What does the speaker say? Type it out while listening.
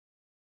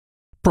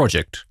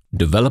Project: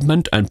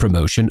 Development and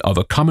promotion of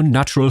a common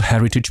natural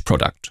heritage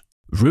product.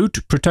 Route: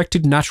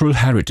 Protected natural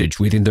heritage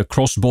within the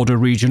cross-border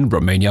region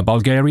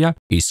Romania-Bulgaria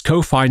is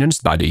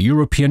co-financed by the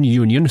European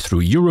Union through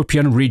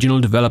European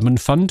Regional Development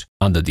Fund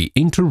under the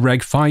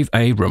Interreg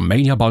 5A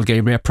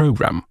Romania-Bulgaria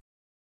program.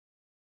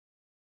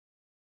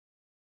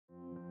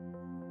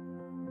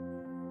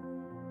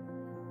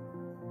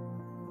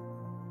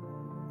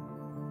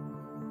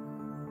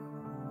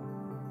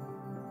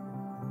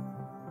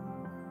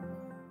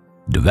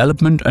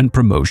 Development and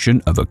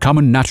promotion of a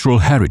common natural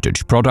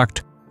heritage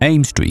product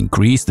aims to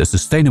increase the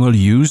sustainable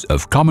use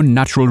of common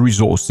natural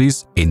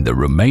resources in the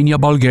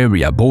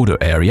Romania-Bulgaria border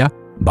area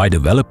by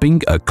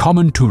developing a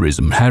common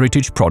tourism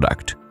heritage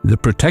product, the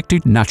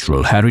protected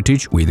natural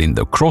heritage within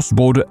the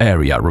cross-border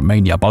area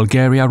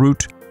Romania-Bulgaria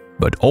route,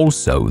 but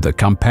also the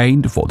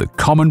campaign for the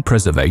common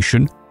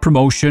preservation,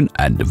 promotion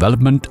and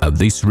development of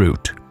this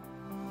route.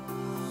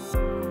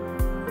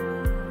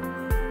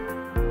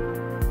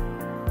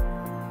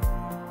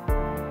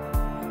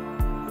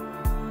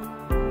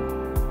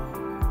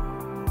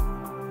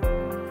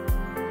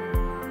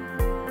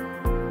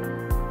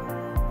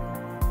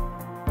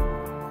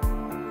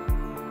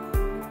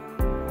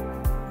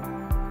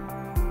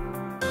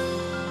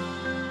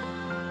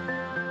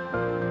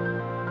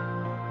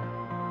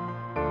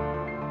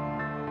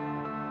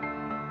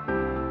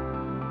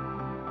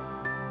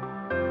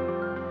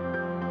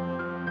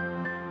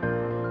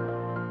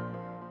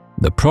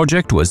 The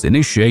project was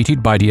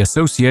initiated by the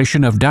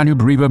Association of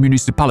Danube River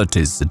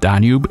Municipalities,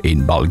 Danube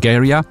in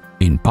Bulgaria,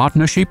 in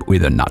partnership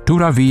with the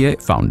Natura Vie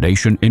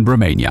Foundation in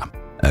Romania.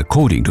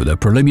 According to the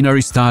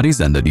preliminary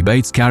studies and the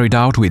debates carried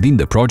out within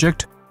the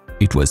project,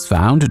 it was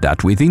found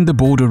that within the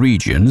border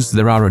regions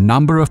there are a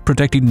number of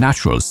protected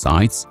natural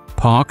sites,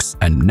 parks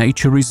and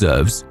nature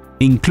reserves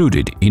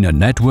included in a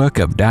network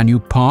of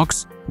Danube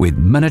parks with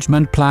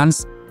management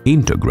plans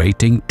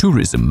integrating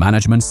tourism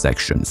management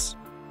sections.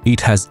 It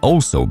has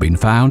also been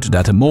found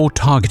that a more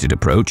targeted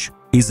approach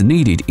is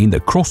needed in the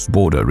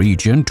cross-border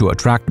region to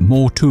attract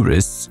more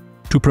tourists,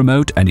 to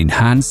promote and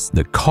enhance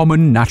the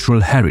common natural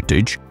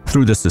heritage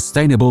through the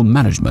sustainable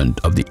management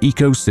of the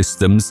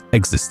ecosystems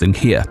existing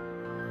here.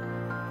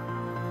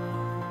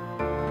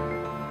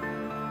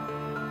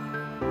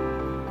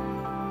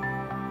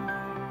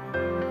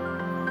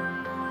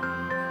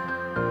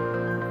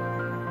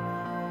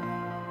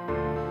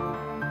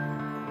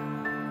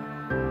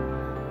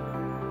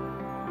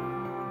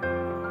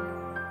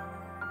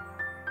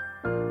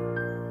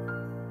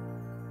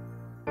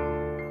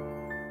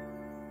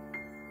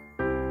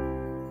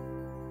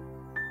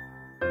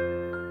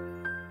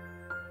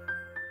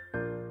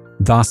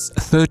 Thus,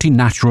 30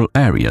 natural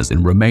areas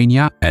in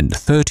Romania and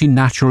 30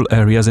 natural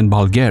areas in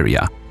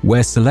Bulgaria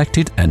were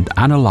selected and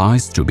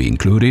analyzed to be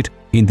included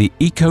in the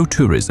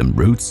ecotourism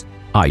routes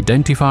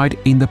identified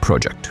in the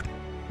project.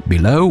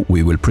 Below,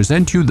 we will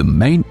present you the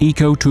main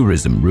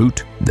ecotourism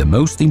route, the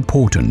most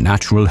important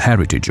natural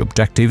heritage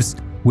objectives,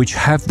 which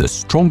have the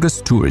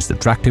strongest tourist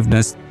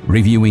attractiveness,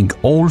 reviewing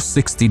all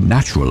 60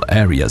 natural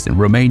areas in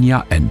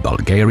Romania and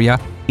Bulgaria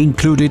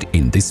included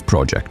in this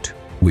project.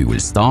 We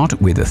will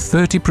start with the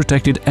 30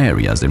 protected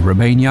areas in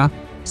Romania,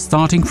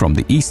 starting from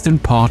the eastern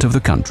part of the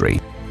country.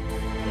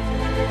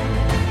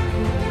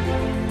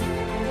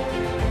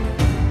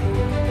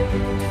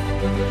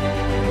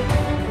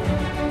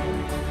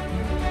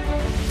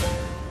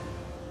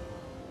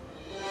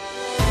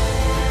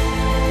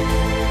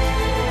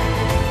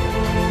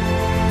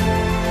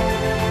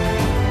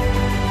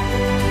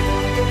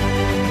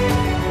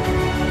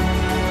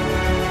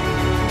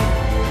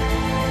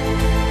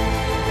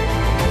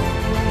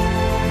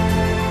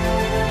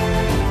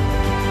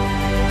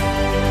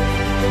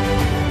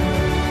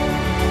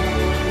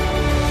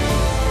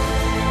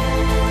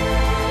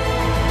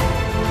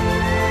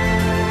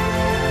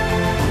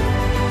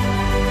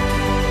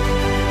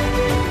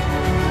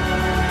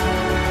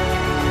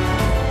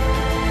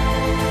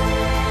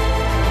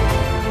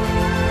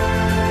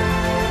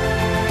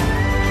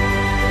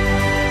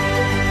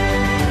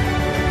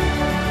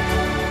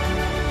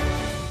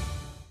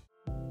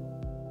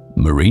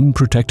 Marine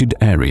Protected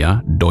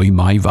Area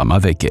Doimai-Vama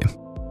Veche.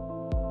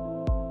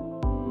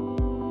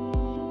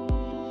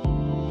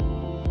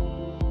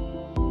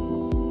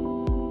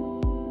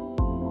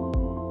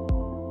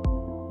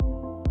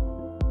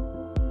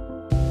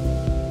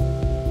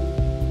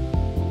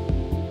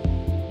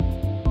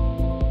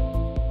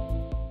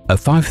 A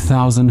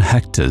 5,000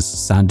 hectares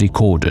sandy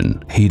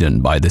cordon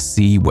hidden by the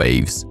sea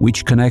waves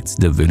which connects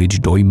the village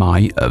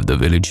Doimai of the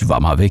village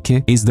Vama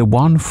Veche is the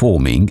one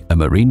forming a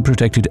marine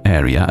protected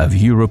area of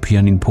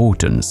European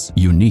importance,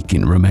 unique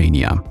in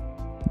Romania.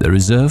 The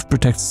reserve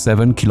protects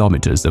 7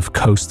 kilometers of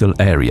coastal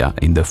area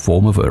in the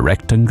form of a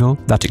rectangle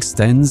that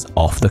extends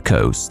off the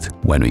coast.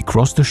 When we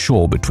cross the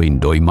shore between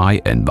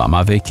Doimai and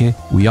Vama Veche,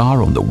 we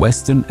are on the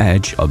western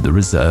edge of the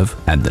reserve,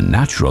 and the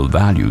natural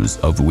values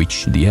of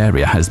which the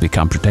area has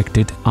become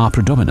protected are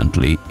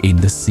predominantly in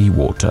the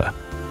seawater.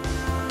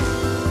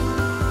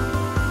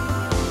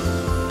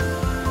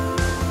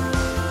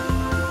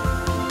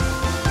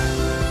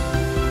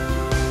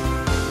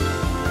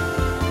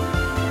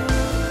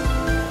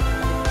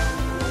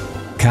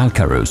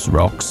 Calcareous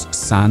rocks,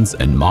 sands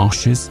and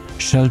marshes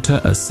shelter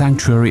a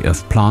sanctuary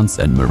of plants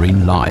and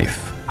marine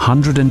life.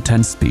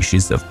 110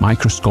 species of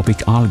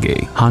microscopic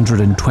algae,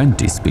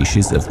 120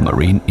 species of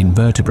marine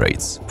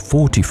invertebrates,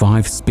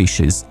 45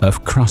 species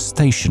of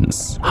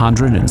crustaceans,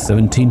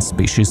 117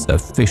 species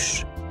of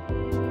fish.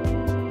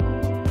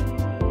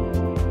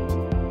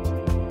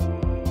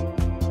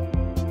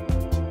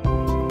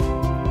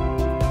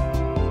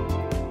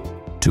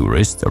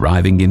 Tourists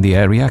arriving in the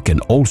area can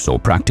also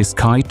practice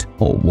kite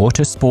or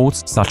water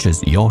sports such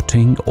as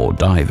yachting or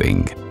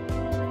diving.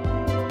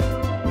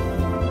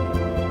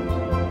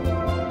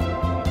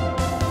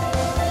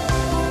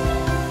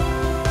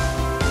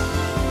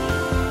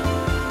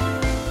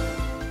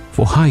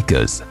 For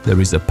hikers, there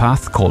is a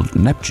path called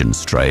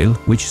Neptune's Trail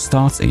which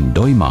starts in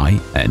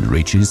Doimai and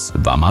reaches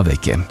Vama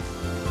Veche.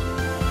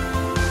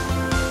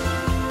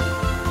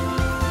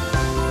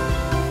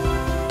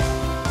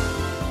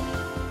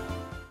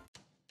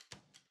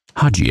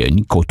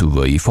 Hagieni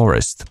Ecotourism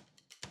Forest.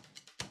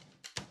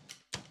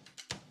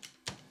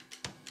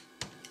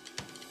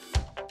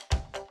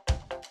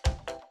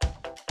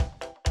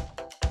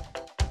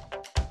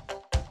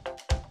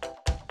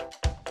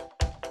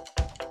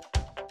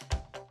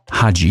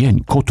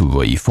 Hagieni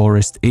Ecotourism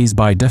Forest is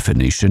by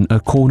definition a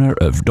corner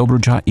of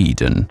Dobruja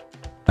Eden,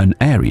 an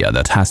area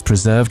that has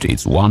preserved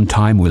its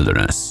one-time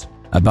wilderness.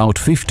 About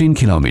 15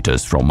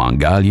 kilometers from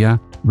Mangalia,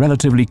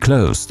 relatively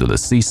close to the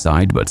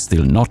seaside but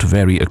still not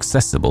very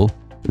accessible,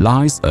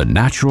 lies a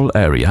natural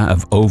area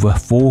of over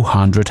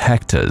 400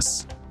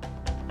 hectares.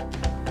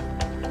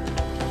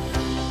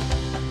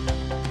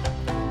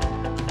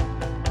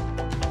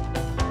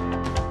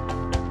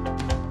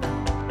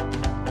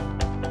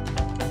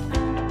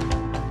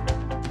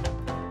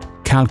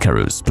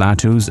 Calcareous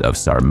plateaus of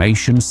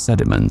Sarmatian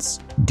sediments,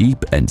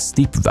 deep and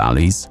steep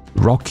valleys,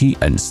 rocky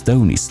and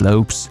stony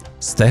slopes,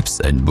 steppes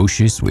and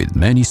bushes with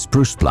many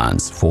spruce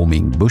plants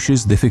forming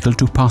bushes difficult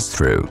to pass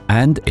through,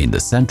 and in the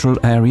central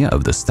area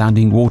of the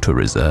standing water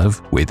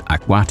reserve with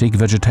aquatic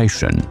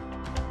vegetation.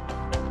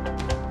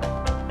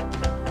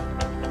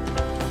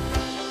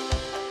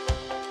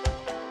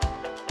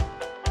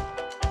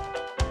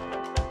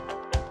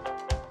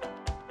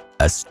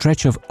 A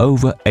stretch of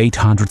over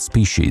 800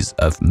 species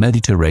of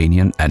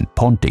Mediterranean and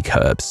Pontic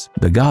herbs,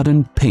 the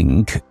garden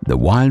pink, the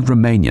wild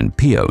Romanian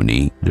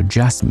peony, the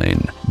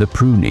jasmine, the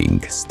pruning,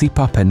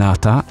 Stipa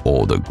pennata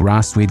or the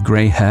grass with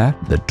grey hair,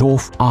 the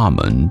dwarf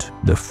almond,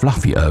 the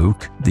fluffy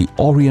oak, the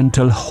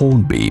oriental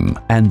hornbeam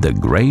and the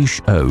greyish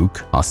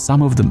oak are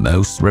some of the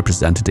most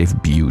representative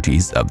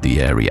beauties of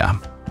the area.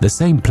 The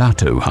same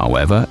plateau,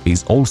 however,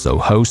 is also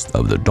host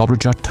of the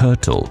Dobruja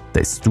turtle,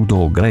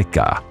 Testudo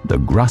greca, the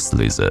grass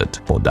lizard,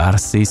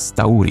 Podarcis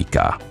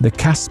taurica, the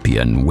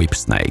Caspian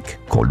whipsnake,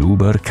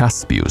 Coluber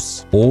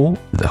caspius, or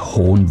the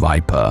horn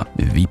viper,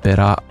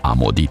 Vipera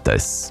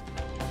amodites.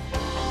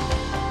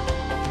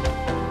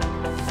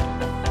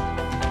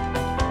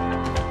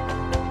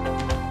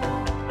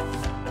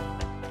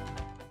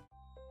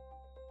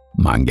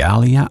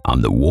 Mangalia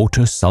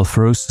underwater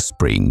sulfurous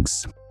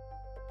springs.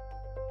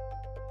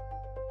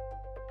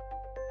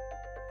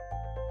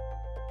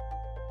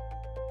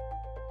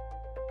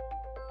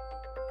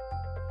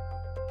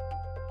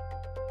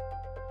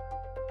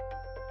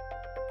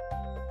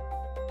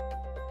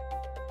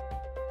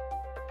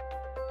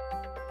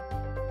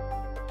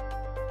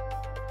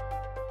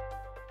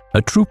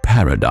 A true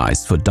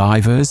paradise for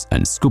divers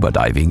and scuba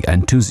diving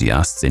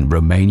enthusiasts in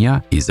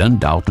Romania is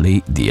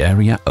undoubtedly the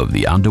area of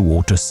the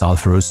underwater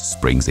sulfurous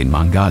springs in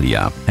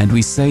Mangalia, and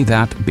we say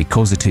that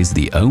because it is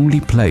the only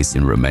place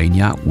in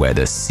Romania where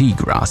the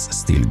seagrass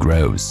still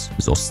grows,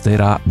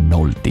 Zostera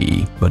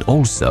nolti, but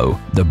also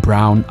the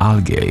brown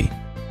algae.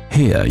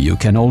 Here you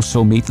can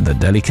also meet the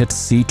delicate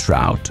sea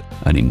trout,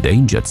 an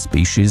endangered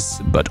species,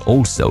 but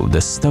also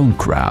the stone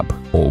crab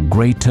or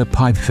greater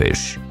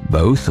pipefish,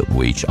 both of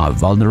which are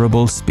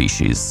vulnerable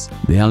species.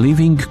 They are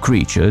living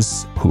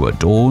creatures who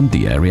adorn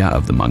the area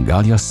of the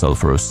Mangalia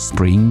sulfurous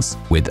springs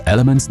with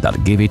elements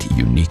that give it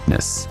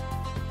uniqueness.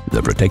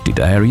 The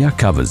protected area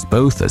covers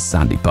both the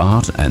sandy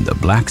part and the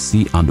Black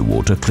Sea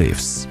underwater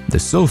cliffs. The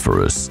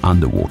sulfurous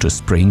underwater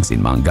springs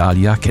in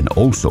Mangalia can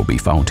also be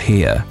found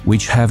here,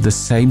 which have the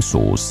same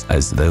source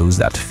as those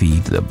that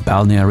feed the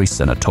balneary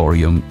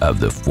sanatorium of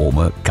the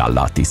former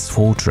Galatis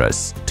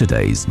fortress,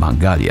 today's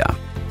Mangalia.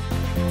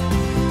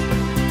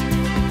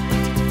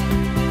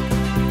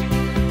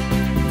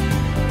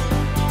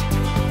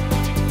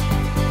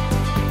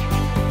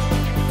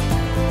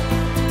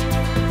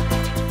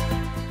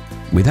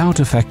 Without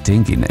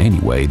affecting in any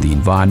way the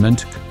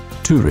environment,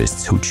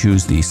 tourists who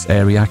choose this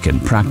area can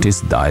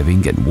practice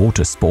diving and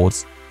water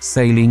sports,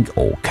 sailing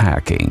or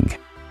kayaking.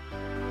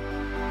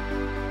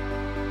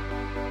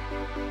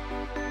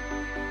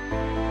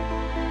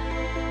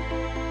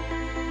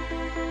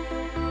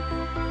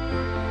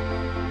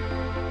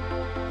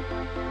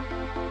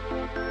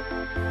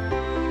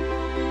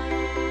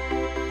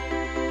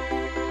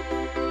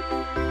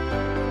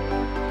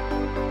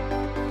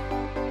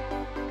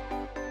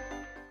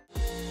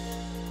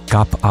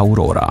 Cap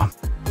Aurora.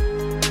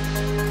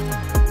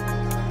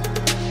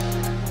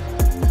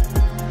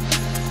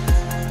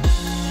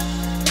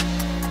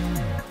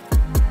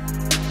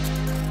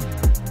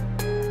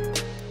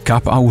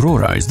 Cap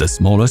Aurora is the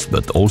smallest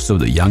but also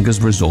the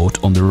youngest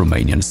resort on the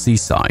Romanian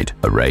seaside,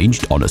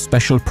 arranged on a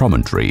special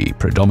promontory,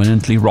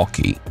 predominantly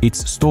rocky.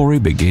 Its story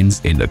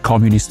begins in the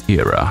communist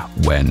era,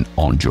 when,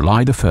 on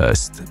July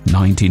 1st,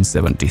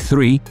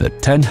 1973, the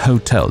 10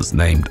 hotels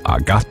named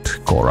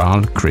Agat,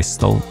 Coral,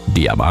 Crystal,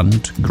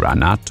 Diamant,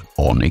 Granat,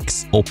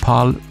 Onyx,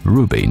 Opal,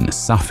 Rubin,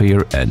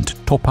 Sapphire and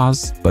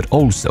Topaz, but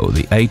also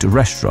the 8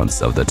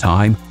 restaurants of the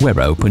time were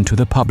open to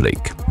the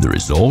public. The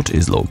resort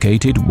is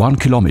located 1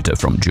 kilometer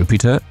from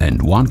Jupiter and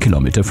 1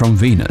 kilometer from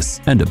Venus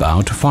and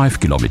about 5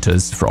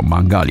 kilometers from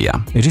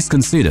Mangalia. It is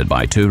considered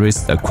by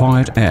tourists a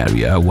quiet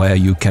area where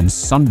you can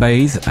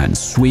sunbathe and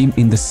swim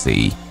in the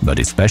sea, but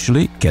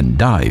especially can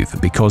dive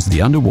because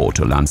the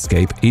underwater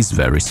landscape is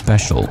very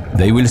special.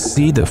 They will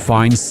see the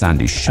fine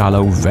sandy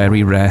shallow,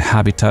 very rare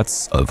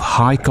habitats of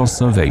high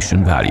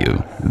conservation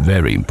value.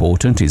 Very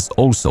important is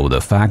also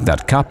the fact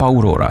that Cap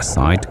Aurora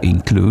site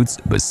includes,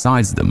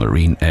 besides the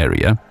marine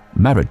area,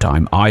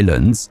 maritime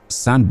islands,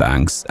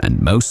 sandbanks and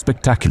most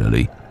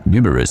spectacularly,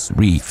 numerous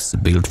reefs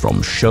built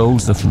from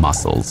shoals of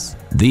mussels.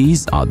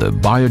 These are the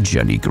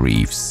biogenic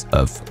reefs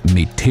of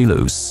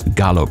Mytilus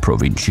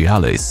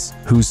galloprovincialis,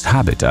 whose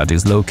habitat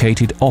is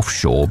located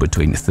offshore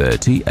between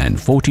 30 and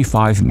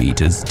 45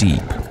 meters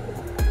deep.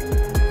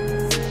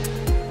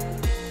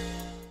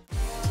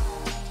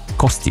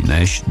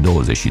 Costinești,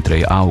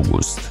 23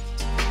 august.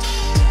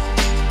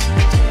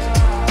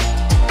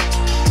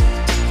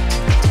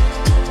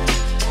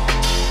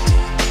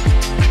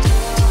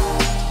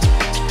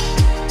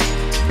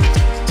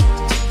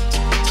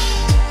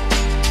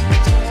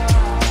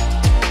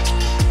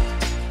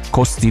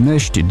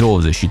 Costinești,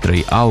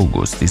 23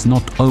 august is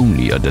not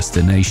only a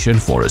destination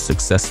for a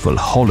successful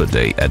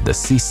holiday at the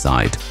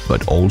seaside,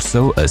 but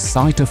also a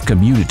site of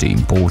community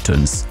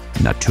importance,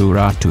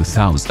 Natura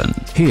 2000.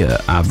 Here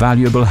are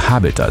valuable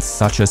habitats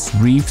such as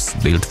reefs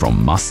built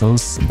from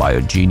mussels,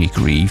 biogenic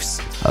reefs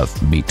of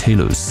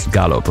Mytilus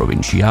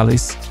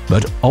galloprovincialis,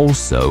 but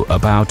also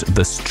about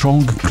the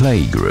strong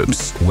clay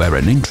groups where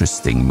an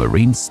interesting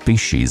marine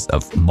species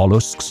of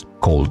mollusks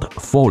called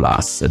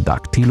Pholas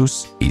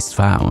dactylus is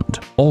found.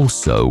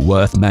 Also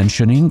worth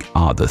mentioning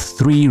are the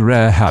 3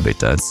 rare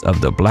habitats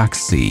of the Black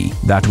Sea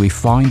that we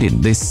find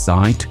in this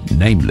site,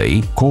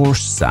 namely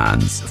coarse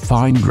sands,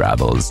 fine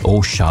gravels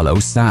or shallow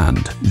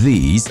sand.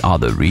 These are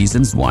the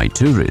reasons why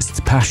tourists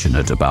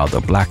passionate about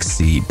the Black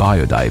Sea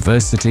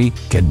biodiversity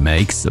can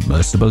make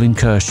submersible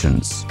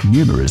incursions.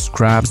 Numerous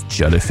crabs,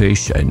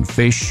 jellyfish and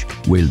fish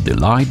will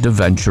delight the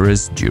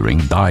venturers during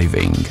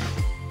diving.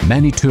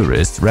 Many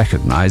tourists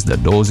recognize the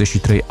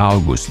 23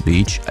 August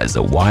beach as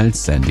a wild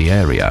sandy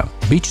area.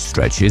 Beach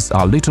stretches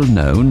are little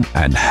known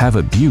and have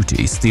a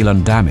beauty still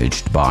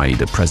undamaged by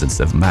the presence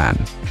of man.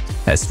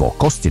 As for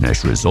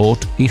Costinești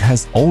Resort, it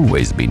has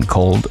always been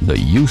called the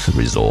youth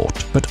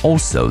resort, but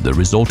also the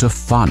resort of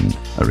fun,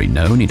 a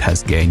renown it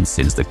has gained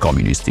since the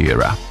communist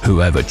era.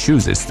 Whoever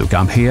chooses to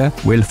come here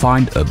will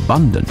find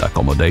abundant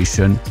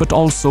accommodation, but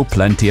also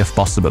plenty of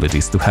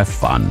possibilities to have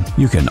fun.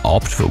 You can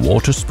opt for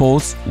water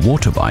sports,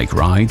 water bike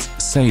rides,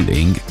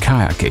 sailing,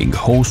 kayaking,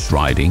 horse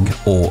riding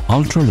or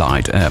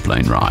ultralight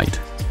airplane ride.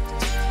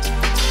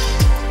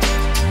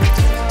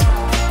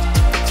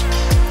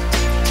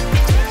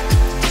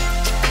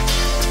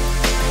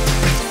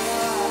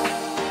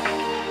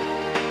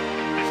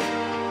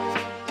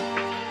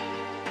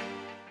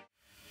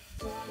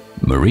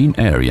 Marine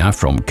area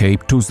from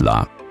Cape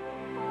Tuzla.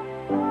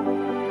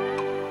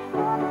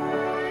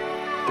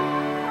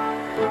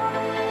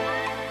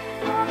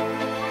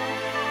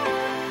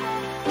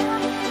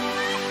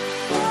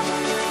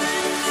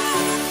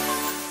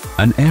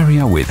 An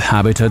area with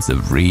habitats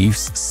of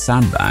reefs,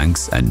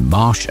 sandbanks and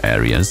marsh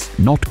areas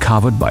not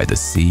covered by the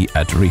sea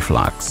at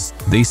reflux.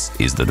 This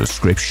is the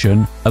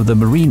description of the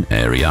marine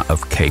area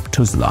of Cape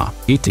Tuzla.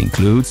 It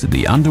includes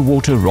the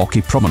underwater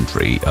rocky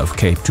promontory of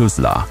Cape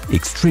Tuzla.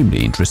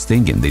 Extremely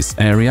interesting in this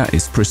area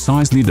is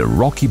precisely the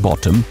rocky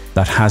bottom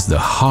that has the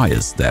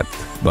highest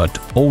depth, but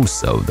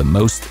also the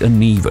most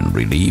uneven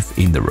relief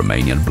in the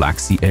Romanian Black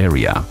Sea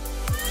area.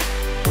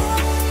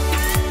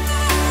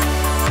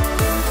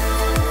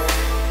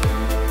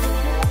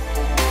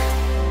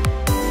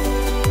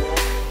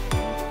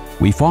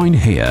 We find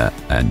here,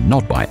 and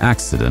not by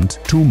accident,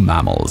 2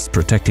 mammals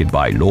protected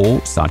by law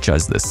such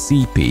as the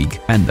sea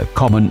pig and the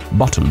common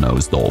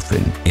bottlenose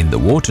dolphin. In the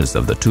waters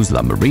of the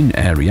Tuzla marine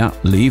area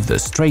live the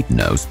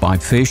straight-nosed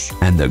pipefish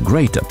and the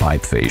greater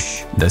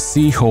pipefish, the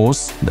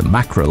seahorse, the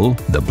mackerel,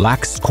 the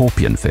black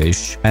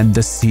scorpionfish and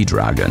the sea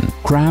dragon.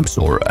 Crabs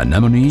or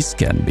anemones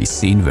can be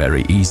seen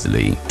very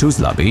easily.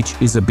 Tuzla Beach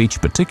is a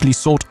beach particularly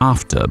sought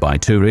after by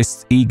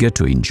tourists eager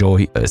to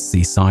enjoy a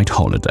seaside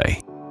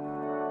holiday.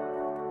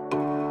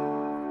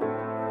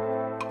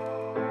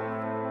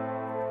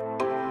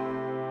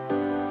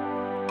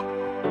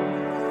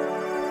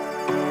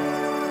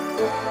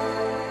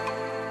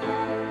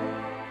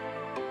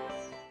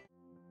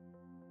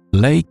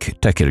 Lake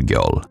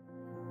Tekergyol.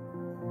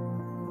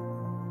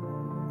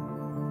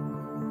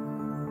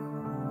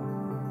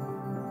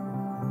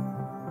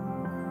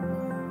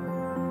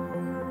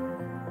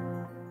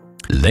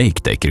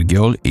 Lake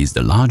Techirghiol is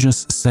the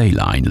largest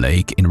saline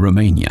lake in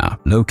Romania,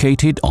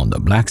 located on the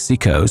Black Sea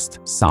coast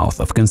south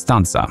of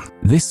Constanța.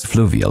 This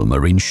fluvial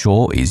marine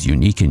shore is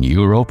unique in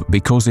Europe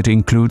because it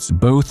includes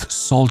both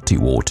salty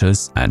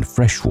waters and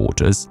fresh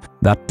waters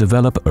that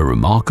develop a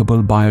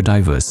remarkable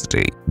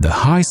biodiversity. The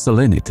high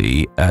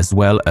salinity, as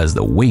well as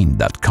the wind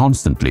that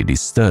constantly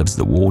disturbs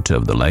the water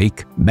of the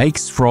lake,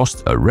 makes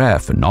frost a rare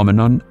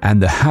phenomenon,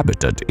 and the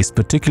habitat is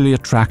particularly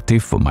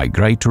attractive for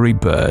migratory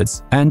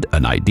birds and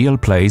an ideal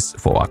place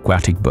for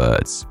aquatic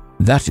birds.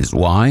 That is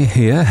why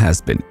here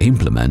has been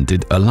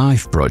implemented a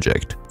LIFE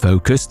project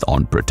focused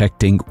on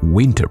protecting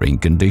wintering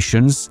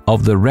conditions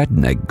of the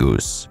redneck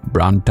goose,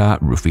 Branta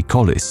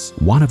ruficollis,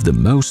 one of the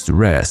most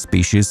rare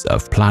species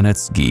of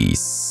planet's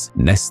geese,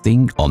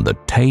 nesting on the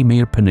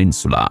Taimyr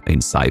Peninsula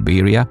in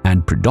Siberia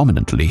and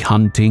predominantly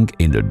hunting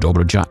in the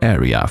Dobroja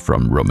area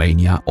from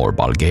Romania or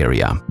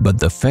Bulgaria. But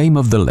the fame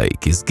of the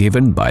lake is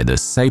given by the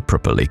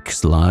sapropelic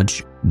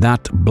sludge,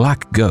 that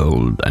black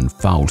gold and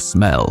foul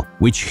smell,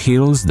 which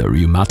heals the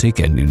rheumatic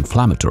and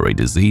inflammatory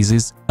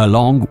diseases,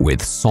 along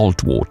with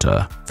salt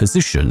water.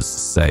 Physicians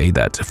say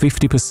that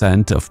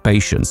 50% of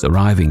patients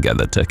arriving at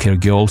the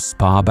Techirghiol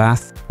spa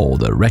bath or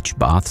the wretch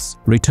baths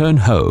return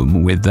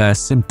home with their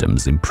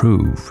symptoms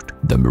improved.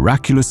 The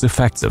miraculous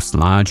effects of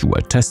sludge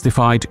were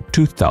testified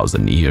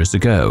 2000 years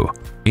ago,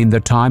 in the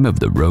time of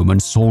the Roman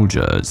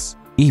soldiers.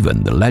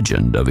 Even the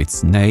legend of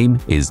its name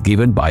is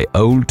given by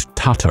old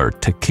Tatar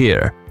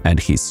Tekir and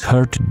his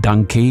hurt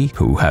donkey,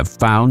 who have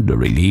found the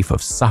relief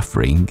of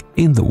suffering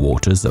in the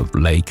waters of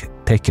Lake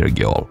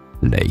Techirghiol,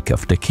 Lake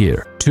of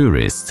Tekir.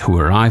 Tourists who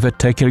arrive at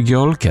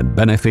Techirghiol can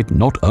benefit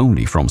not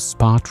only from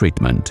spa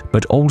treatment,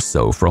 but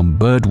also from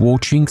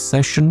bird-watching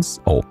sessions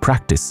or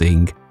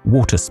practicing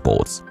water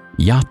sports,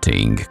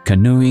 yachting,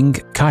 canoeing,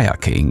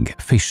 kayaking,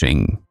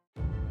 fishing.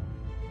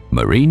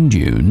 Marine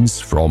dunes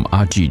from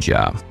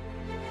Argeș.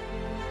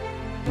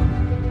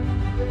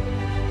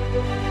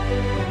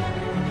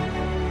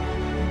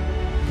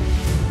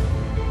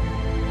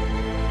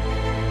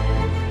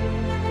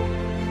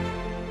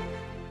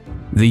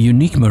 The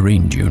unique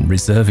marine dune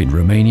reserve in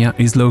Romania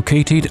is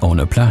located on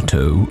a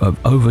plateau of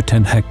over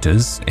 10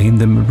 hectares in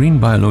the marine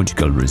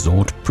biological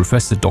resort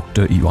Professor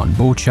Dr. Ioan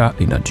Bocea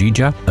in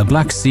Argeș, a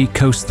Black Sea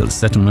coastal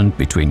settlement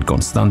between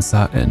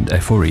Constanța and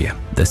Eforia.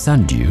 The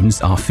sand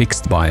dunes are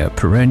fixed by a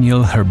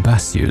perennial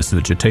herbaceous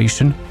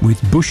vegetation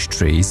with bush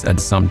trees and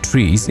some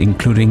trees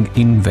including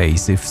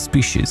invasive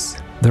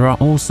species. There are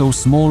also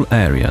small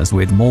areas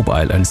with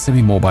mobile and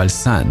semi-mobile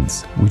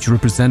sands, which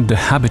represent the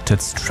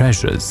habitat's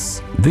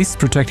treasures. This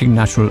protected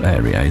natural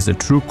area is a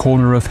true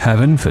corner of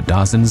heaven for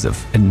dozens of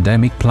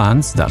endemic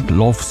plants that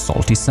love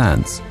salty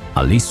sands.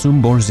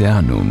 Alyssum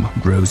borzeanum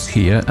grows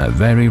here, a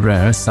very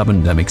rare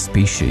subendemic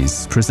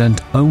species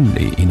present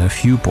only in a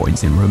few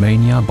points in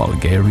Romania,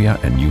 Bulgaria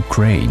and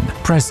Ukraine,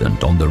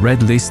 present on the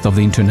red list of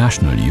the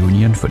International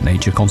Union for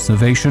Nature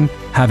Conservation,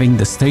 having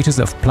the status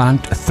of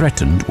plant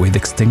threatened with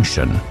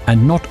extinction.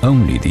 And not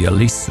only the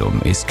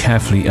alyssum is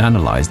carefully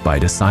analyzed by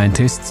the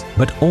scientists,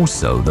 but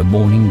also the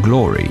morning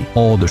glory,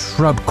 or the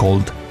shrub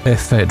called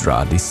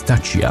Ephedra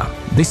distachea.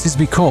 This is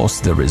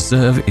because the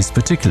reserve is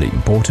particularly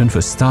important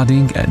for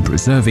studying and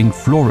preserving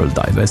floral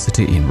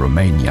diversity in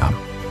Romania.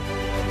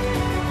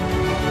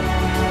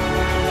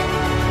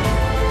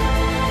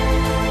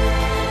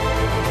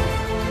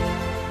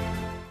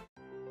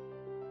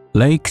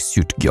 Lake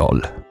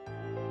Sutghiol.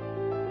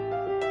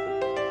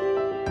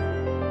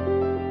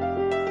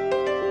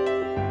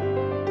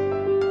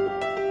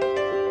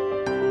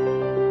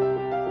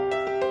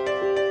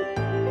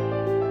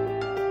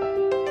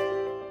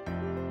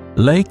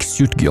 Lake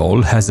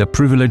Sutghiol has a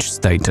privileged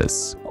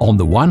status. On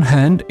the one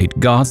hand, it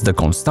guards the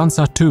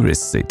Constanța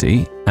tourist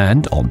city,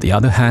 and on the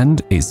other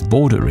hand is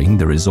bordering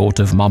the resort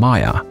of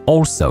Mamaia,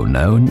 also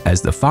known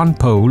as the fun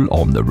pole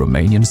on the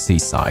Romanian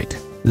seaside.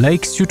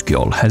 Lake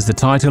Sutghiol has the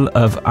title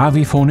of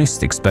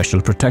Avifaunistic Special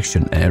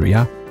Protection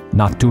Area,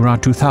 Natura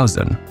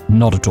 2000,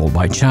 not at all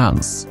by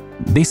chance.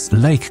 This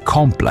lake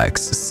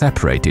complex,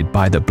 separated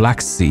by the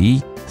Black Sea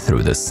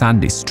through the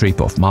sandy strip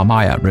of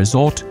Mamaia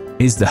Resort,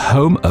 is the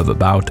home of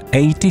about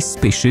 80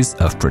 species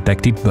of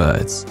protected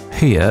birds.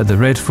 Here the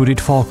red-footed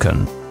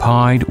falcon,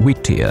 pied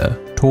whittier,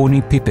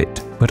 tawny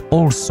pipit, but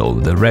also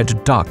the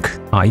red duck,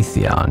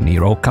 Aithia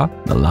niroca,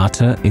 the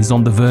latter is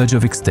on the verge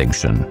of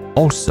extinction.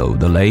 Also,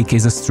 the lake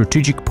is a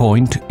strategic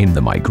point in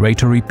the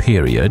migratory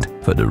period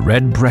for the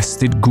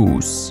red-breasted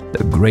goose,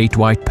 the great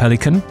white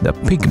pelican, the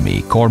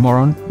pygmy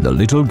cormorant, the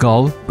little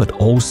gull, but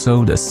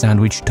also the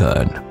sandwich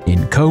tern.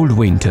 In cold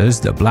winters,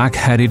 the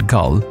black-headed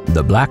gull,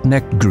 the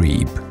black-necked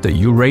grebe, the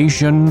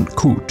Eurasian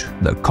coot,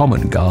 the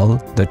common gull,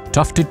 the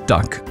tufted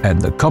duck, and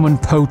the common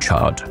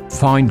pochard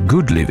find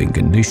good living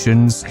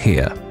conditions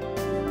here.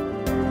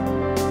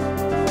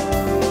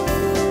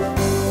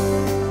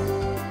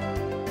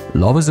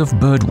 Lovers of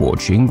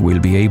birdwatching will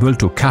be able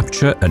to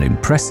capture an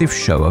impressive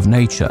show of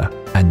nature,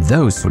 and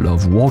those who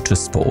love water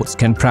sports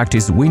can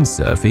practice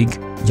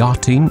windsurfing,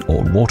 yachting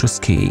or water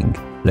skiing.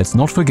 Let's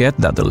not forget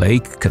that the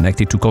lake,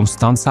 connected to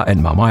Constanța and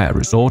Mamaia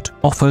Resort,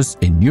 offers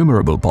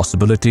innumerable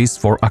possibilities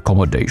for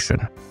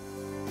accommodation.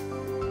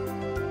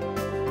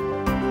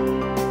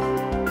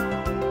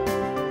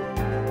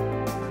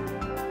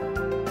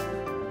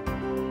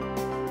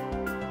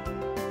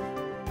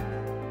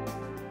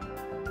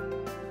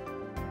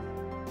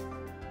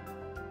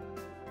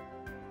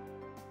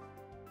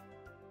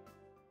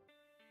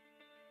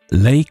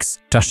 Lakes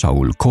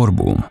Tașaul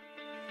Corbu.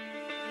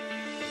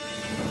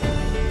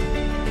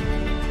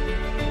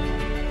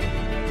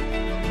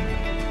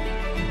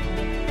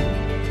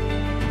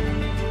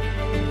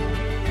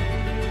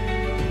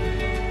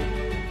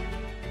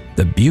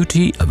 The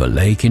beauty of a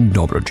lake in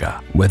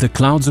Dobruja, where the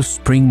clouds of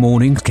spring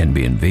mornings can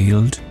be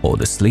unveiled or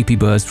the sleepy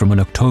birds from an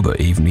October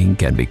evening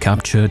can be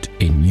captured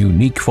in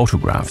unique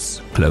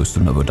photographs close to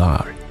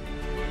Novodar.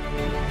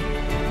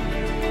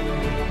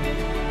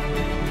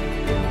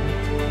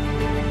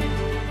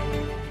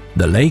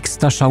 The lakes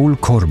Tașaul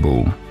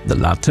Corbu, the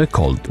latter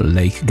called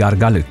Lake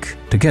Gargaluc,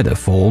 together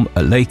form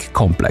a lake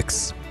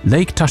complex.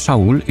 Lake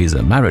Tașaul is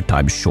a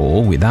maritime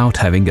shore without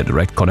having a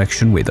direct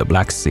connection with the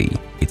Black Sea.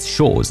 Its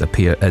shores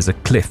appear as a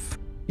cliff.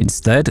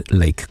 Instead,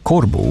 Lake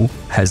Corbu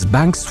has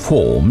banks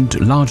formed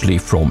largely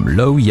from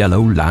low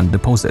yellow land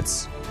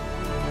deposits.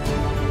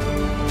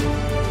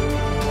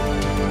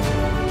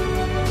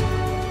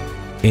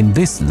 In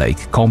this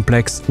lake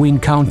complex, we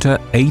encounter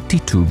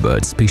 82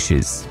 bird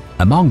species.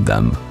 Among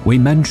them, we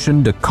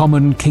mention the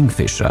common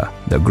kingfisher,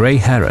 the grey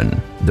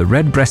heron, the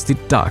red-breasted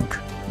duck,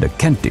 the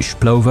Kentish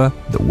plover,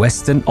 the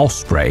western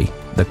osprey,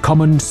 the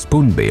common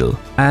spoonbill,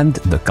 and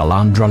the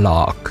calandra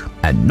lark.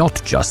 And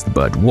not just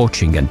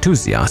bird-watching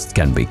enthusiasts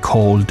can be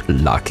called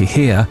lucky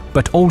here,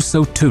 but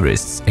also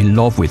tourists in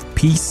love with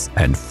peace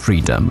and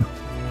freedom.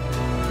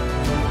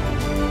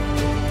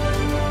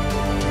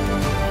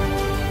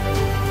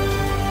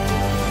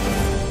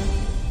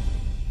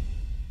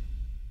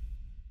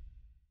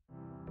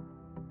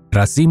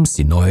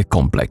 Razim-Sinoe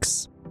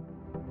Complex.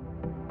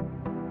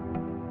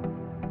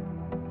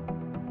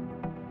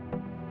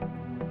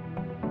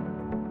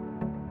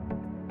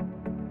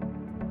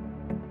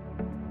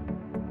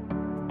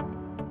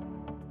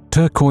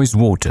 Turquoise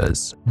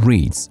waters,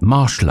 reeds,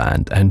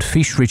 marshland and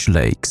fish-rich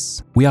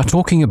lakes. We are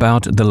talking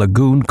about the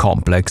lagoon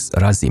complex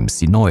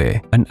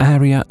Razim-Sinoe, an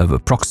area of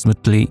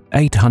approximately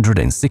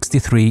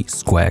 863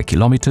 square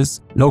kilometers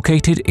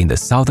located in the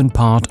southern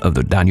part of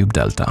the Danube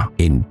Delta.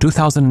 In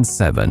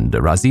 2007, the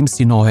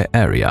Razim-Sinoe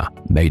area,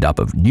 made up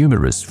of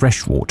numerous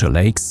freshwater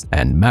lakes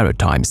and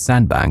maritime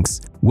sandbanks,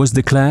 was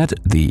declared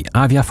the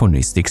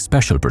Aviafonistic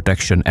Special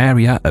Protection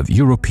Area of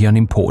European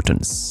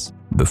importance.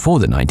 Before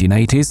the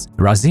 1980s,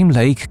 Razim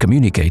Lake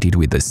communicated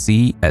with the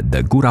sea at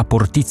the Gura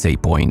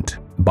Portiței point.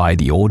 By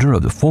the order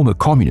of the former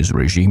communist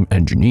regime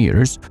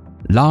engineers,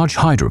 large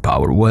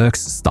hydropower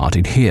works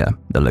started here.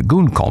 The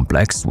lagoon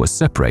complex was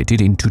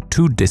separated into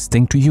two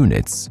distinct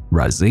units,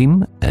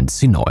 Razim and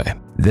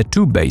Sinoe. The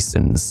two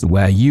basins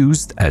were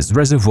used as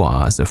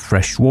reservoirs of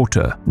fresh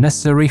water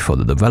necessary for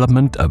the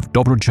development of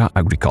Dobruja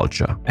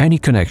agriculture. Any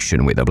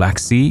connection with the Black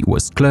Sea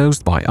was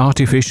closed by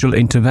artificial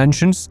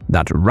interventions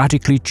that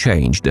radically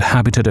changed the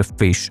habitat of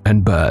fish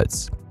and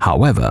birds.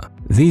 However,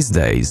 these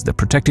days the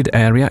protected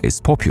area is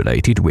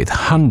populated with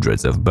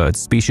hundreds of bird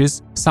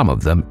species, some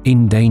of them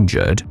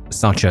endangered,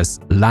 such as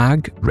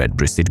lag,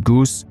 red-breasted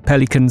goose,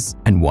 pelicans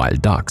and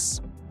wild ducks.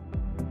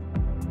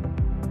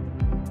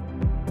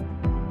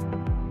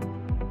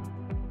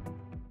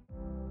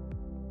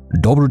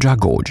 Dobruja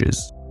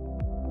Gorges.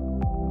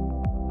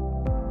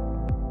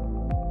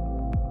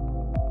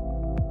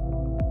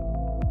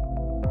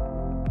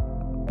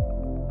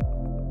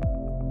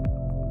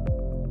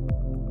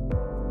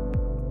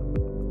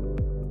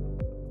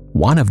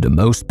 One of the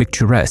most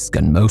picturesque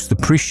and most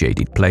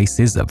appreciated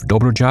places of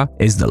Dobruja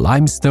is the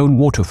limestone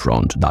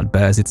waterfront that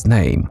bears its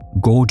name,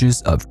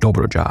 Gorges of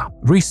Dobruja.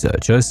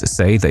 Researchers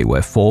say they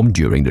were formed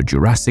during the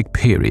Jurassic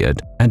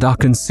period and are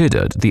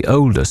considered the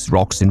oldest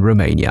rocks in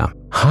Romania.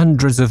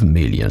 Hundreds of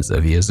millions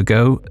of years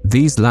ago,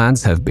 these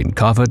lands have been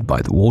covered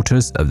by the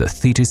waters of the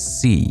Thetis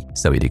Sea,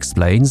 so it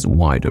explains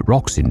why the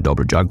rocks in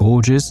Dobruja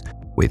Gorges,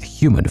 with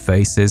human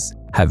faces,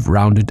 have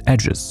rounded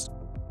edges.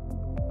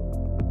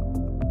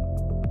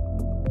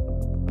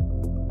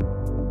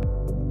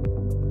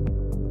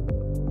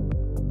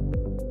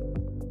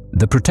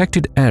 The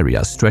protected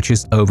area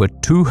stretches over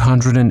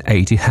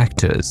 280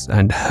 hectares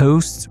and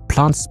hosts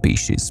plant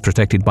species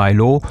protected by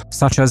law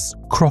such as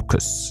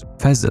crocus,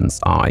 pheasant's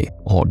eye,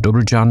 or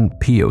Dobrujan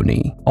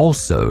peony.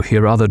 Also,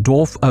 here are the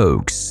dwarf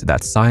oaks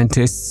that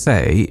scientists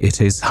say it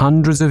is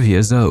hundreds of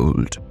years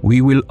old.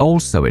 We will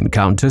also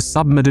encounter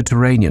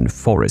sub-Mediterranean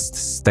forest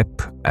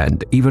steppe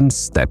and even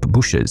steppe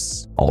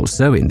bushes.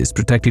 Also, in this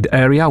protected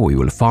area, we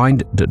will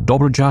find the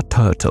Dobruja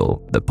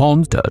turtle, the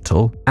pond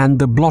turtle, and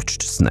the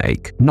blotched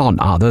snake, none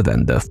other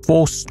than the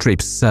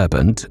four-striped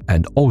serpent,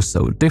 and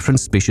also different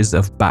species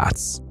of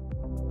bats.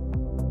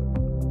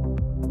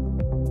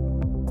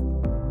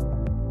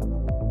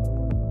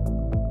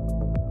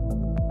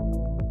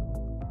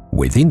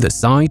 Within the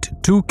site,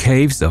 2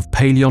 caves of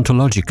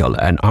paleontological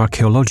and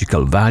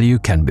archaeological value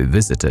can be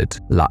visited,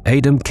 La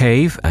Adam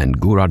Cave and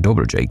Gura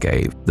Dobrogei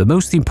Cave. The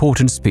most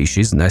important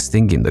species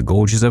nesting in the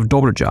gorges of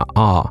Dobroja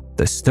are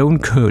the stone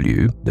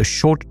curlew, the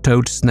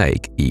short-toed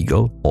snake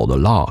eagle, or the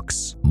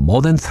larks.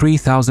 More than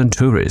 3,000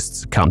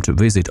 tourists come to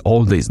visit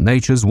all these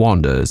nature's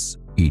wonders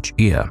each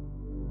year.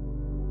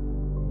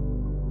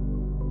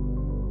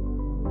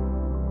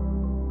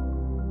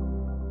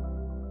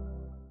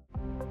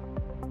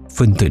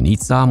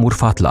 Fântânița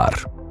Murfatlar.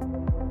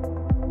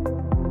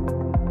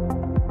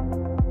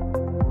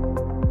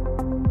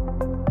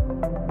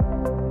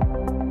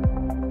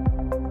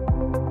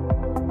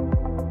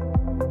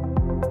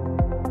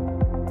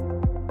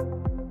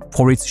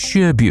 For its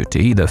sheer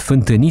beauty, the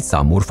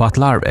Fântânița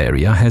Murfatlar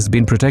area has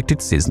been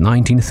protected since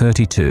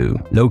 1932.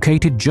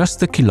 Located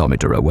just a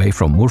kilometer away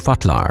from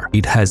Murfatlar,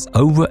 it has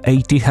over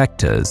 80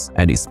 hectares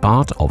and is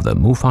part of the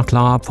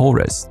Murfatlar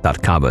forest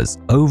that covers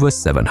over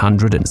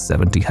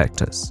 770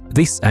 hectares.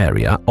 This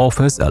area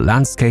offers a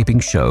landscaping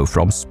show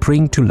from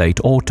spring to late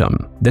autumn.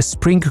 The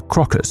spring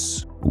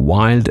crocus,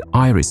 wild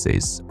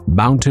irises,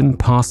 mountain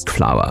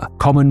pastflower,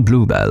 common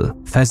bluebell,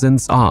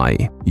 pheasant's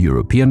eye,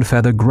 European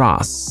feather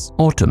grass,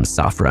 autumn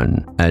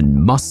saffron, and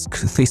musk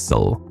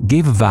thistle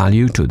give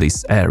value to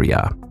this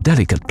area.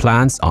 Delicate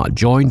plants are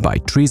joined by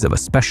trees of a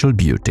special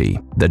beauty: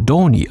 the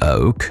Dorney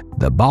oak,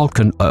 the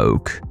Balkan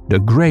oak, the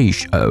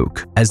greyish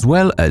oak, as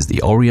well as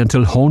the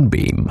oriental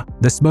hornbeam,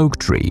 the smoke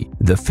tree,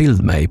 the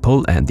field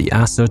maple, and the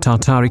Acer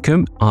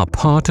tartaricum are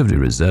part of the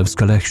reserve's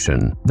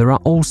collection. There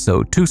are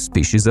also 2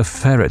 species of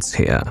ferrets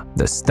here,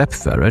 the steppe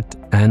ferret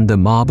and the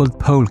marbled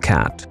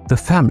polecat. The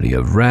family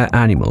of rare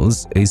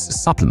animals is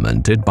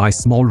supplemented by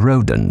small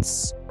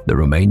rodents. The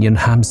Romanian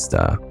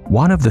hamster,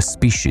 one of the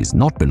species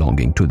not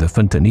belonging to the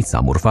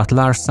Fântânița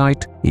Murfatlar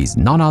site, is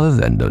none other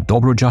than the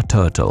Dobroja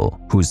turtle,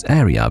 whose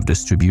area of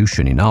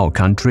distribution in our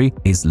country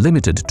is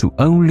limited to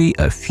only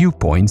a few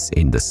points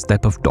in the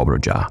steppe of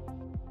Dobroja.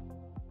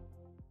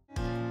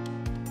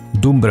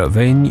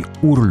 Dumbrăveni,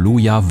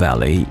 Urluia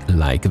Valley,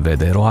 Lake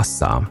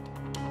Vederoasa.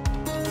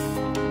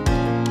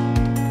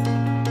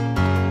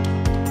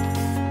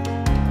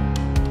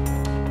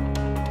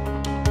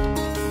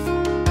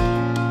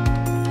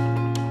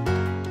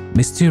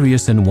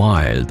 Mysterious and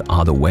wild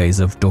are the ways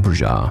of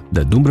Dobroja.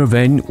 The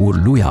Dumbrăveni,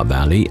 Urluia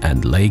Valley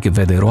and Lake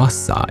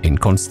Vederoasa in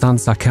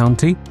Constanța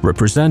County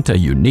represent a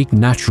unique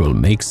natural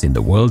mix in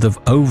the world of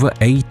over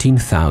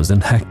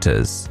 18,000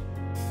 hectares.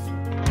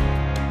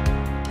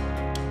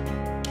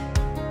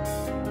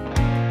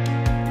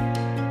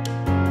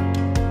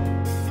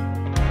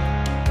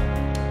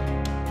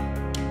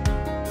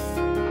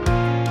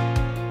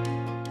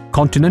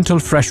 Continental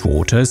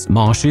freshwaters,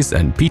 marshes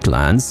and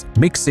peatlands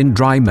mix in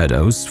dry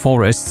meadows,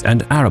 forests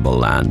and arable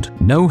land.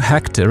 No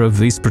hectare of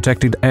this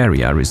protected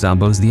area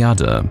resembles the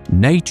other.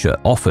 Nature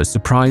offers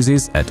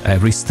surprises at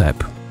every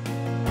step.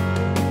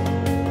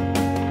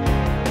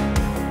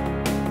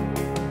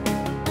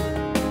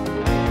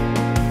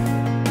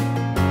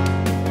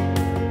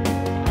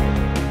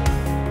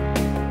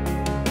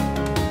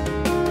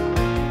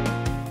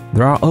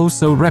 There are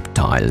also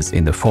reptiles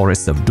in the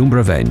forests of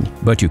Dumbrăveni,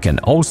 but you can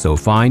also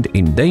find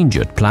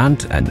endangered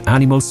plant and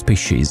animal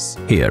species.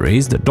 Here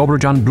is the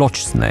Dobrojan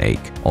blotch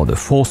snake, or the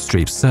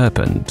 4-striped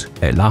serpent,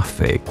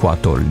 Elaphe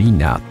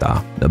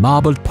quatorlineata, the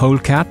marbled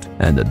polecat,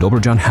 and the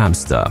Dobrojan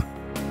hamster.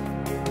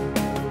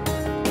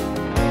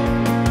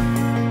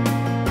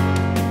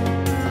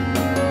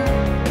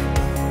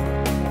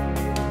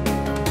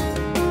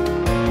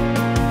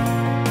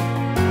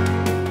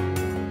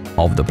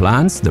 Of the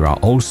plants, there are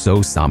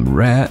also some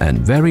rare and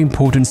very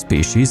important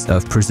species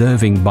of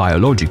preserving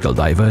biological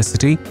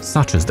diversity,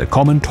 such as the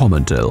common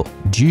tomatil.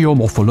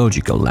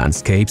 Geomorphological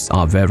landscapes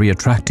are very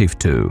attractive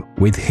too,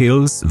 with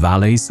hills,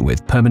 valleys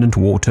with permanent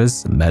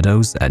waters,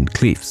 meadows and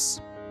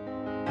cliffs.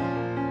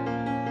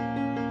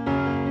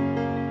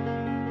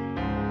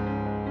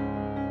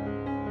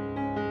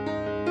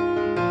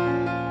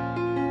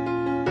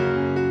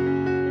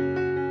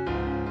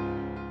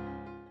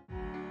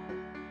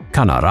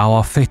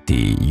 Canaraua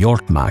Feti,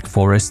 Yorkmac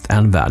Forest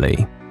and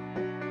Valley.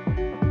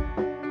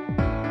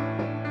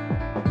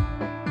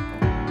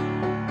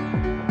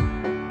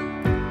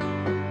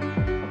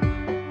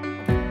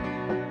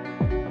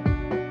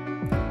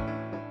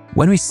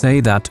 When we say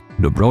that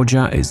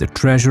Dobroja is a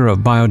treasure of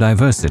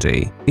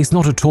biodiversity, it's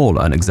not at all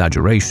an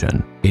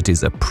exaggeration. It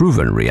is a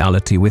proven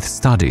reality with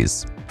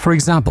studies. For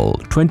example,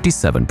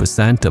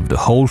 27% of the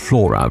whole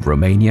flora of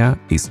Romania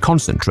is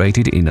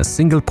concentrated in a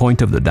single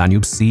point of the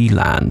Danube Sea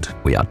land.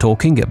 We are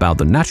talking about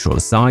the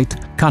natural site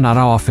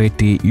Canaraua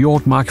Feti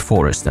Yorkmac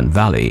Forest and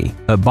Valley,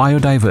 a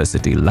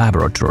biodiversity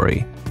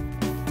laboratory.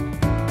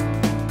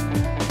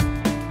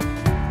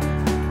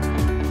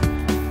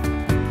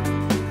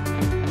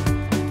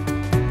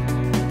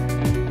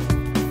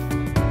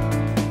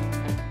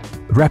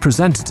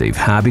 Representative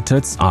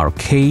habitats are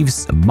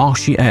caves,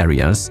 marshy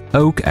areas,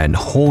 oak and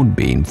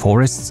hornbeam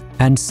forests,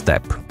 and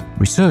steppe.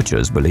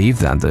 Researchers believe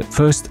that the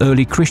first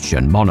early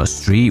Christian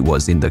monastery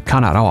was in the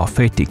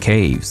Canaraua-Feti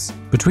caves.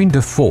 Between the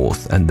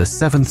 4th and the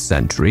 7th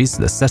centuries,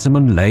 the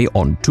settlement lay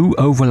on 2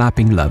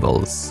 overlapping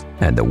levels,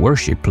 and the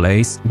worship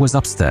place was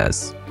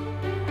upstairs.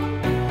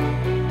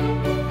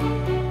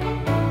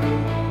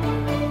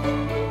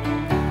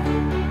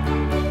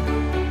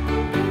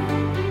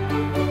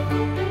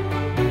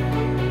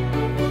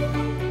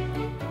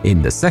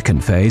 In the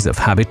second phase of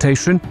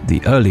habitation,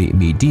 the early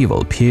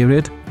medieval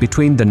period,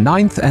 between the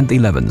 9th and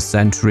 11th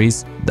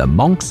centuries, the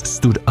monks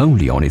stood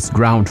only on its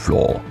ground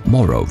floor.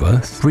 Moreover,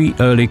 3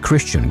 early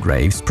Christian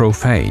graves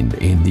profaned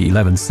in the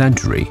 11th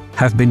century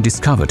have been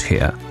discovered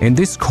here. In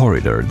this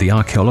corridor, the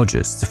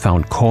archaeologists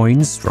found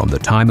coins from the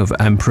time of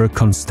Emperor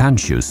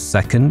Constantius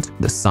II,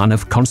 the son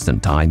of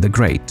Constantine the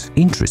Great.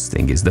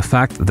 Interesting is the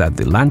fact that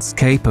the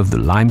landscape of the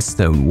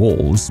limestone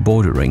walls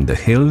bordering the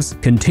hills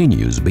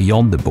continues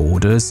beyond the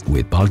borders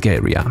with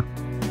Bulgaria.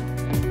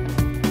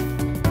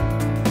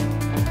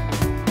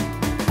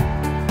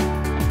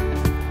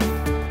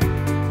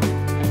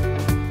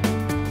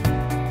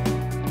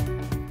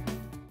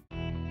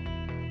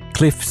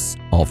 Cliffs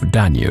of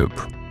Danube.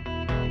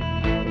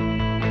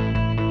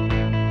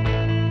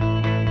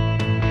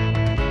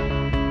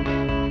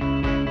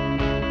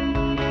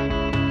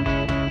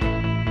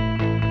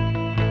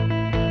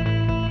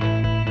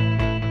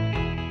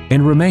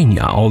 In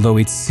Romania, although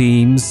it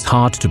seems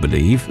hard to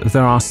believe,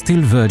 there are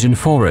still virgin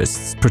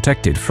forests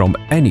protected from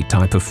any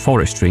type of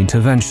forestry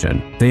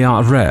intervention. They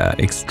are rare,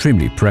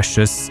 extremely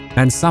precious,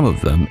 and some of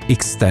them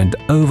extend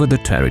over the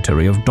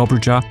territory of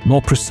Dobruja,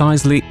 more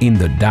precisely in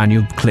the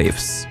Danube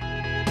cliffs.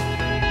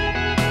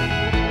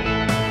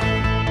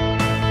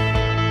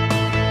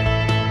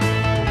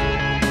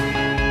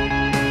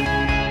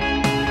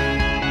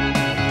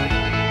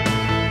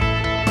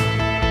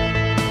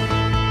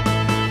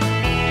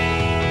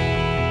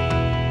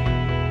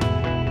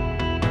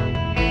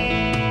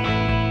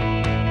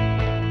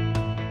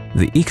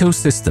 The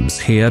ecosystems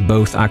here,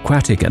 both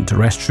aquatic and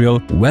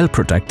terrestrial, well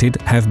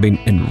protected, have been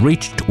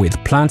enriched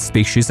with plant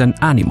species and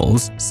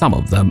animals, some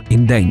of them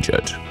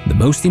endangered. The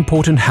most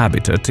important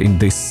habitat in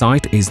this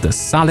site is the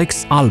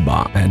Salix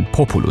alba and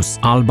Populus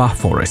alba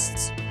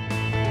forests.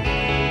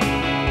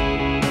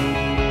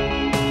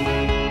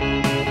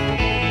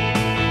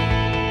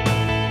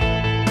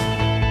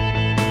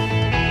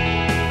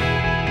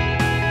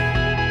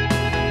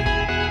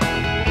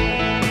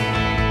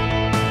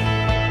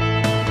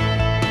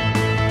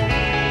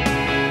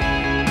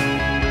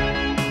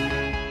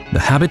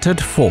 The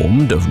habitat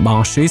formed of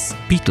marshes,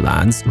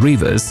 peatlands,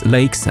 rivers,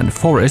 lakes and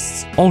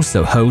forests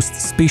also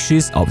hosts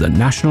species of the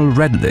National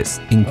Red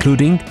List,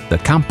 including the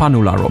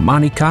Campanula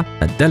romanica,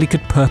 a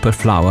delicate purple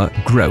flower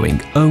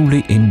growing only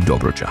in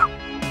Dobruja.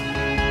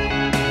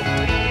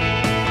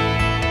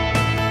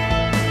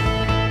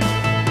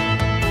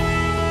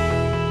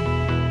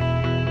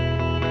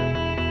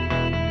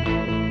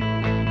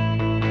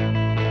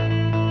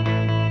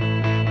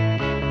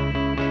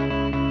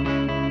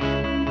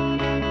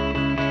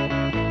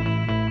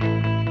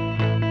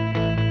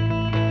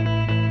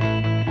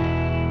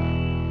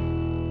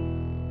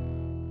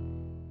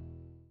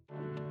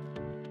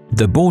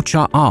 The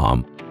Borcea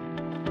Arm.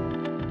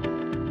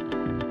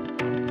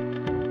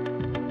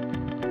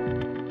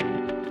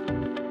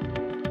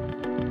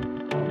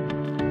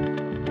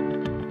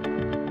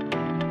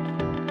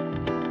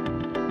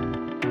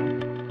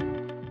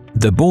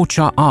 The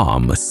Borcea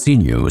Arm,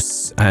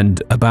 sinuous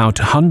and about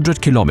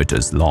 100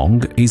 kilometers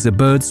long, is a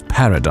bird's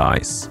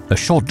paradise. A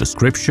short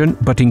description,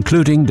 but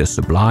including the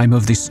sublime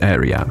of this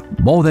area.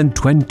 More than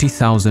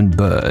 20,000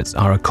 birds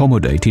are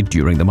accommodated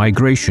during the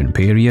migration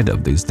period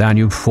of this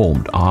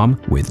Danube-formed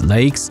arm, with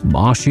lakes,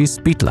 marshes,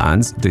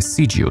 peatlands,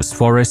 deciduous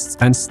forests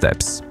and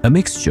steppes. A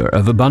mixture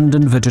of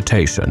abundant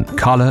vegetation,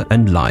 color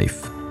and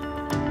life.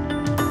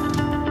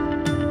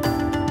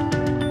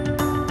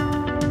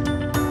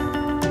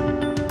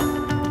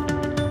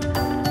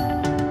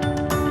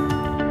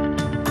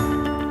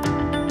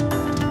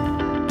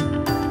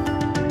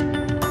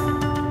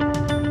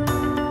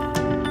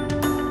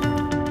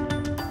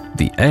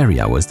 The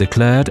area was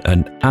declared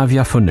an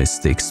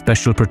aviafaunistic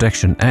special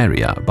protection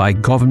area by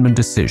government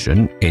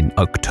decision in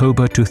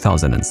October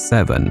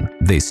 2007.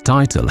 This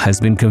title has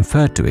been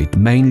conferred to it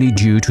mainly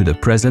due to the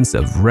presence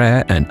of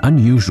rare and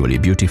unusually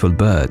beautiful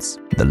birds.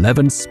 The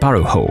Levant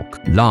sparrowhawk,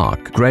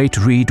 lark, great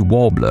reed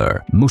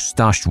warbler,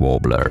 mustached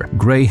warbler,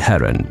 grey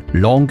heron,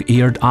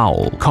 long-eared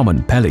owl,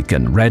 common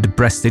pelican,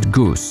 red-breasted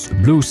goose,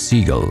 blue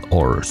seagull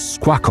or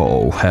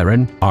squacko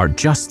heron are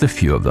just a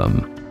few of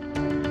them.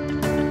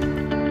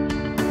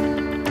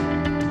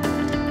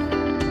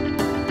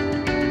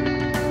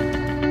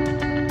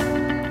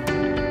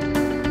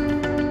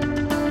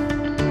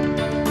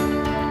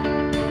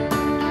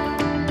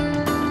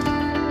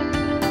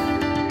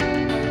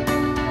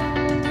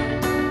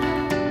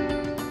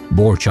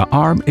 Borcea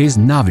Arm is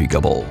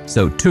navigable,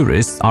 so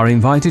tourists are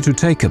invited to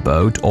take a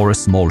boat or a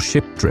small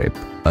ship trip.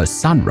 A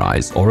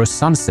sunrise or a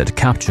sunset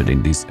captured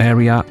in this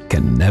area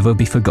can never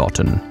be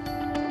forgotten.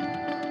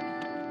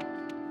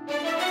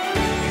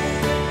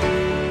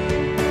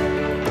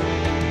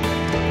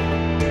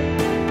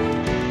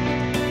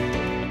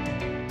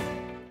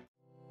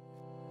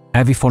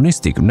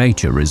 aviphonistic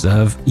nature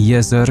reserve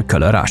Jezer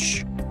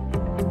Călăraș.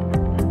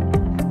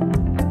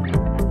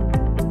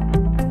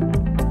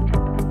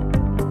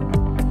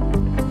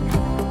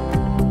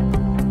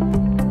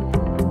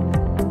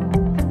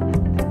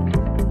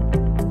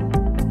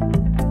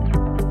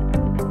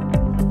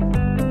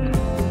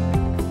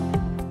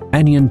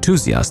 Any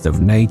enthusiast of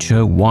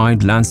nature,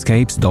 wild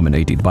landscapes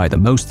dominated by the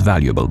most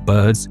valuable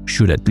birds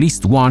should at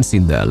least once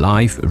in their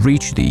life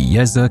reach the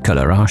Jezer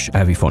Călăraș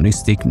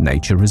Aviphonistic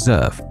Nature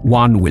Reserve.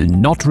 One will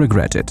not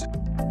regret it.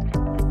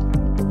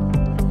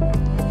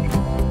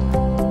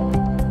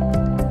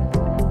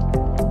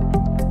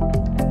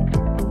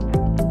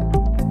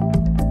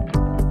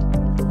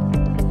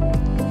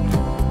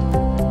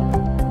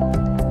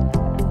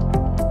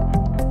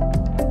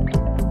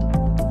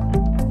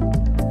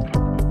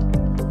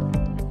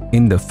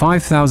 In the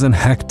 5,000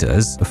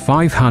 hectares,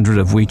 500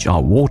 of which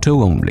are water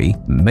only,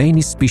 many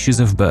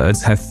species of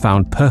birds have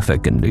found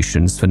perfect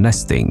conditions for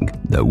nesting.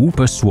 The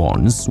whooper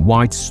swans,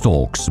 white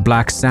storks,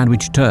 black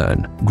sandwich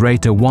tern,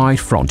 greater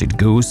white-fronted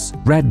goose,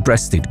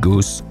 red-breasted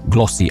goose,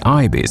 glossy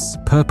ibis,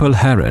 purple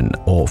heron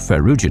or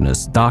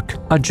ferruginous duck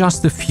are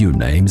just a few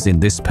names in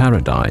this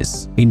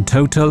paradise. In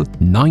total,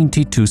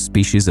 92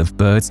 species of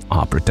birds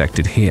are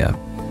protected here.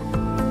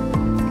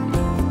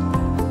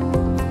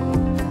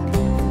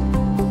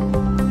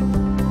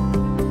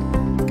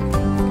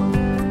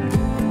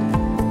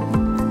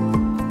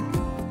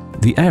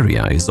 The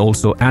area is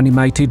also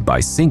animated by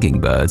singing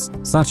birds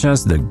such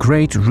as the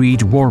great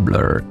reed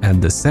warbler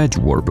and the sedge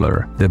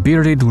warbler, the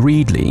bearded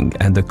reedling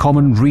and the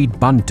common reed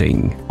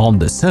bunting. On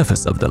the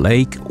surface of the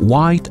lake,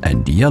 white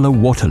and yellow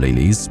water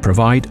lilies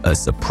provide a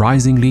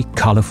surprisingly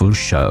colorful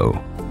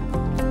show.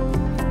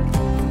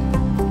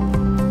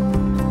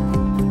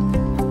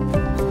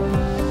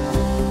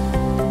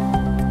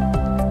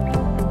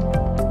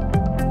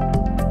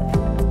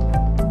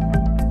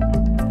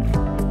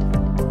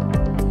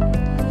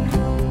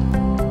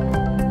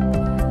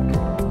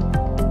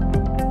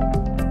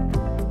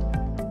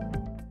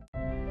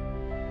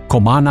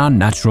 Comana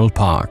Natural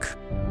Park.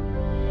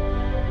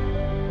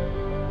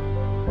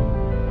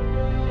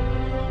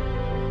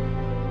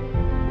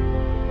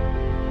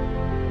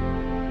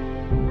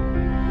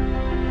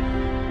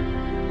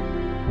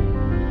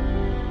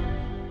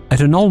 At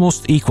an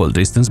almost equal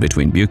distance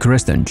between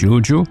Bucharest and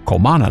Giurgiu,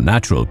 Comana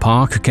Natural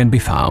Park can be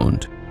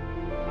found.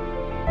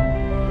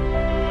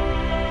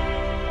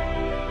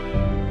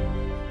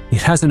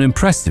 It has an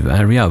impressive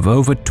area of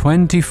over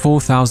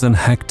 24,000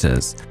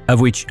 hectares, of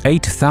which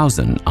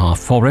 8,000 are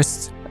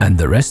forests and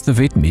the rest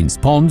of it means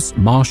ponds,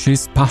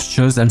 marshes,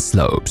 pastures and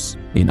slopes.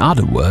 In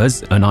other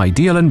words, an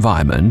ideal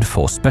environment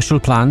for special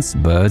plants,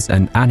 birds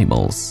and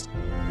animals.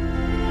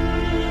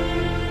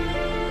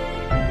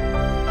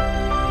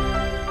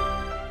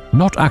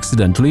 Not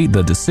accidentally,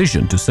 the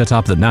decision to set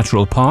up the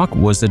natural park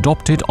was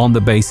adopted on the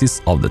basis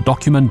of the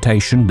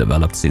documentation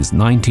developed since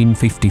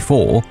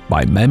 1954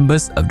 by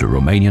members of the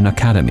Romanian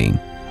Academy.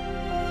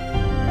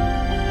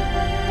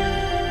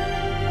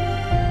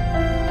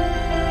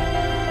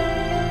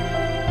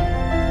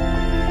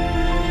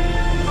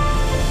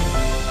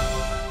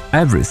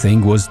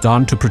 Everything was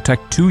done to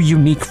protect two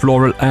unique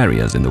floral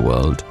areas in the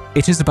world.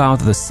 It is about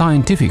the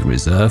Scientific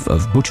Reserve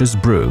of Butcher's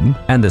Broom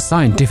and the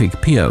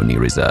Scientific Peony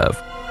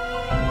Reserve.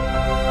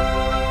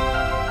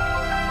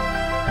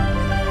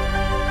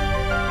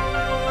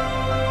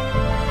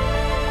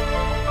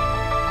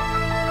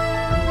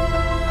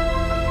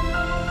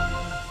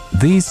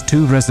 These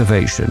two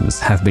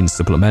reservations have been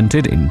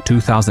supplemented in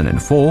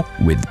 2004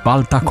 with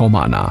Balta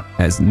Comana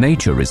as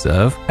nature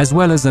reserve as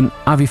well as an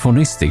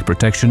aviphonistic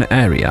protection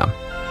area.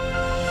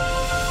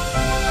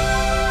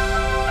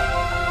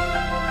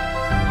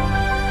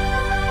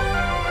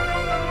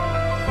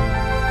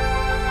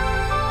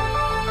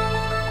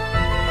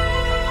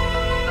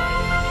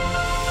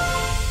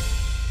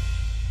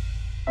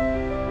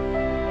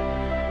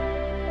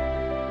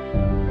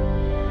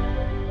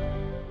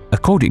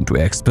 According to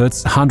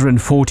experts,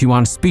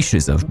 141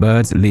 species of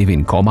birds live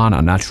in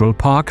Comana Natural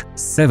Park,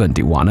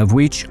 71 of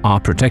which are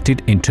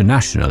protected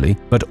internationally,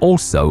 but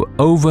also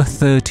over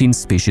 13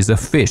 species of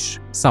fish,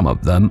 some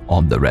of them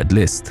on the red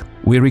list.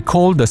 We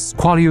recall the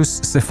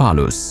Squalius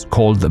cephalus,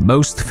 called the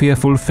most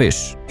fearful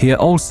fish. Here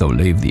also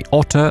live the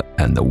otter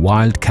and the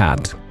wild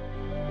cat.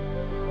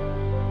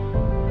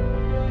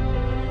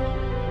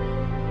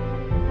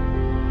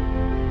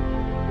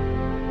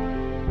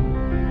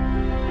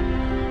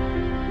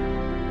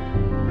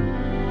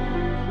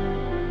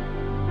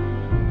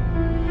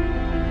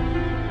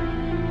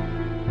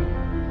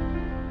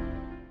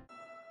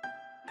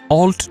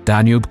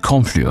 Alt-Danube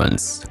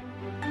confluence.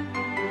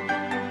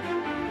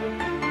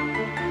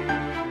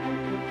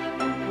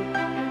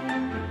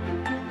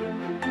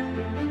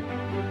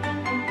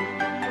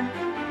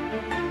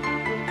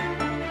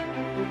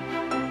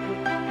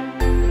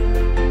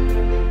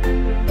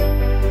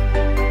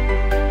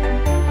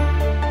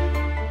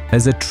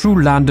 As a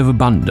true land of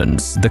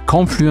abundance, the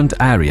confluent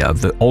area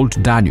of the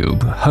Old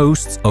Danube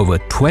hosts over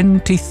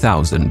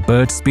 20,000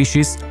 bird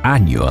species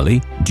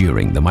annually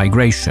during the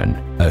migration,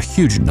 a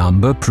huge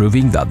number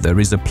proving that there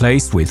is a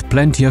place with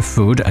plenty of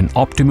food and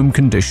optimum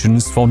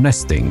conditions for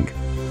nesting.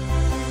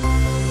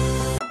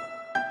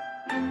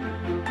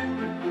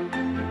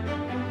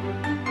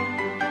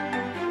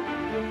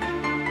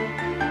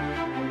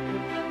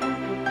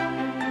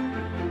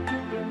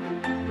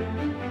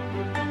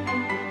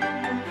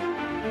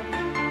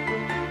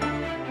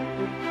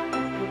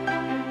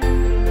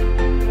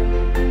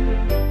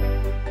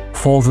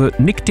 For the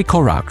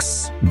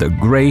Nycticorax, the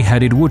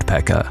grey-headed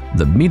woodpecker,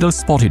 the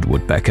middle-spotted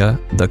woodpecker,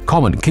 the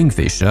common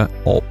kingfisher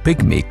or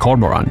pygmy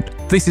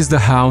cormorant, this is the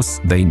house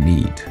they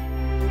need.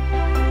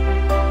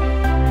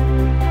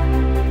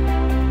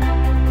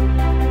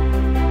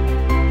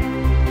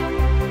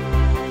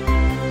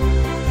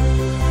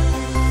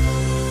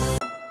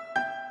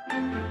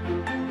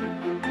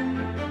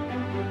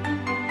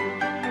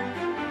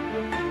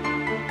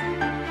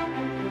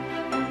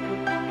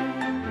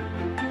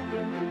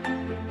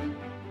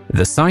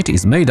 The site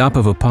is made up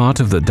of a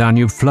part of the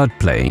Danube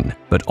floodplain,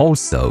 but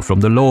also from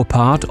the lower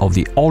part of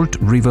the Olt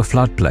River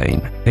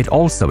floodplain. It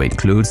also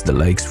includes the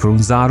lakes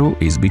Frunzaru,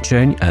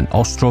 Izbiceni and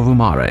Ostrovu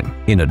Mare.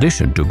 In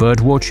addition to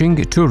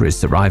birdwatching,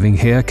 tourists arriving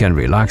here can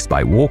relax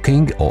by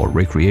walking or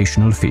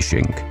recreational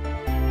fishing.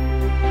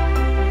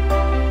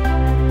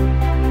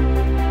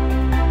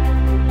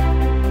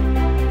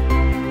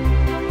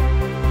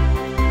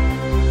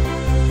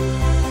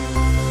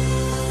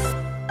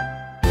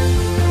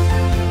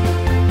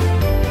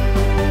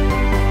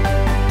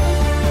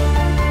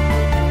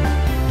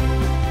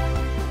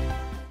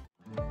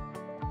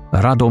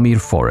 Radomir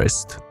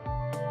Forest.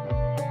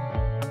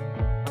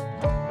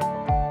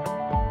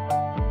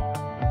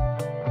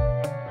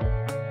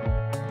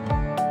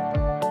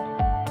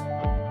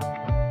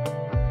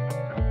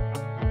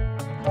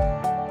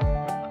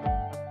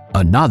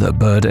 Another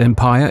bird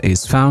empire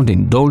is found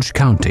in Dolj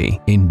County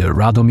in the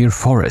Radomir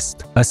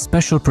Forest, a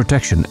special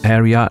protection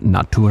area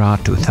Natura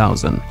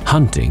 2000.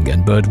 Hunting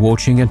and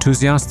birdwatching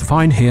enthusiasts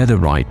find here the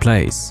right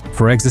place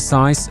for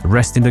exercise,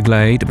 rest in the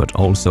glade, but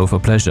also for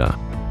pleasure.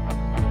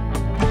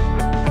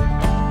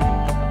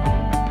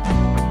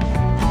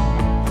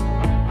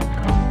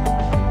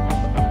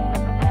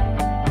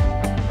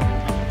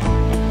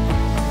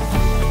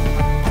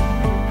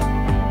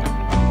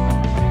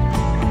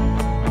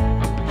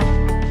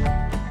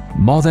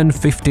 More than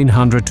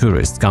 1,500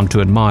 tourists come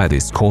to admire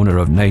this corner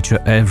of nature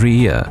every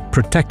year,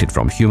 protected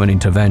from human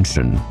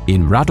intervention.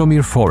 In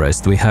Radomir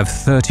Forest, we have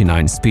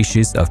 39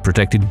 species of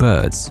protected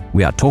birds.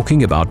 We are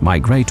talking about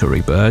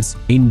migratory birds,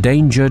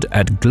 endangered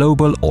at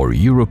global or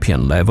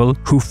European level,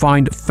 who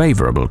find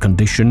favorable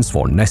conditions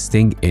for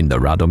nesting in the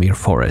Radomir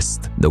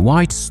Forest. The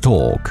white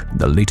stork,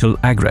 the little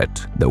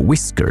egret, the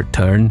whiskered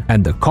tern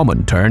and the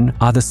common tern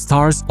are the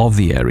stars of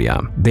the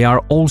area. They are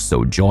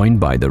also joined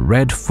by the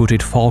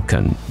red-footed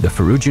falcon, the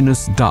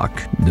ferruginous duck,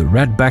 the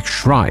redback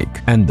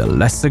shrike and the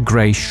lesser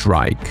grey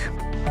shrike.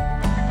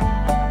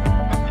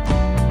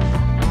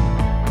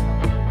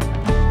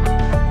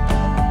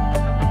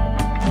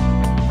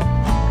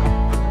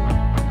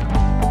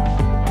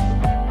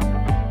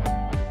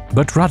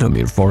 But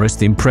Radomir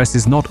Forest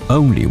impresses not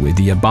only with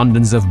the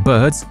abundance of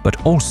birds,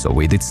 but also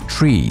with its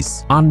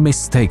trees.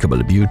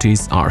 Unmistakable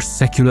beauties are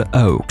secular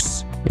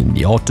oaks. In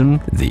the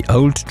autumn, the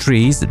old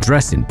trees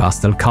dress in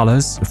pastel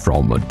colors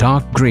from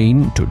dark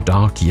green to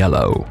dark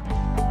yellow.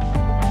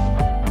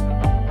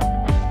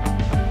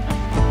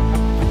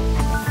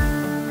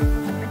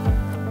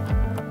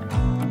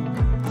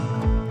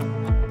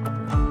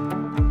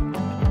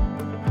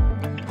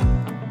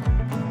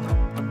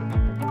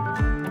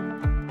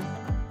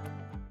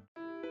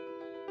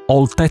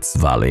 Oltec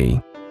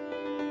Valley.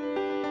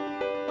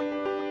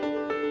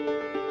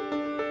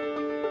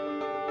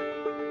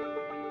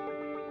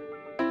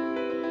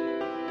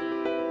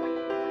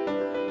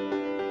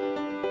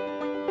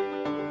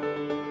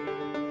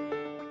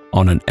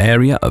 On an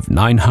area of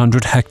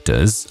 900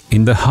 hectares,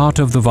 in the heart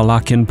of the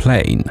Wallachian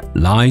Plain,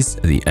 lies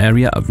the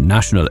area of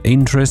national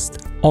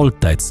interest,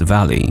 Oltec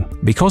Valley.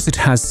 Because it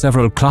has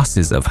several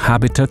classes of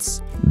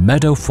habitats,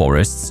 meadow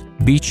forests,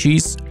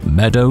 beaches,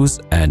 meadows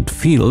and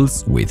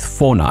fields with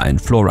fauna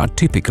and flora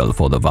typical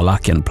for the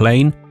Wallachian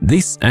Plain,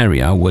 this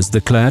area was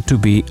declared to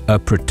be a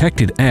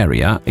protected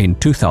area in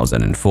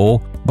 2004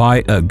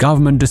 by a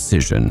government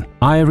decision.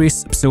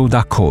 Iris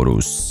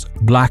pseudacorus,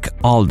 black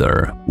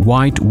alder,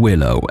 white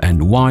willow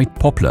and white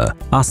poplar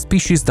are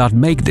species that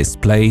make this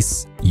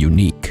place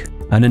unique.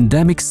 An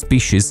endemic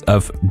species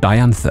of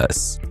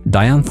Dianthus,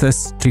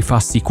 Dianthus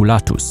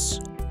trifasciculatus,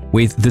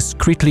 with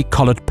discreetly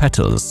colored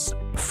petals,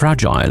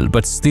 fragile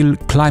but still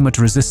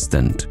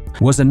climate-resistant,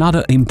 was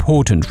another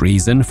important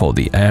reason for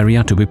the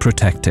area to be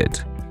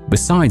protected.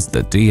 Besides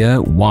the deer,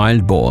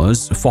 wild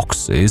boars,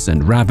 foxes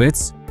and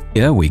rabbits,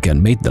 here we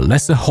can meet the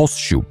lesser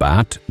horseshoe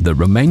bat, the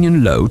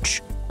Romanian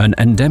loach, an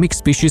endemic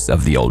species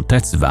of the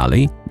Oltec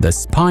Valley, the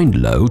spined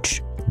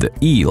loach, the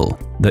eel,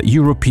 the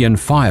European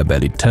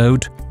fire-bellied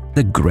toad,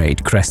 the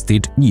great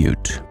crested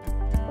newt.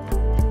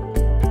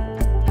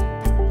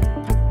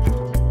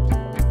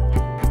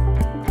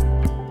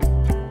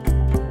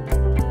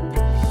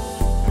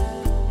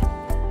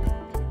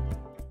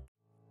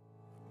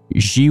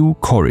 Jiu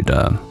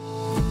Corridor.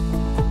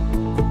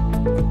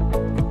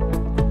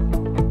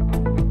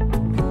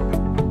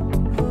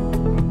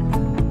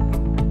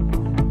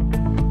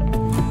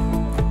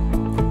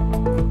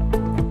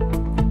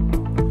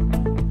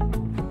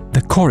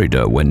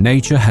 Corridor where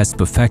nature has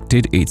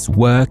perfected its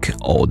work,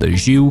 or the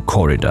Jiu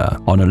Corridor.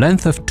 On a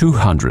length of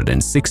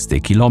 260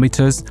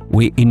 kilometers,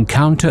 we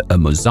encounter a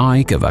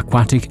mosaic of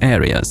aquatic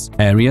areas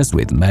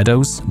with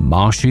meadows,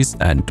 marshes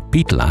and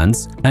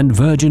peatlands, and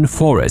virgin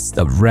forests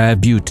of rare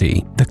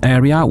beauty. The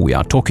area we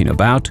are talking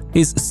about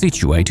is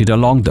situated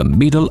along the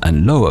middle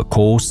and lower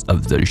course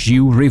of the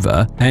Jiu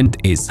River and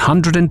is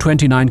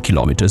 129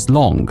 kilometers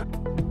long.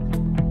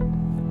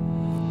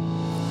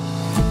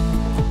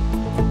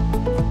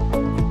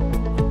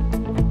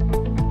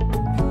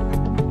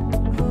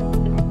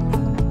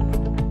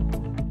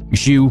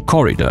 Jiu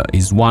Corridor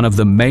is one of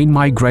the main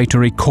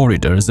migratory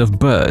corridors of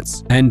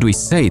birds, and we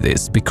say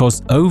this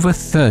because over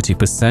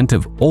 30%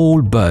 of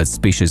all bird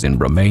species in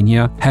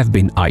Romania have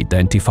been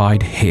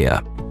identified here.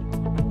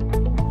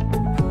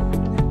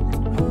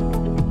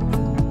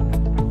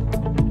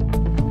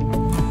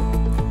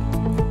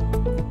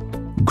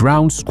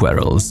 Ground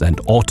squirrels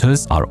and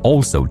otters are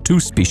also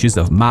two species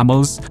of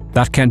mammals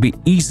that can be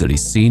easily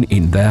seen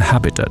in their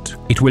habitat.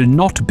 It will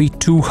not be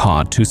too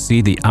hard to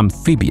see the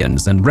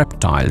amphibians and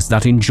reptiles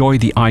that enjoy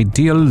the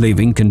ideal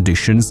living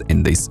conditions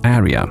in this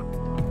area.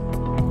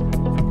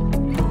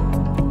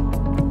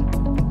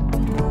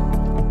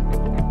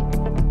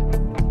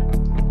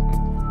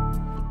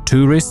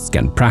 Tourists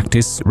can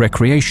practice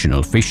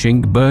recreational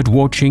fishing, bird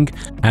watching,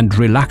 and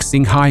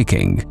relaxing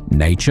hiking.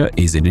 Nature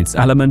is in its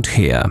element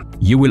here.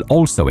 You will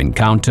also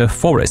encounter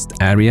forest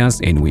areas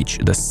in which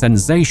the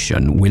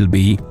sensation will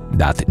be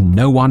that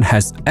no one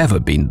has ever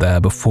been there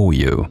before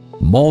you.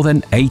 More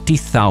than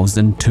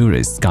 80,000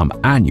 tourists come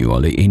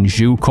annually in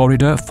Jiu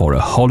Corridor for a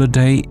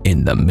holiday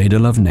in the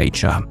middle of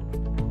nature.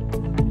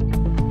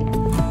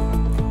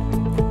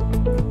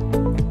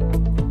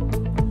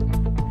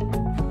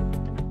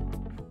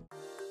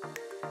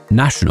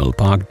 National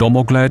Park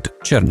Domogled,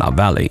 Cherna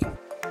Valley.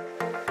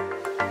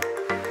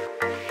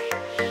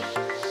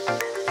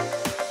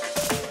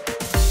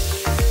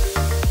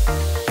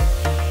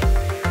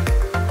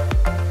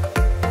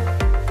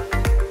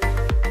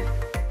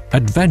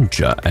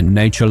 Adventure and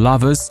nature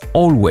lovers,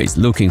 always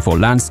looking for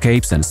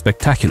landscapes and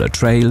spectacular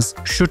trails,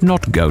 should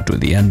not go to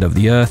the end of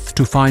the earth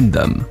to find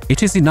them.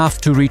 It is enough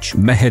to reach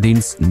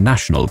Mehedin's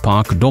National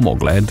Park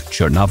Domogled,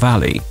 Cherna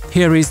Valley.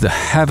 Here is the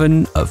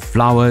heaven of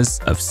flowers,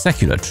 of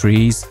secular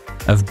trees,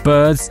 of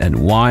birds and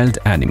wild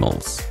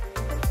animals.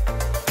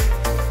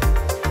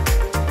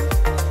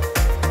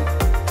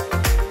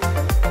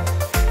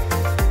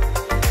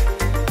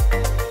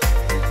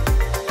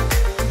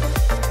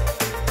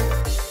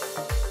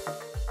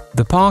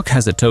 The park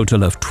has a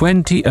total of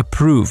 20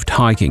 approved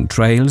hiking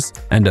trails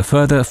and a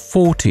further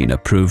 14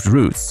 approved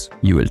routes.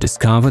 You will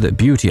discover the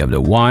beauty of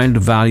the wild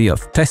valley of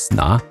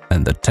Tesna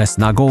and the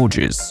Tesna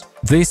Gorges.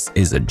 This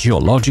is a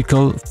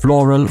geological,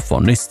 floral,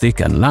 faunistic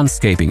and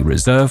landscaping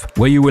reserve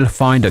where you will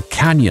find a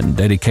canyon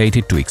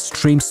dedicated to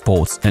extreme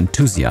sports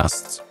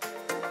enthusiasts.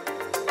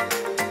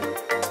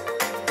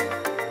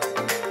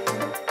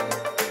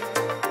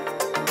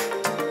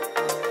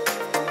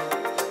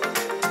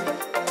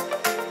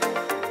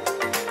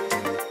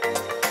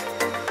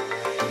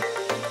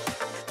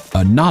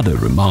 Another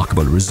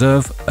remarkable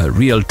reserve, a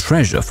real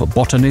treasure for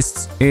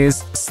botanists,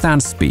 is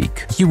Stan's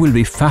Peak. You will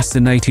be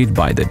fascinated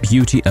by the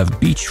beauty of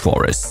beech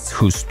forests,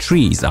 whose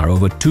trees are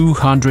over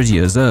 200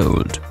 years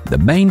old. The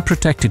main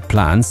protected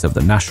plants of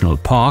the national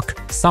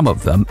park, some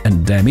of them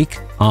endemic,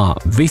 are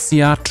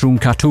Vicia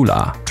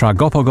truncatula,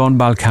 Tragopogon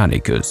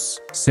balcanicus,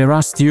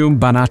 Cerastium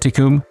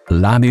banaticum,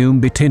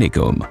 Lamium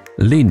bitinicum,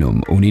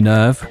 Linum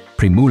uninerve,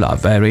 Primula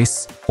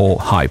veris, or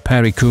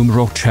Hypericum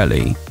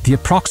rocelli. The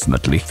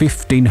approximately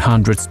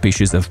 1,500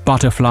 species of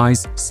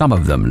butterflies, some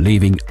of them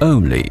living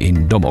only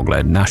in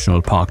Domogled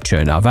National Park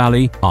Cherna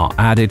Valley, are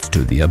added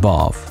to the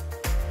above.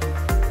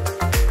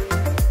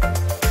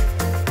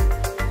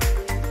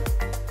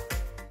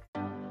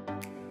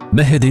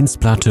 Mehedin's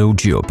Plateau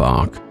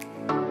Geopark.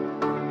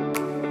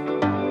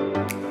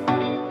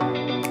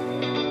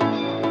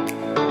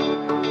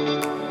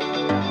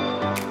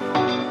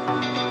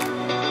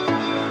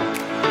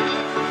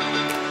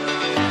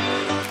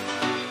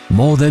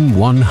 More than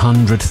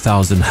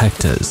 100,000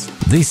 hectares.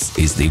 This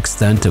is the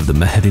extent of the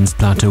Mehedin's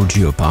Plateau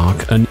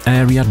Geopark, an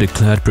area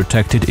declared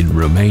protected in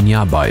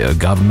Romania by a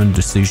government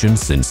decision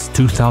since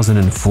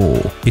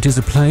 2004. It is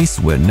a place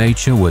where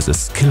nature was a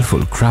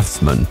skillful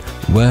craftsman,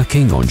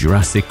 working on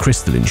Jurassic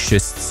crystalline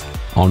schists,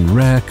 on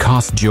rare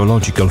karst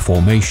geological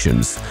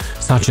formations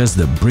such as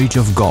the Bridge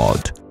of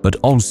God, but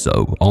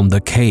also on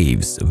the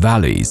caves,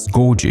 valleys,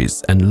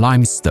 gorges and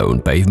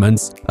limestone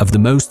pavements of the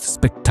most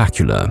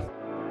spectacular.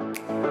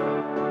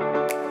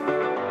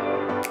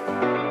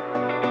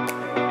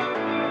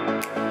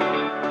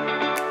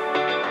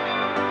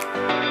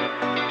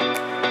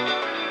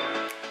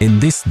 In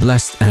this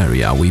blessed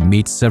area, we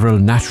meet several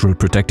natural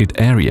protected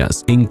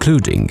areas,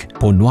 including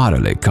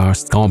Ponoarele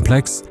Karst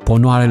Complex,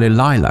 Ponoarele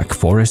Lilac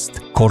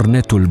Forest,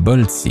 Cornetul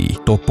Bălții,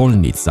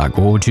 Topolnița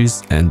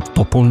Gorges and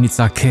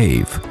Topolnița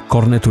Cave,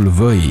 Cornetul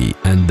Văii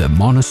and the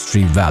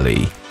Monastery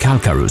Valley,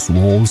 calcareous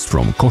walls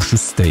from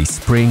Coșustei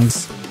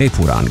Springs,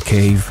 Epuran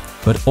Cave,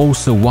 but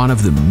also one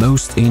of the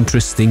most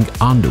interesting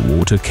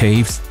underwater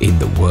caves in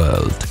the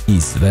world,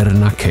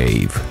 Izverna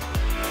Cave.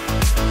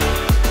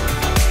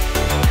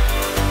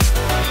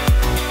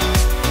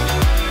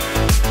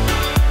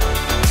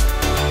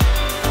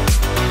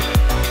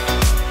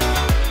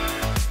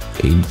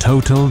 In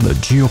total, the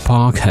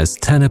geopark has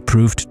 10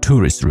 approved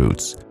tourist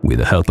routes, with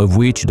the help of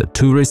which the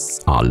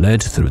tourists are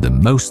led through the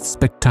most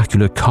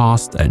spectacular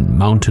karst and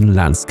mountain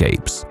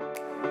landscapes.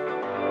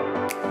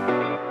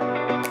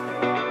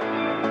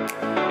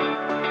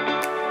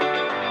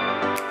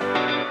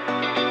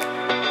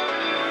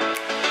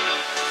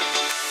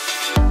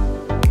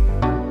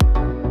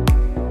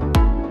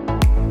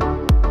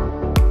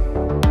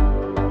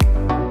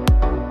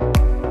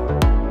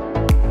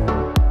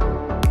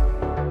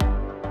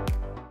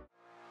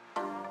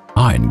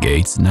 Iron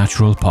Gates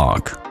Natural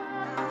Park.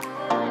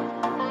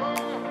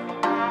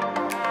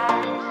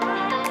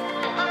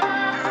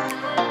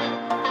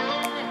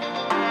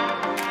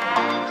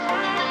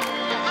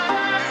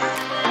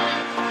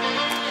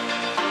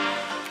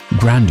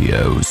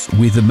 Grandiose,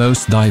 with the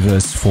most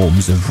diverse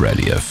forms of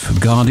relief,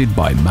 guarded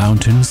by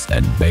mountains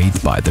and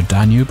bathed by the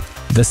Danube,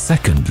 the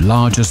second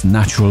largest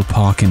natural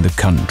park in the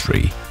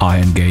country,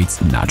 Iron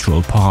Gates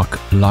Natural Park,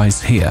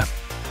 lies here.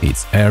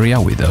 Its area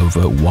with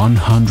over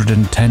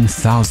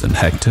 110,000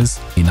 hectares,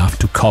 enough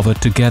to cover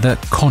together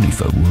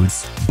conifer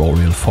woods,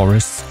 boreal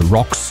forests,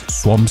 rocks,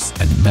 swamps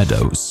and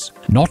meadows.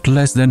 Not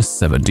less than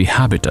 70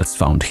 habitats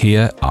found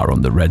here are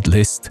on the red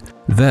list.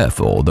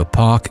 Therefore, the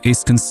park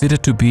is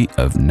considered to be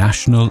of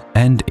national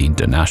and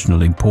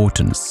international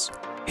importance.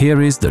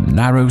 Here is the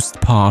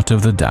narrowest part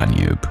of the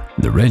Danube.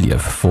 The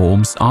relief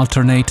forms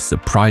alternate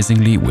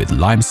surprisingly with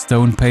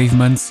limestone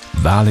pavements,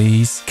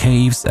 valleys,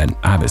 caves and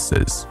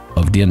abysses.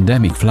 Of the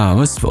endemic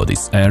flowers for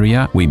this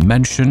area, we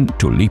mention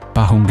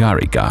Tulipa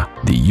hungarica,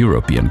 the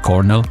European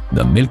cornel,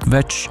 the milk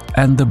vetch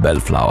and the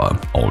bellflower.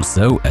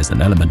 Also, as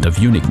an element of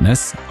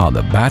uniqueness, are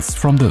the bats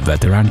from the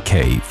Veteran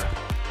Cave.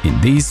 In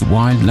these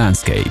wild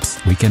landscapes,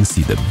 we can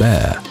see the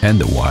bear and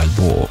the wild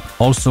boar.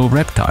 Also,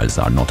 reptiles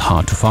are not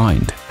hard to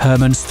find.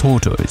 Hermann's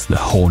tortoise, the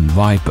horned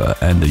viper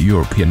and the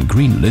European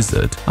green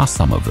lizard are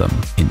some of them.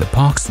 In the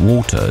park's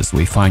waters,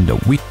 we find the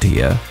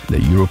whittier, the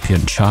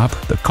European chub,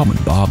 the common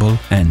barbel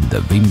and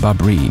the vimba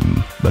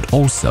bream, but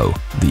also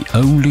the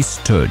only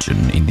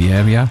sturgeon in the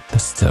area, the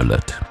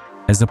sterlet.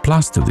 As a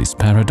plus to this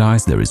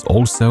paradise, there is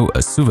also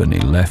a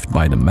souvenir left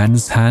by the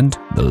man's hand,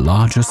 the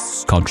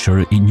largest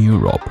sculpture in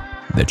Europe,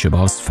 the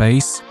Cheval's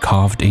face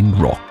carved in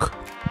rock.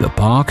 The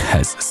park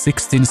has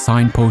 16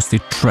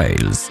 signposted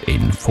trails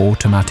in 4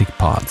 thematic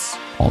paths.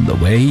 On the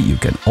way, you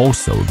can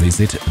also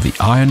visit the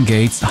Iron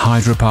Gates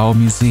Hydropower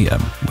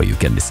Museum, where you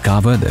can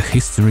discover the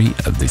history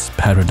of this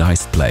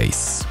paradise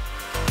place.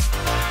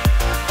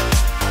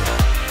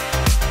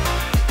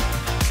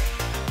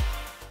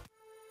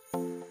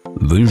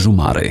 Vânjul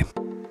Mare.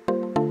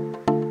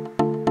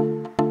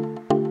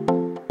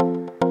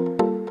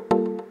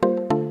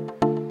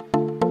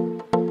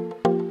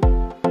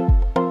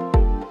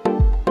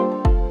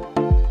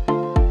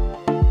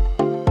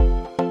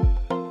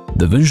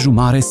 The Vânjul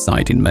Mare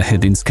site in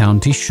Mehedinți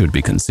County should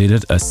be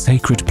considered a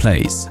sacred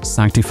place,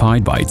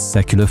 sanctified by its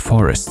secular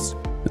forests.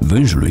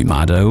 Vânjului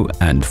Mare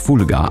and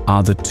Fulga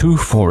are the 2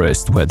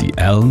 forests where the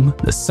elm,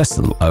 the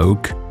sessile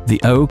oak, the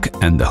oak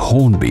and the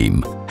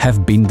hornbeam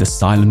have been the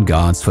silent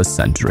guards for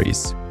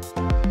centuries.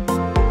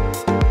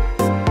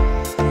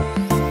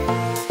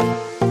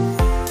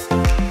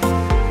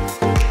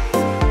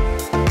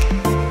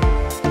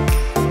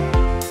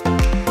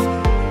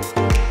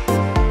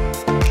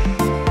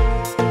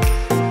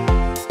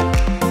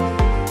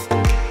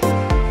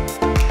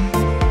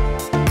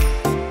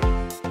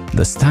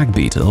 The stag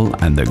beetle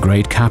and the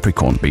great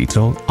Capricorn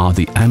beetle are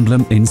the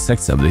emblem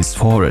insects of these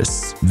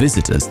forests.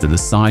 Visitors to the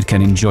site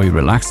can enjoy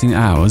relaxing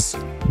hours,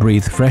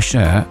 breathe fresh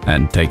air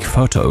and take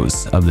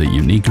photos of the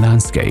unique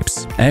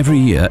landscapes. Every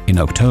year in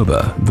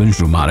October,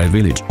 Vânjul Mare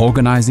village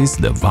organizes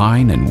the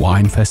Vine and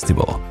Wine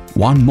Festival.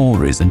 One more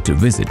reason to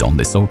visit on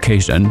this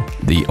occasion,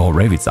 the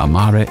Orevița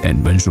Mare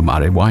and Vânjul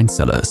Mare wine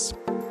cellars.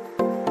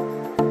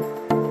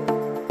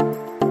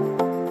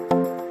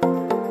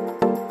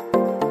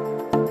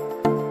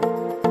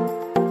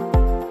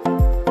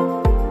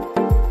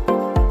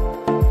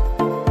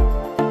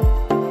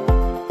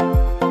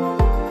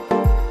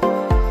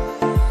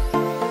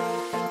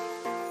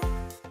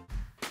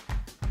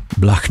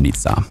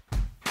 Blachnica.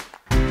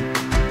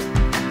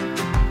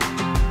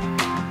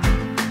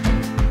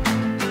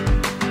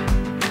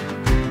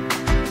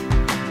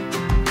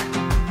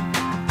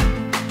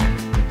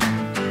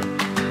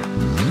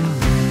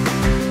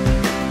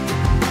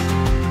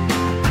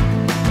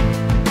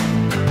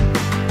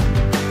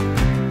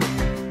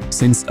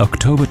 Since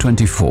October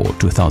 24,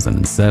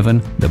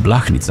 2007, the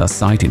Blachnica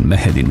site in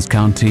Mehedin's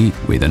county,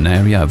 with an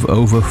area of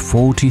over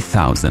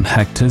 40,000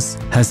 hectares,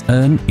 has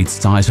earned its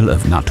title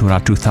of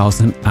Natura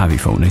 2000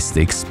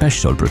 Avifaunistic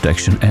Special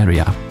Protection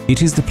Area.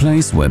 It is the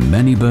place where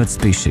many bird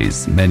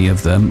species, many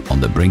of them on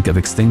the brink of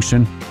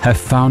extinction, have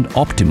found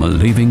optimal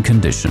living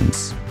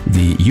conditions.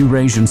 The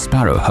Eurasian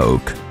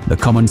sparrowhawk, the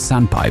common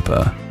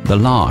sandpiper, the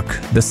lark,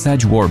 the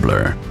sedge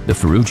warbler, the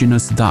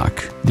ferruginous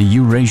duck, the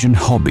Eurasian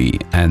hobby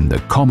and the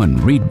common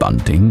reed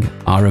bunting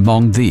are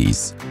among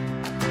these.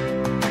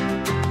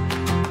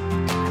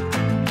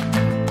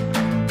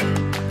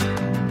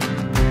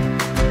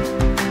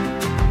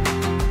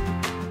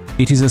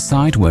 It is a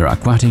site where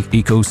aquatic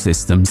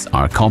ecosystems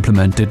are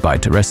complemented by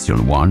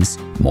terrestrial ones.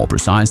 More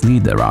precisely,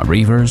 there are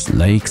rivers,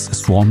 lakes,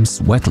 swamps,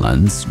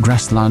 wetlands,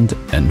 grassland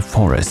and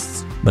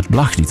forests. But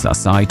Blachnica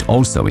site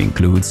also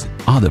includes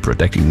other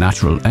protected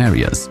natural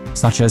areas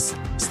such as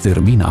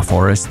Styrmina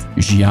forest,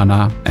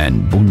 Giana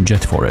and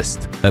Bunget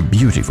forest, a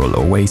beautiful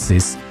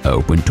oasis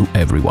open to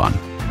everyone.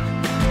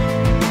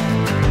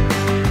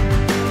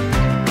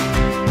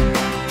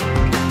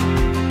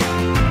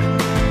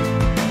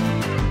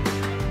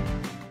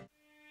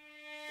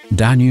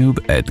 Danube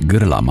et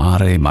Gârla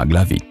Mare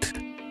Maglavit.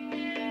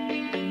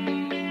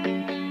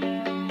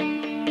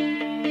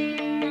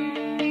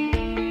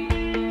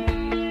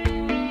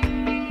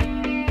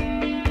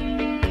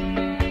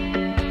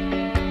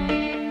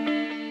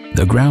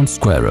 The ground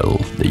squirrel,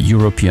 the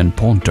European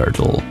pond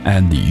turtle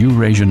and the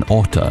Eurasian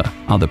otter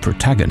are the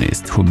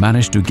protagonists who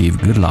managed to give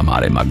Gârla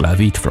Mare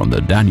Maglavit from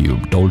the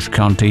Danube, Dolj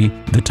County,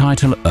 the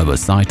title of a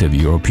site of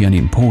European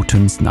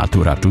importance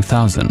Natura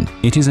 2000.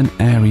 It is an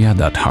area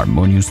that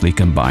harmoniously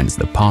combines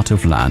the part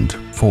of land,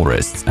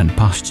 forests and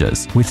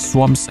pastures with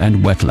swamps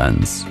and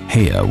wetlands.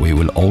 Here we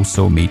will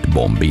also meet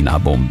Bombina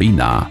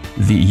bombina,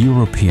 the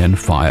European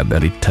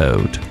fire-bellied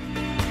toad.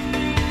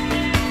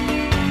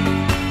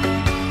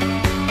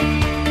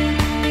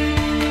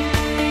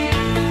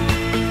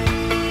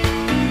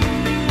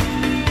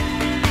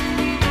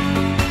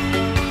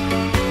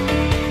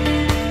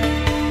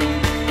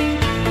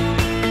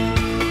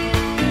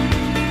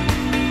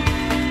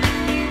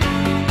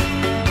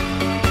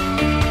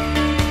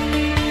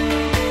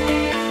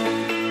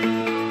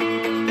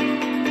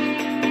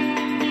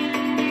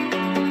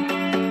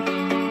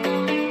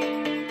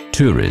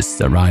 Tourists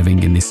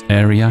arriving in this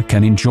area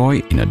can enjoy,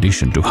 in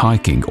addition to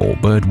hiking or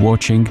bird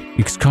watching,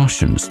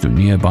 excursions to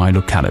nearby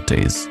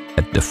localities.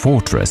 At the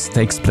fortress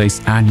takes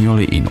place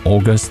annually in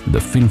August the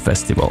film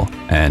festival,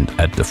 and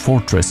at the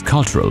fortress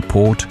cultural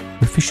port,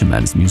 the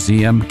Fisherman's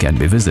Museum can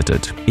be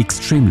visited.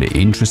 Extremely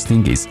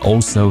interesting is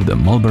also the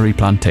mulberry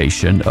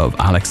plantation of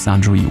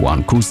Alexandru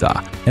Ioan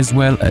Cuza, as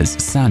well as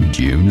sand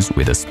dunes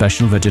with a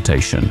special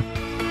vegetation.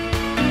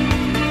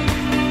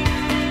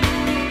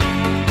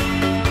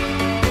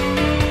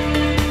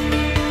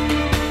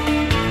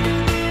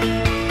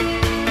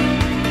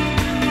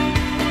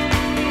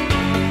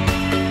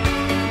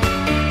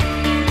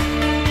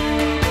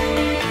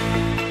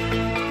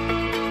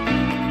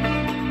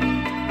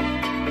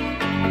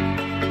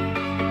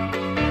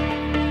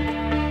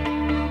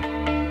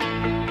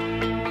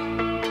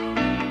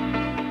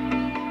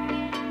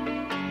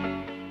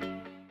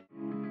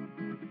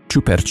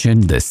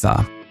 Ciuperceni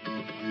Desa.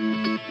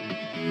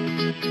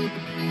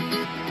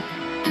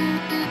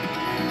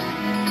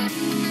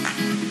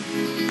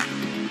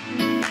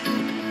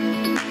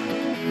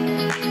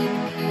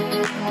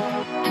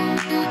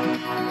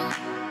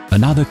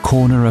 Another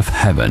corner of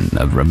heaven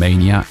of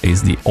Romania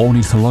is the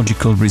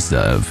ornithological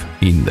reserve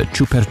in the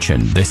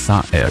Ciuperceni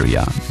Desa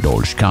area,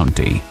 Dolj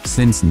County.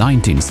 Since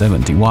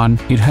 1971,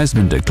 it has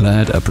been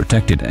declared a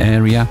protected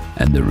area,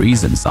 and the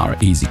reasons are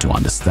easy to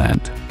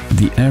understand.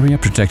 The area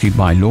protected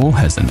by law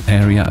has an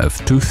area of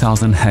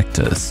 2,000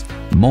 hectares.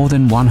 More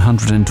than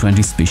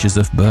 120 species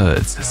of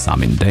birds,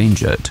 some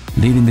endangered,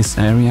 live in this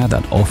area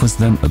that offers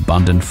them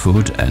abundant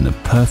food and a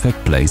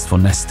perfect place for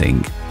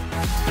nesting.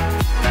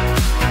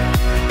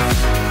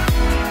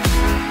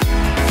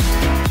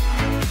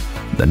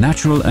 The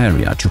natural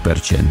area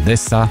Ciuperceni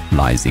Desa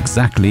lies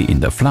exactly in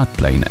the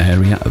floodplain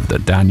area of the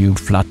Danube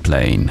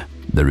floodplain.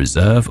 The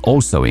reserve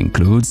also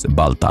includes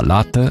Balta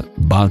Lată,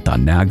 Balta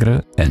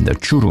Neagră and the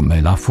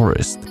Ciurumela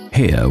forest.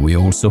 Here we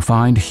also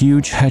find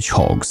huge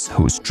hedgehogs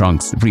whose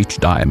trunks reach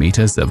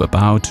diameters of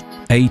about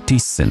 80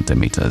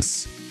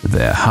 centimeters.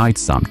 Their height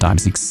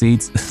sometimes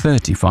exceeds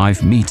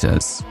 35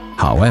 meters.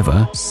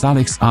 However,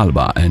 Salix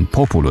alba and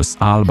Populus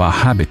alba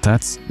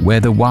habitats were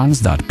the ones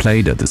that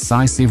played a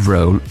decisive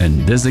role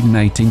in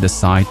designating the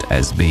site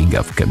as being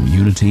of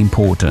community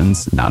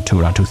importance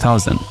Natura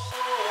 2000.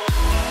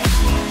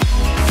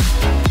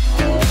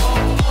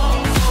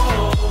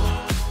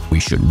 We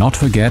should not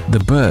forget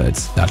the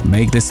birds that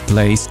make this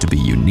place to be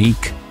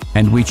unique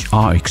and which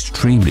are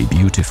extremely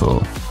beautiful.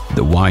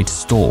 The white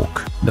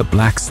stork, the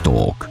black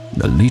stork,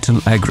 the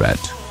little egret,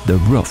 the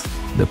ruff,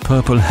 the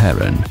purple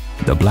heron,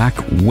 the black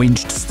winged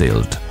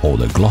stilt or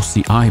the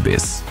glossy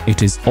ibis.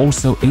 It is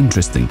also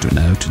interesting to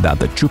note that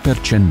the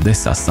Ciuperceni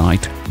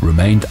site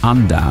remained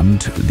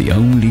undammed, the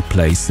only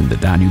place in the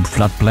Danube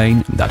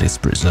floodplain that is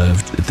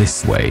preserved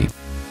this way.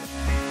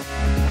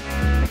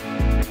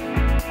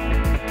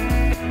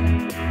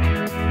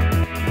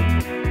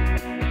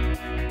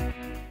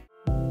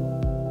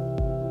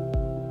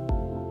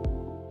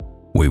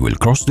 We will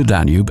cross the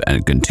Danube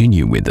and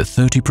continue with the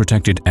 30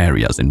 protected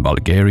areas in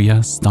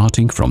Bulgaria,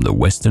 starting from the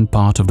western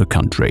part of the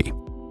country.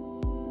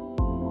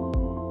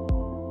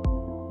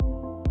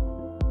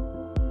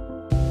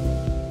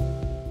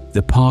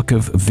 The Park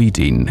of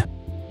Vidin.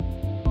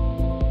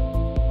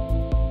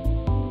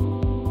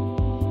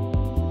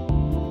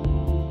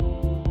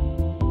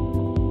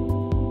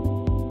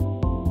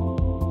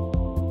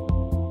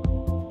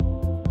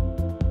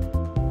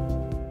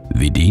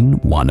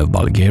 Vidin, one of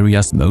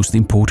Bulgaria's most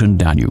important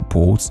Danube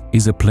ports,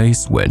 is a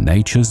place where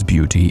nature's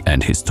beauty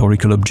and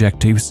historical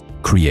objectives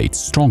create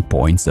strong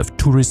points of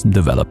tourism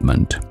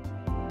development.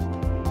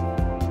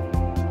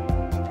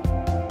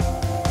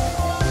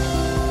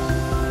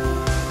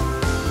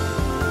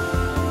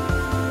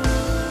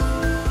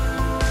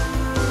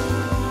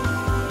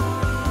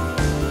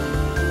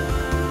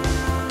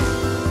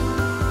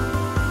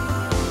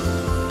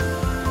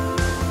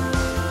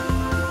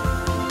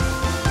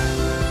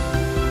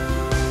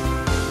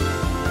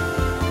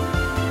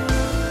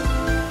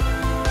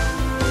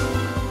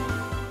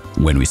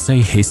 When we say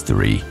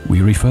history,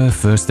 we refer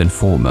first and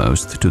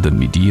foremost to the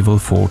medieval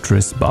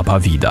fortress Baba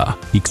Vida,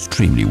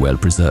 extremely well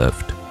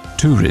preserved.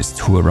 Tourists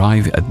who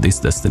arrive at this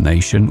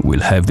destination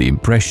will have the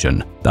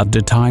impression that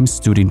the time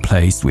stood in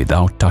place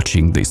without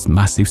touching this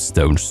massive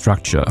stone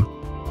structure.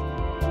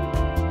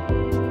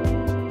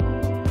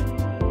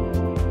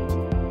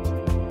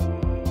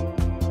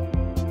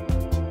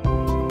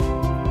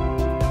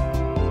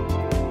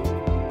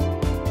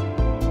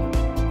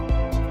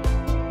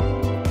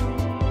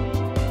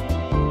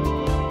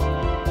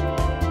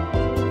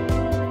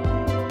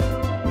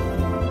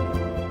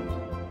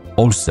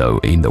 Also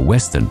in the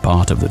western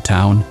part of the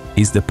town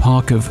is the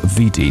Park of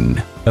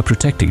Vidin, a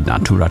protected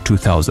Natura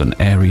 2000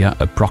 area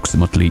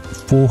approximately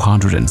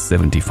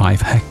 475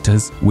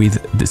 hectares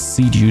with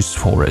deciduous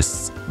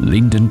forests,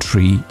 linden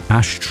tree,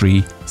 ash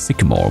tree,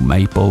 sycamore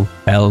maple,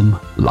 elm,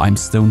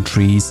 limestone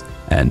trees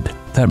and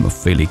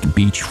thermophilic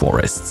beech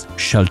forests,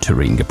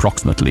 sheltering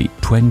approximately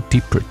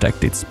 20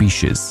 protected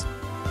species.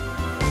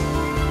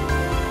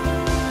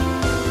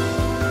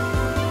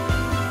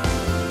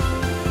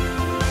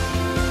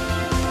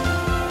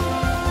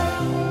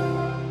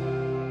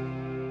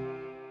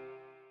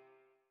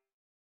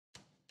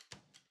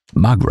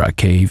 Magra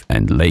Cave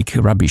and Lake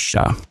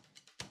Rabisha.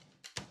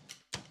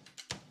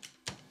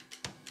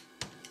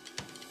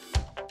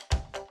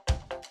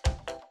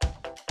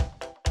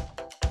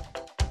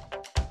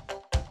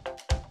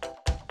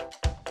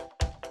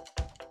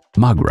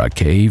 Magra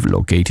Cave,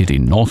 located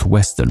in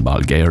northwestern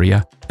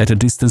Bulgaria, at a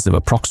distance of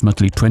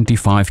approximately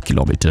 25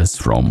 kilometers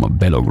from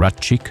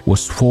Belogradchik,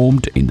 was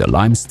formed in the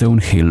limestone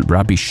hill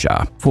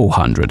Rabisha,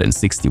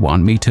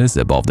 461 meters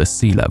above the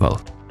sea level.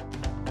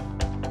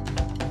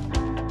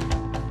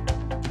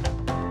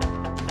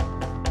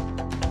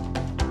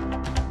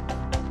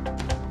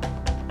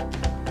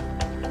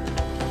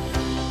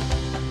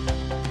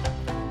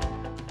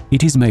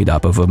 It is made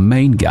up of a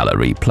main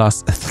gallery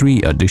plus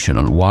 3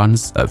 additional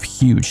ones of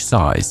huge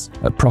size,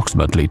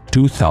 approximately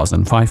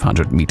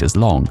 2,500 meters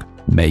long,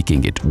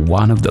 making it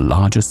one of the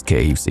largest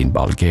caves in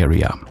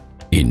Bulgaria.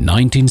 In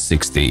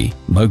 1960,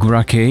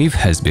 Magra Cave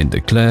has been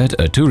declared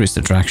a tourist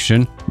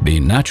attraction,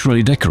 being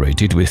naturally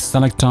decorated with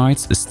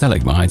stalactites,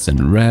 stalagmites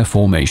and rare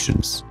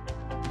formations.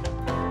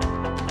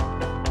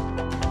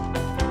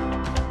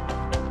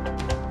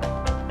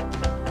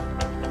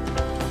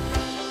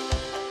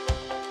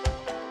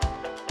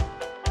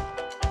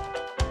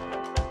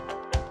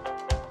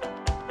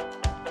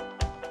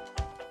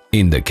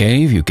 In the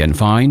cave, you can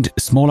find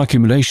small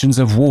accumulations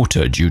of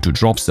water due to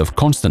drops of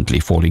constantly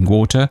falling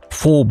water,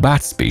 4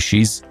 bat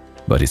species,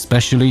 but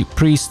especially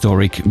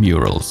prehistoric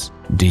murals,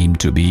 deemed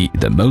to be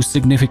the most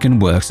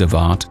significant works of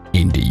art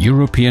in the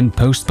European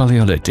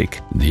post-Paleolithic.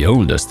 The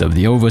oldest of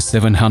the over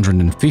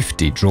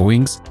 750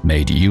 drawings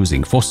made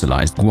using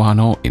fossilized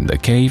guano in the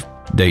cave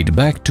date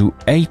back to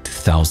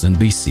 8000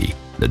 BC.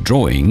 The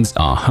drawings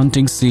are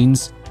hunting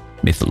scenes,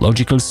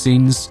 mythological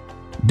scenes,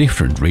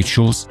 different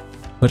rituals,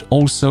 but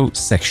also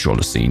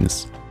sexual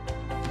scenes.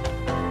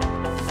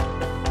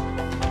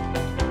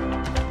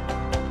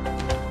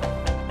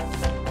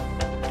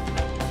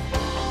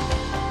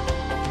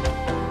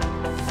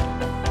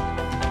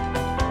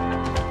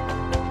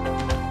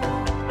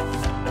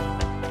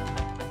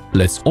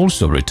 Let's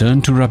also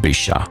return to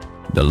Rabisha,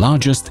 the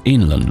largest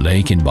inland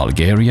lake in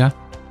Bulgaria,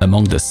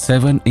 among the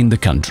 7 in the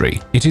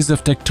country. It is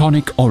of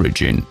tectonic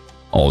origin,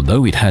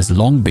 although it has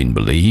long been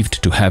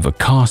believed to have a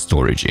karst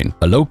origin.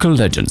 A local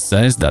legend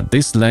says that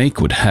this lake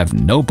would have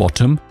no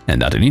bottom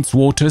and that in its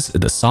waters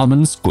the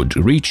salmons could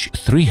reach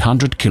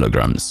 300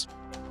 kilograms.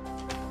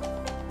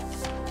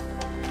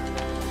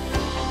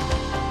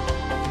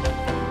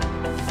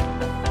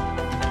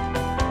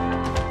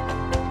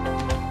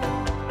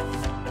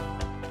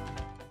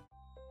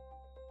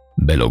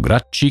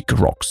 Belogradchik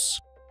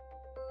rocks.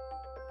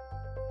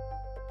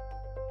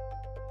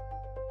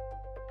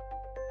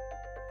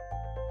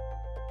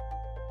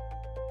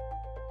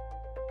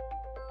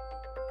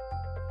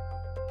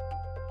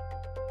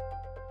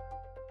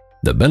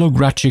 The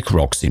Belogradchik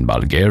rocks in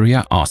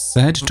Bulgaria are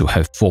said to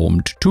have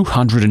formed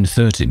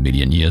 230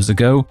 million years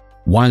ago,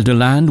 while the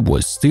land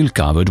was still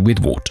covered with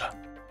water.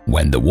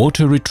 When the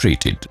water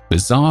retreated,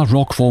 bizarre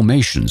rock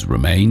formations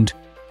remained,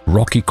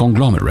 rocky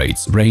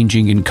conglomerates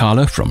ranging in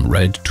color from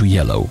red to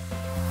yellow.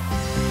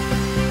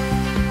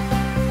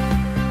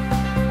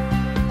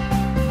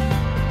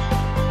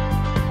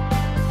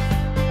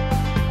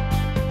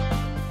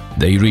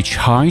 They reach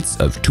heights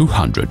of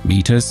 200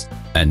 meters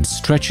and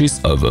stretches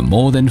over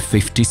more than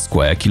 50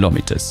 square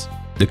kilometers.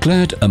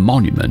 Declared a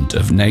monument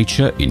of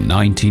nature in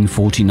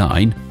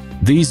 1949,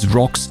 these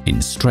rocks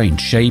in strange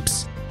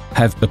shapes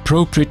have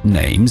appropriate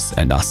names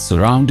and are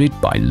surrounded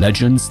by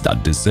legends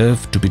that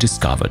deserve to be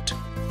discovered.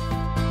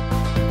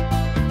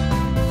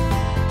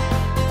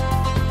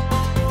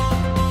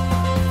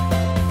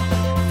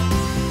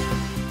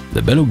 The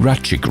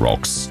Belogradchik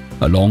rocks,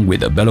 along with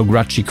the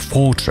Belogradchik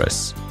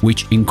fortress,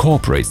 which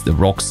incorporates the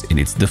rocks in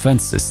its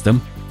defense system,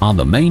 are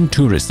the main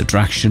tourist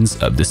attractions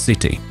of the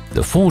city.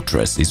 The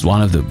fortress is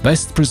one of the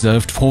best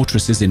preserved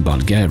fortresses in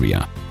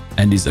Bulgaria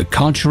and is a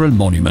cultural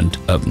monument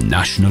of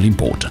national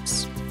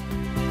importance.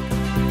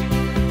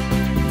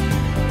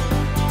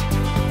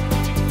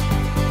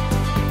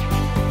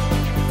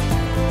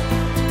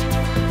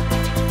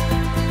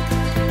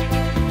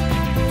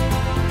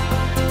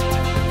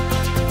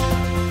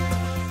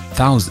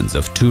 Thousands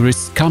of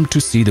tourists come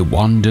to see the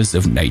wonders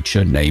of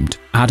nature named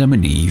Adam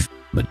and Eve,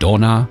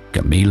 Madonna,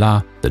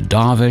 Camilla, the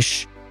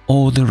Dervish,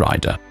 or the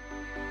Rider.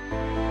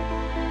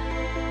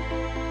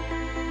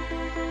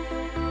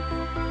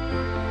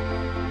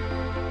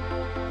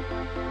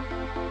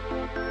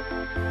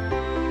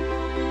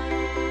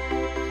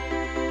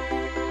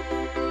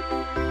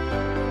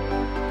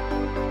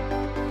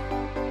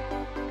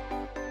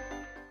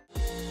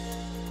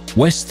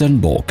 Western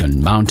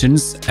Balkan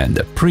Mountains and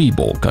the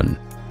Pre-Balkan.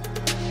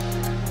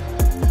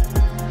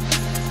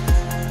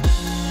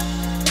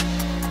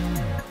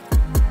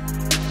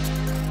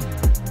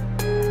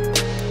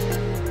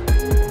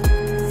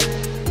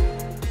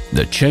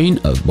 The chain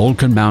of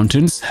Balkan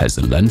mountains has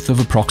a length of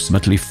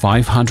approximately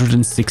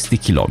 560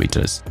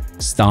 kilometers,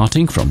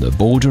 starting from the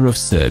border of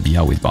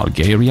Serbia with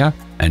Bulgaria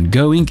and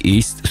going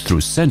east through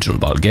central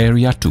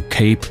Bulgaria to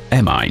Cape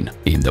Emine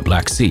in the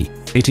Black Sea.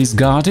 It is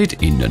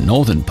guarded in the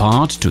northern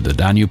part to the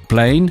Danube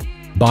plain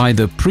by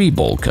the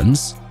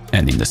Pre-Balkans,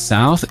 and in the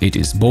south it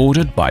is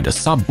bordered by the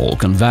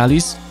Sub-Balkan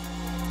valleys.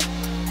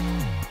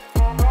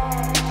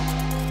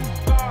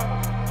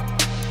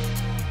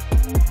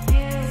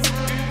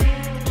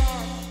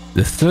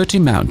 The 30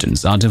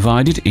 mountains are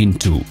divided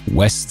into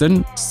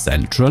Western,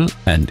 Central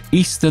and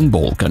Eastern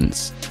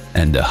Balkans,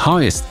 and the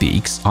highest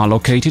peaks are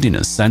located in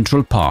a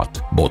central part.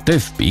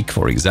 Botev Peak,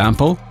 for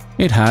example,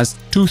 it has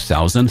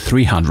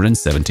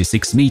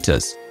 2,376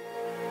 meters.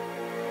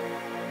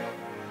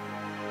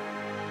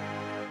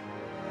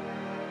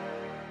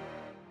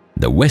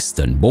 The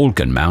Western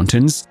Balkan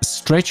Mountains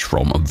stretch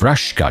from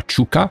Vraška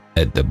Čuka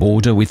at the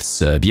border with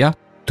Serbia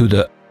to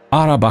the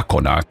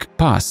Arabakonak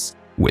Pass,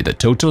 with a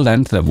total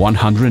length of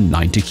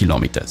 190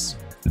 kilometers.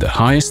 The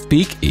highest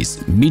peak is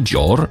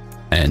Mijor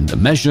and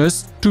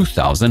measures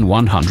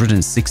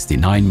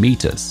 2,169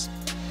 meters.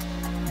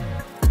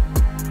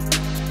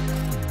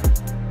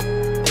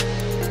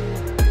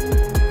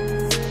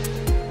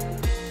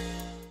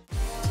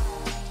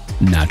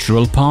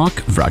 Natural Park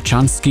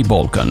Vračanski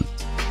Balkan.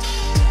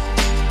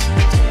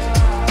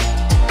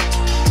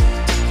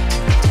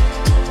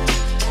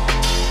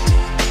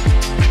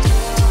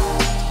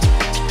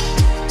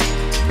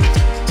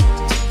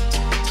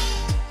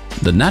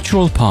 The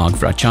Natural Park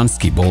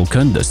Vračanski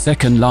Balkan, the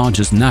second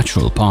largest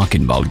natural park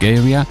in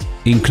Bulgaria,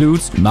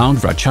 includes Mount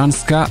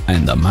Vračanska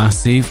and the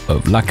massif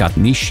of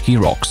Lakatniški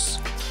rocks.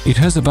 It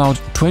has about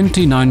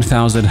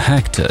 29,000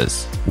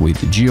 hectares with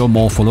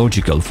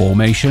geomorphological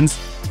formations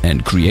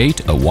and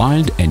create a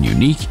wild and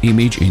unique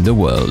image in the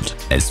world.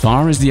 As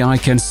far as the eye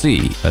can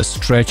see, a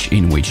stretch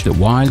in which the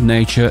wild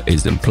nature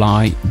is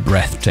implied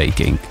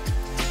breathtaking.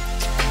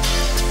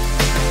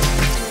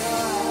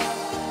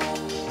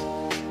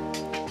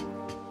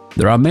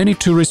 There are many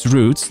tourist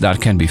routes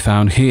that can be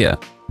found here.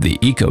 The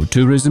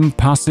ecotourism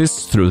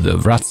passes through the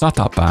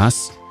Vratsata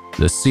Pass,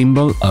 the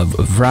symbol of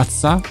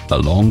Vratsa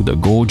along the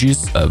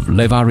gorges of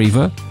Leva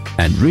River,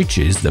 and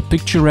reaches the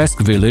picturesque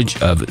village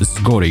of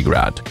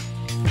Zgorigrad.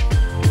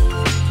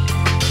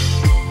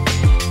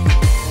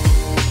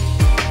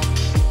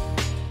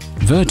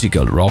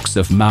 Vertical rocks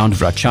of Mount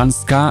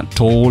Vračanska,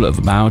 tall of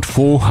about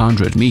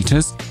 400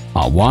 meters,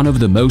 are one of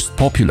the most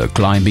popular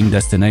climbing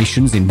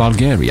destinations in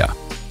Bulgaria.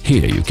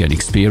 Here you can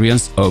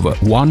experience over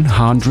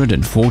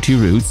 140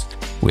 routes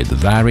with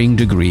varying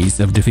degrees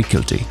of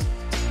difficulty.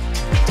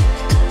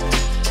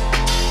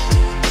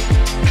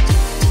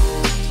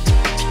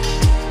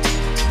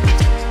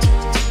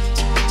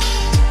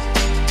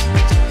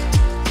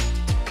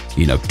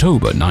 In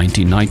October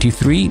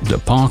 1993, the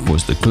park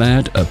was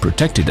declared a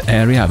protected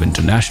area of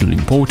international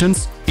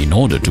importance in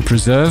order to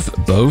preserve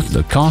both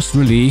the karst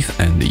relief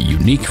and the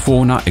unique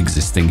fauna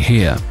existing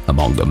here.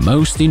 Among the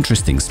most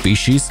interesting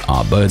species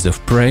are birds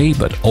of prey,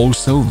 but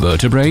also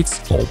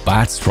vertebrates or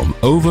bats from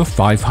over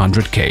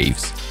 500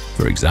 caves.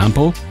 For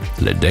example,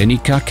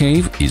 Ledenica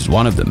Cave is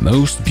one of the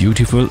most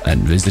beautiful and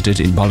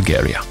visited in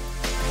Bulgaria.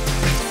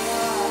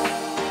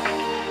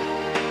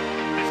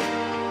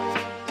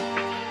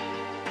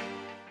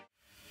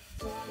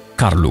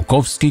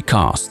 Karlukovsky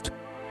Karst.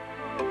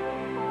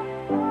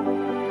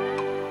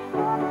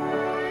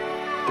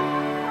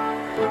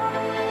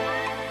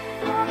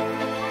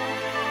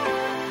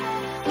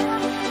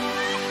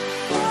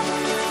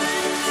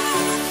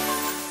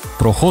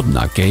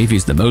 Prohodna Cave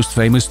is the most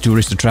famous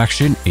tourist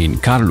attraction in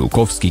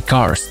Karlukovsky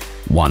Karst,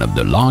 one of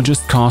the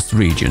largest karst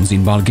regions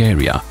in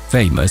Bulgaria,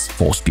 famous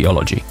for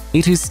speleology.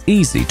 It is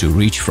easy to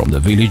reach from the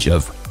village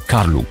of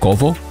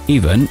Karlukovo,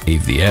 even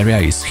if the area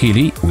is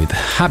hilly with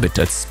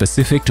habitats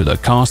specific to the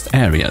karst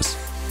areas.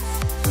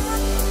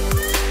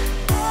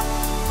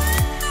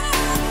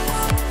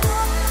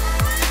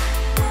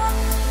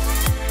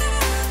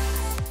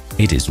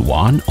 It is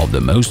one of the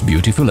most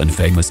beautiful and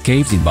famous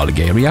caves in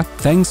Bulgaria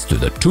thanks to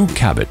the two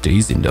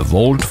cavities in the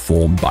vault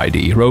formed by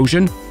the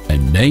erosion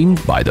and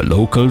named by the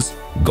locals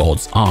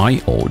God's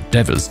Eye or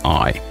Devil's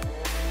Eye.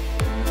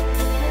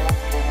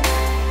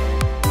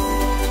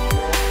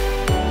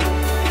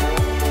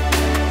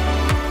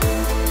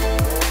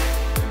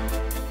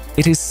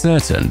 It is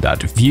certain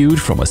that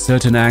viewed from a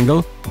certain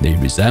angle, they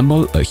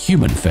resemble a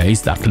human face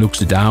that looks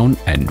down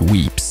and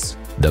weeps.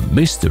 The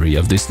mystery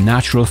of this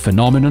natural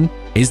phenomenon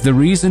is the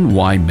reason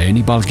why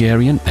many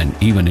Bulgarian and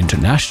even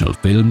international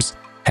films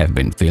have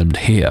been filmed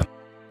here.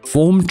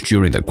 Formed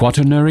during the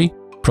Quaternary,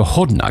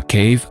 Prohodna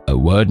Cave, a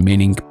word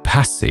meaning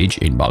passage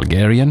in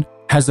Bulgarian,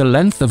 has a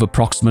length of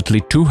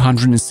approximately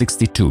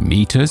 262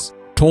 meters,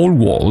 tall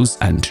walls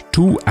and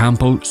two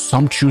ample,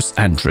 sumptuous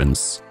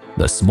entrances.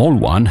 The small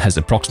one has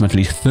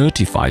approximately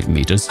 35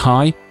 meters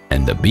high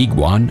and the big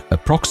one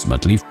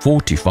approximately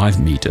 45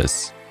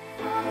 meters.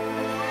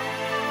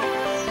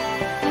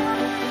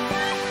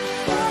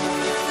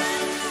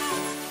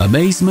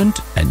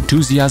 Amazement,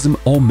 enthusiasm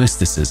or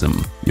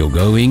mysticism. You're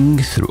going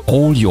through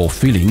all your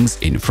feelings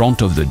in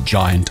front of the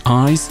giant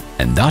eyes,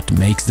 and that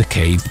makes the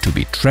cave to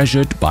be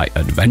treasured by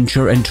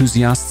adventure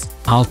enthusiasts,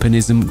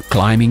 alpinism,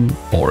 climbing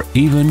or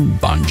even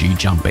bungee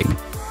jumping.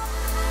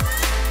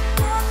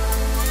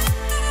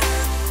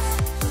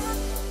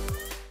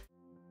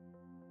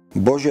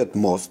 Божият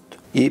мост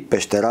и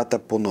пещерата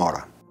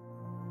Понора.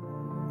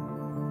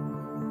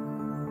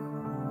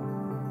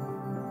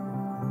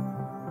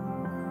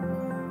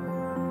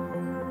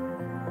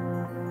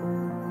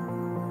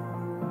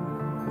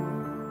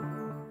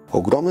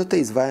 Огромната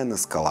изваяна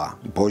скала,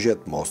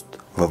 Божият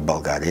мост, в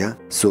България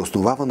се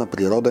основава на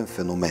природен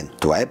феномен.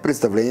 Това е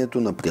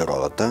представлението на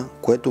природата,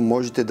 което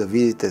можете да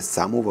видите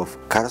само в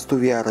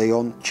карстовия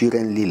район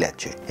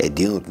Чирен-Лилече,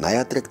 един от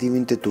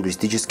най-атрактивните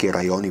туристически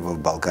райони в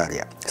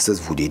България, с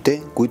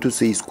водите, които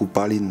са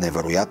изкопали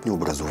невероятни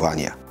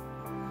образования.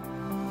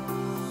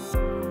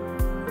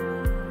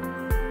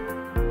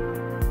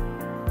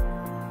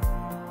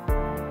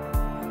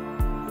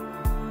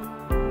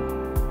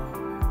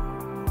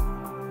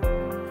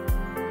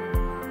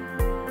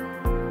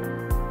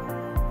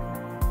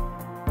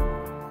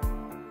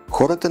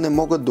 Хората не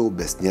могат да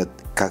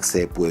обяснят как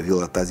се е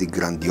появила тази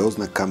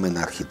грандиозна каменна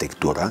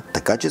архитектура,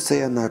 така че са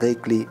я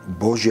нарекли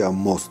Божия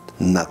мост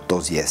на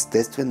този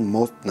естествен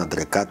мост над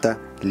реката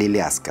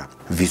Лиляска.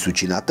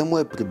 Височината му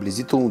е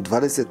приблизително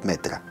 20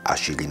 метра, а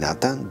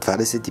ширината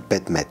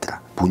 25 метра.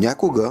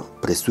 Понякога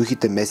през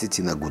сухите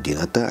месеци на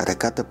годината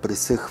реката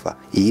пресъхва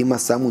и има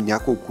само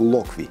няколко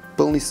локви,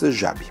 пълни с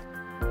жаби.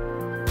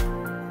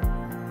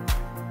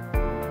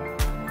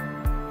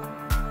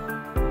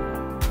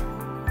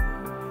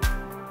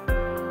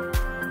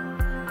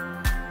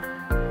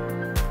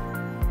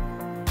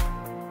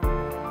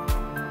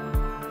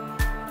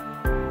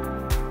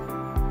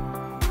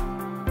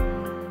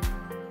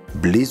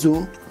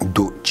 Близо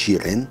до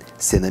Чирен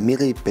се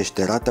намира и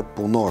пещерата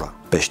Понора.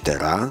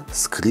 Пещера,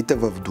 скрита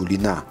в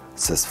долина,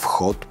 с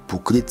вход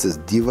покрит с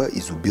дива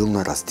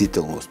изобилна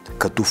растителност,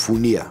 като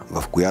фуния,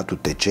 в която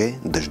тече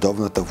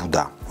дъждовната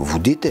вода.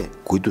 Водите,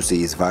 които са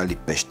извали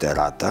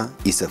пещерата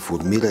и са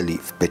формирали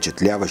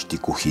впечатляващи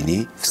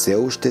кухини, все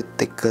още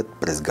текат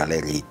през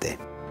галериите.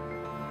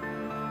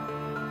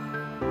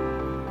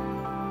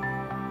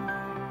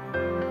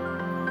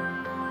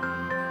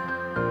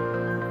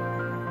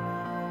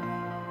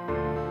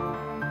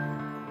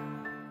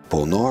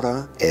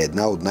 Понора е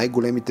една от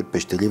най-големите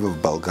пещери в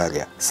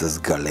България, с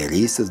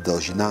галерии с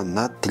дължина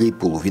над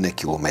 3,5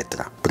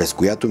 км, през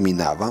която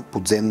минава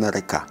подземна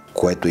река,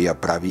 което я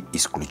прави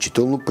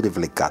изключително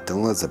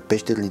привлекателна за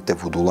пещерните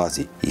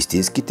водолази,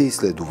 истинските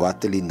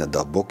изследователи на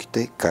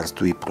дълбоките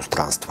карстови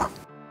пространства.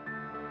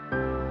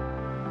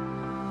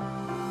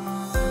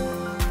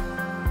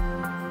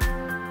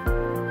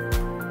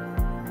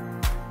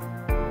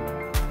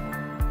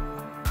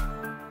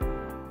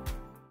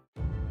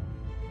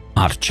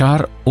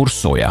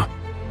 Archar-Orsoia.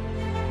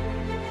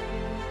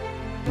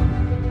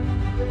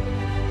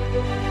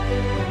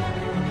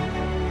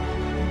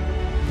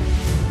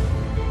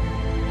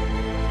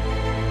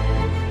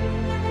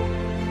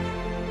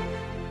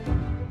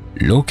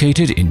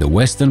 Located in the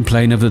western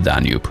plain of the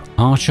Danube,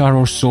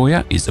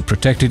 Archar-Orsoia is a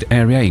protected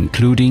area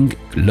including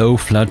low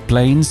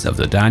floodplains of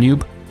the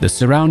Danube, the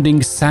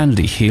surrounding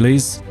sandy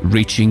hills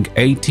reaching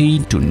 80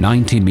 to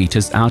 90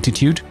 meters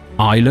altitude,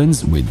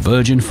 islands with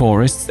virgin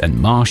forests and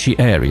marshy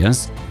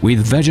areas with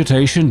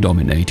vegetation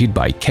dominated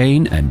by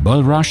cane and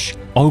bulrush,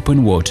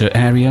 open water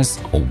areas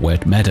or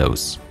wet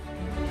meadows.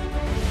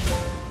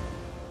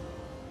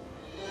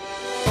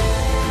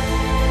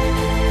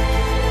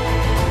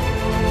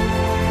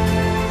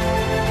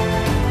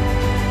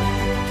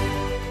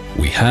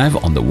 We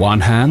have on the one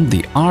hand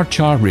the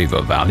Archar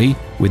River Valley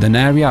with an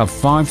area of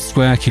 5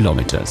 square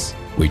kilometers,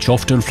 which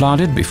often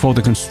flooded before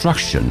the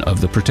construction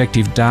of the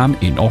protective dam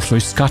in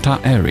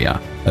Orsoiskata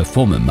area, a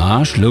former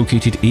marsh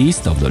located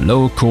east of the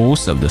lower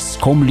course of the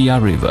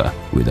Skomlia River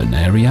with an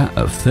area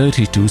of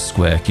 32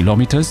 square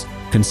kilometers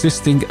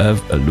consisting of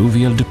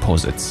alluvial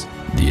deposits.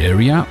 The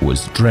area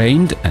was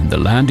drained and the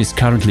land is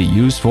currently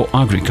used for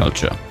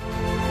agriculture.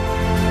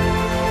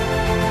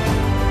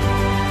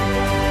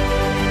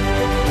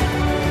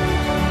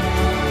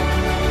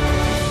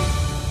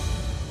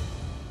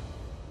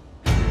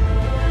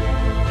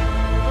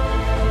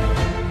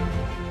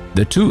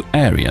 The two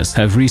areas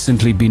have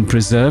recently been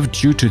preserved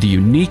due to the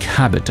unique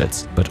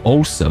habitats, but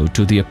also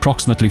to the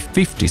approximately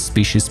 50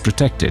 species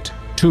protected.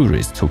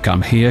 Tourists who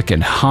come here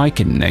can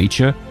hike in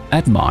nature,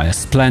 admire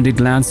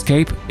splendid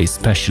landscape,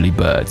 especially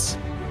birds.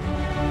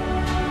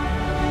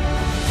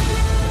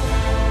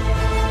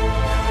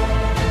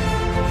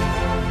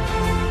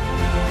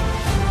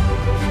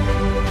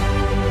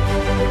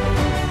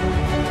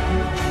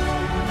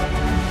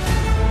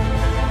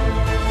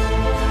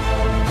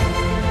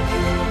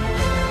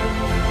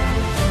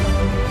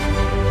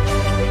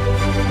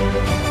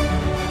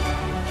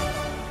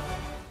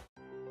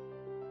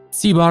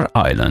 Tsibar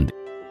Island.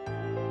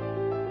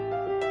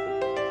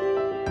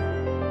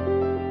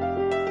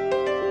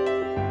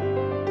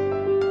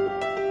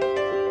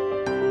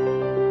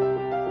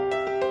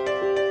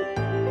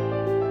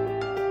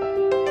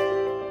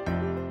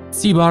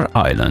 Tsibar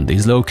Island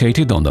is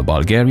located on the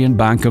Bulgarian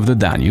bank of the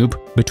Danube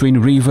between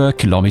river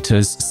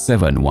kilometers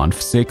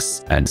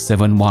 716 and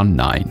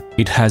 719.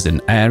 It has an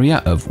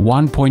area of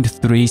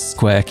 1.3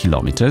 square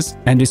kilometers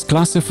and is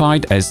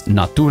classified as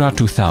Natura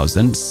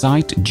 2000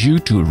 site due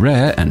to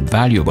rare and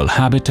valuable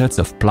habitats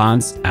of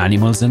plants,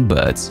 animals and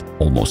birds.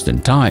 Almost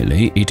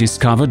entirely it is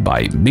covered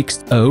by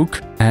mixed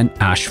oak and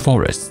ash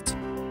forests.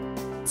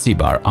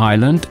 Tsibar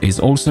Island is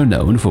also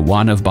known for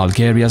one of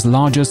Bulgaria's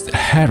largest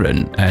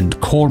heron and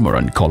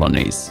cormorant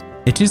colonies.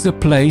 It is a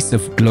place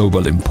of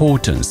global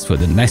importance for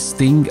the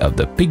nesting of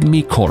the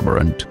pygmy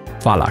cormorant,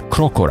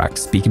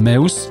 Phalacrocorax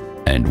pygmaeus,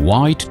 and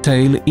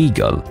white-tailed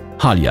eagle,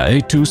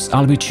 Haliaetus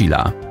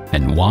albicilla,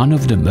 and one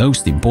of the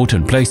most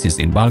important places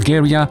in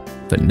Bulgaria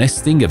for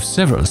nesting of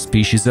several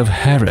species of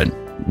heron,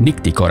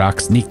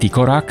 Nycticorax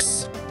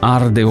nycticorax,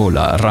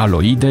 Ardeola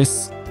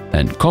raloides,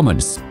 and common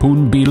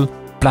spoonbill,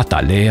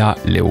 Platalea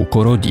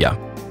leucorodia.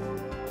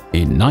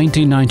 In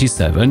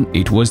 1997,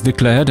 it was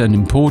declared an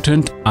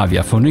important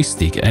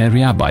aviaphonistic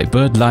area by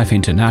BirdLife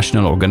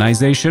International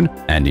Organization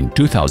and in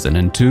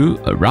 2002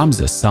 a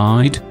Ramsar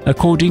site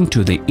according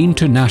to the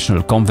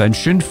International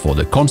Convention for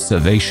the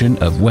Conservation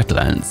of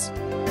Wetlands.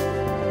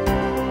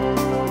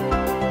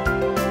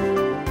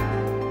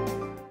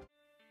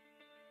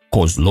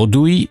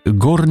 Kozlodui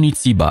Gorni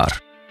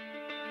Tsibar.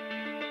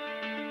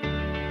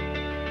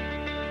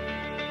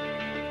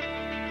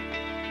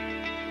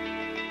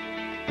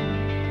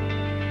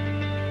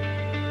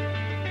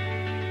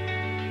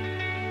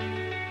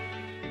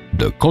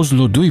 The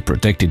Kozlodui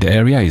protected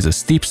area is a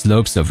steep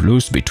slopes of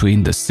Lus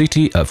between the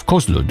city of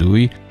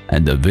Kozlodui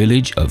and the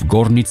village of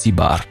Gorni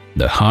Tsibar.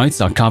 The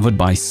heights are covered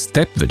by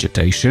steppe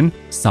vegetation,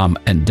 some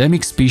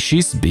endemic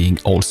species being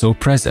also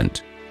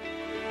present.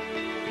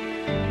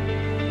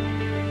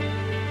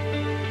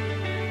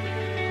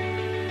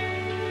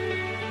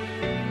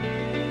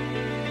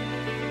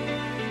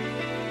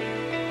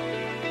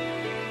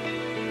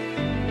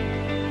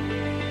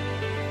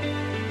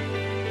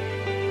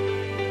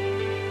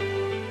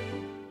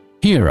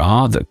 Here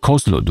are the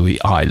Kozlodui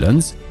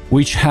Islands,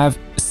 which have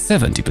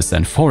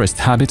 70% forest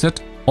habitat,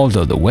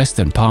 although the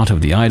western part of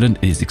the island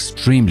is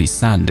extremely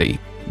sandy.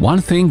 One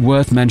thing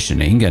worth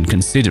mentioning and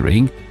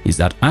considering is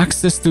that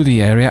access to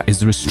the area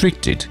is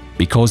restricted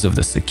because of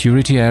the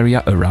security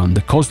area around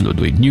the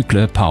Kozlodui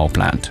nuclear power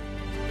plant.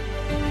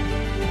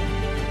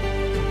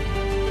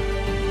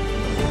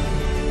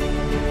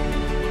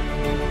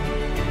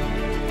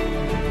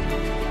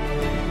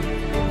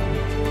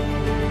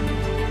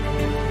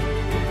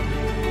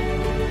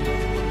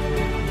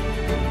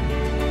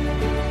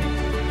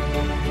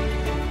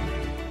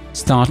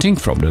 Starting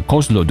from the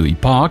Kozlodui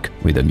Park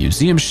with the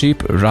museum ship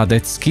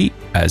Radetsky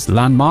as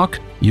landmark,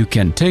 you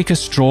can take a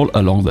stroll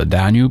along the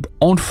Danube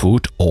on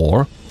foot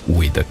or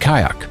with a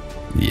kayak.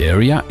 The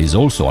area is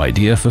also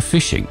ideal for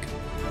fishing.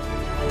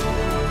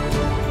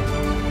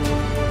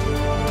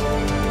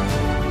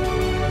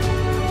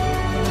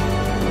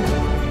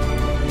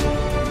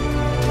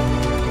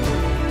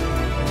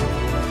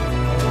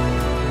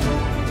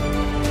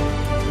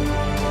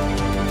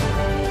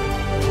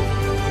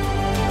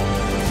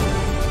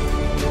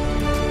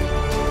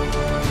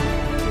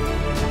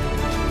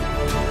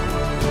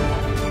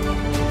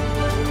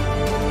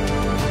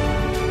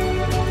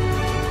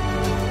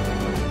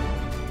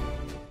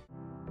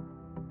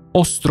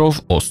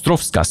 Ostrov,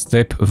 Ostrovska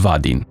steppe,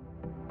 Vadin.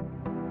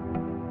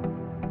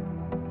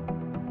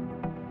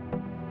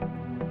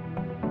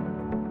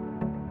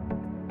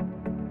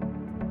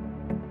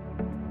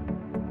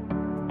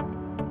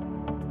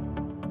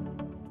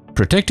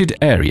 Protected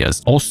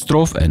areas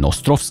Ostrov and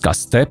Ostrovska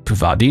steppe,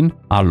 Vadin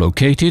are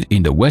located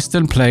in the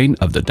western plain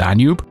of the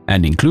Danube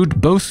and include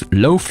both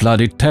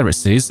low-flooded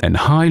terraces and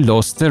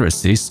high-loss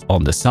terraces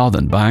on the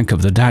southern bank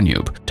of the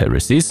Danube,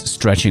 terraces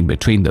stretching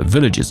between the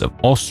villages of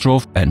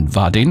Ostrov and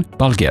Vadin,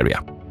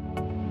 Bulgaria.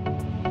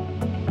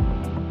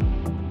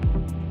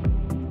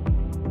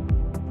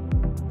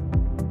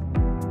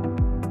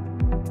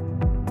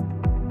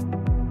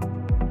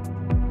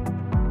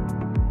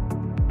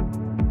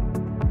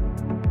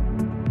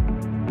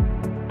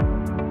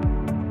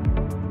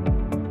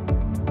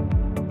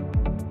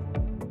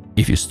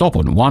 If you stop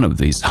on one of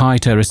these high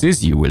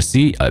terraces, you will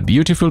see a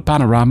beautiful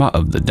panorama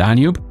of the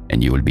Danube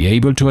and you will be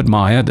able to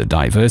admire the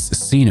diverse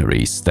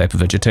scenery, steppe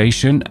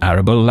vegetation,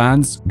 arable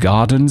lands,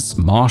 gardens,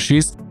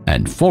 marshes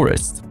and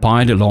forests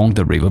piled along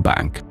the river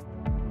bank.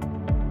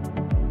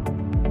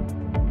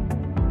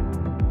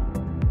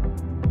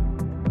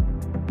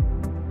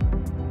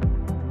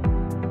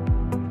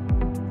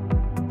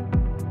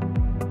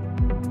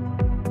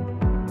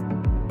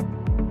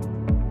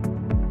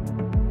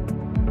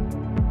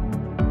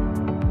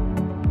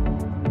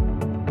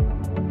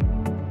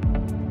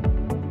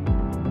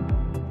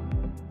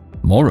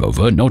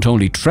 Moreover, not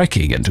only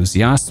trekking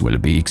enthusiasts will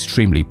be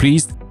extremely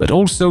pleased, but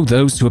also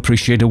those who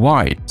appreciate the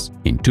wines.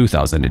 In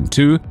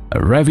 2002, a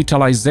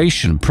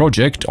revitalization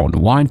project on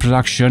wine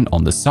production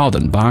on the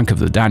southern bank of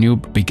the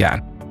Danube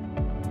began.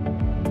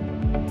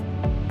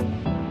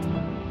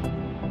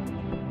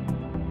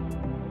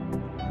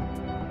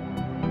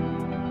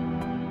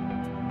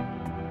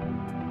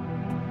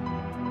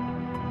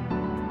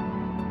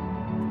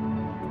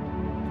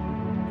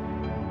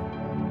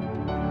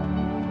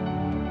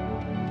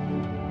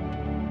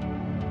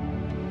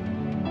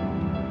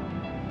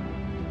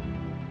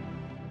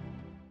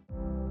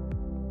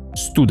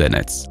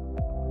 Studenec.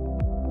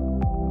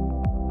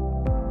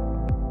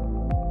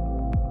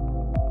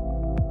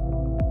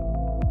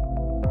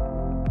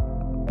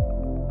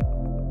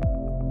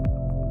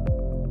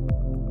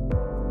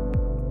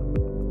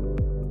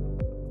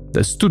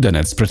 The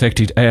Studenec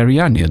protected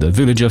area near the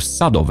village of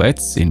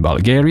Sadovec in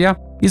Bulgaria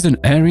is an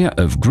area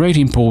of great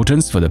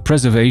importance for the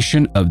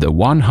preservation of the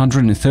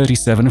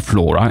 137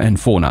 flora and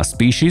fauna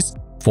species,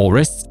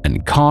 forests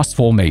and karst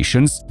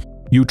formations,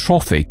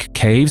 eutrophic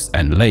caves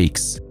and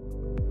lakes.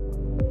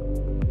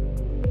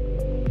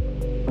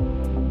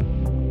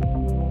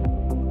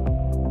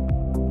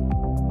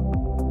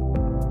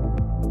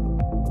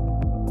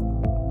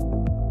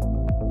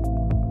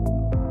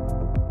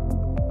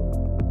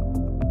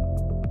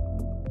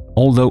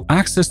 Although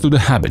access to the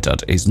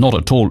habitat is not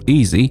at all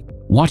easy,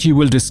 what you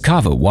will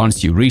discover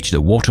once you reach the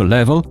water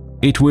level,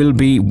 it will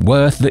be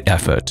worth the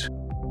effort.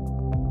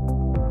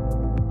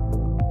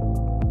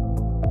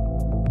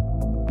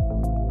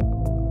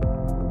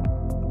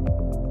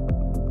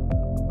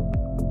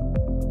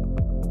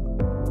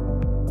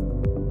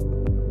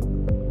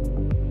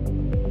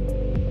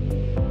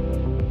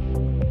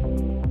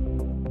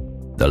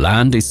 The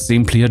land is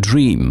simply a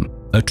dream,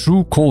 a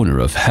true corner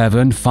of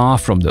heaven far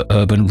from the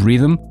urban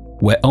rhythm,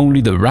 where only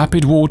the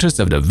rapid waters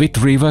of the Vit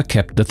River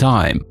kept the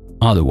time.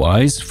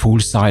 Otherwise, full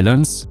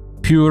silence,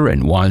 pure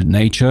and wild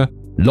nature,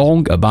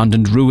 long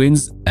abandoned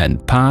ruins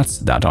and paths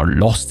that are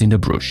lost in the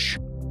brush.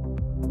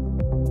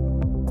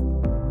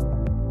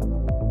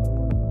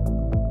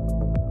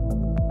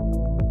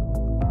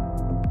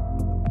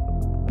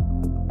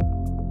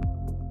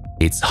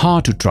 It's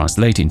hard to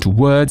translate into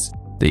words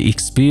the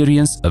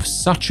experience of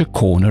such a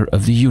corner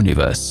of the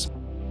universe.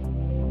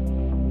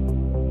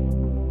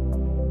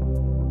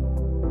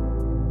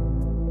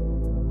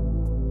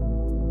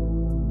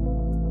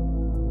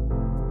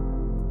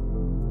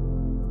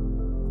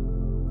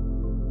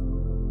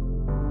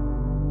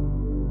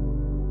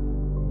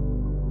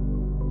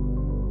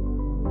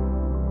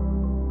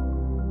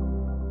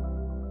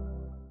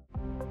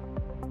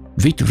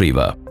 Vit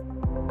River.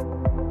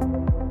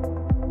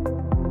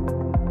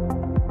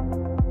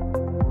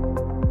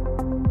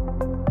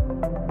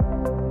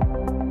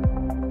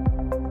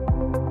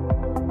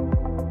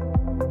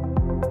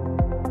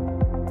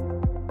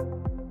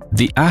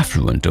 The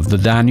affluent of the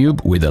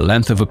Danube, with a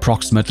length of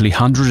approximately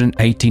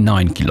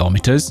 189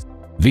 kilometers,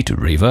 Vit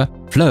River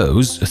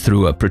flows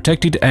through a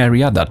protected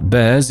area that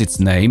bears its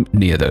name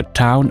near the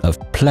town of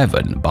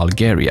Pleven,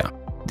 Bulgaria.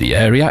 The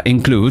area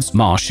includes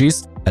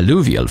marshes,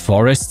 alluvial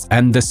forests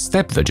and the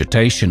steppe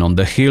vegetation on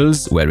the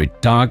hills where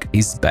it dug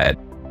its bed.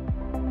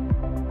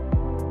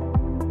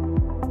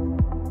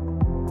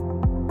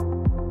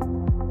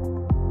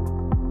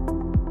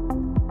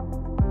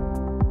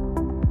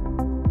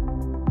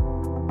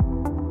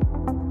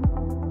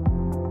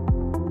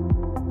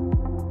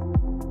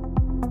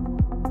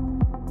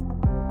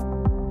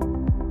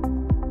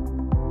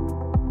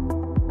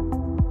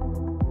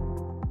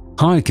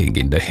 Hiking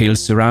in the hills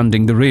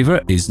surrounding the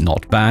river is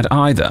not bad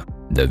either.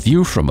 The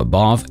view from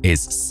above is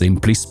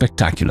simply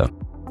spectacular.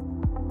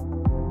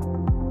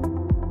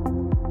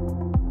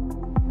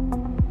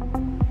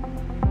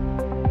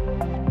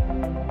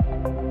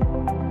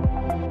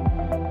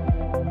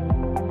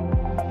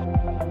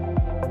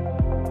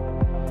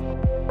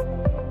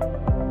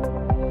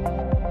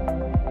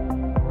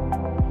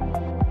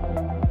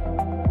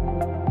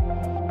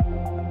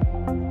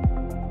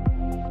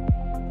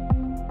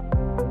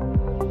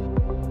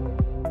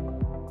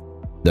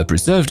 The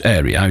preserved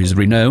area is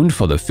renowned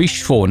for the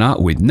fish fauna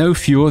with no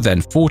fewer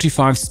than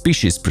 45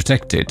 species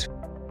protected.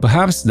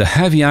 Perhaps the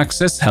heavy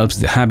access helps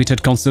the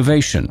habitat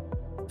conservation.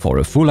 For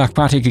a full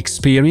aquatic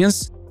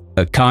experience,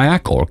 a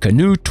kayak or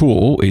canoe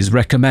tour is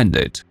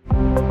recommended.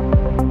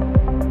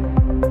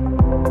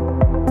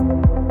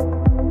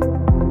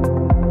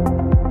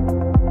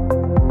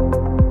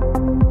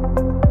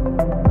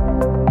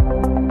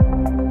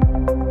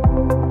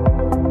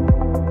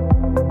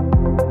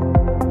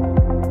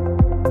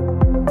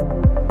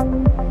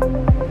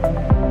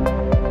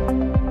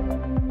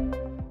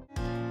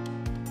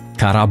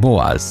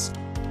 Caraboas.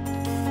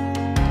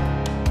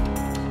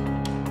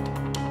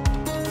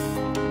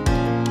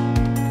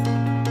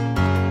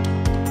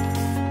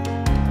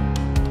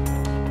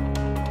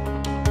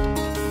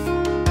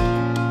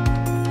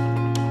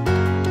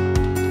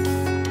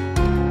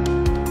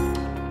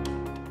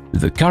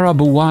 The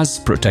Caraboas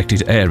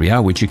protected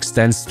area, which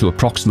extends to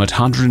approximately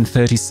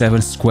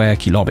 137 square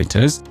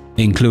kilometers,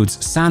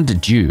 includes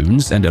sand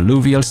dunes and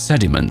alluvial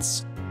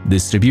sediments,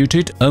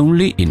 distributed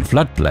only in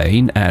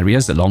floodplain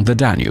areas along the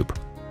Danube.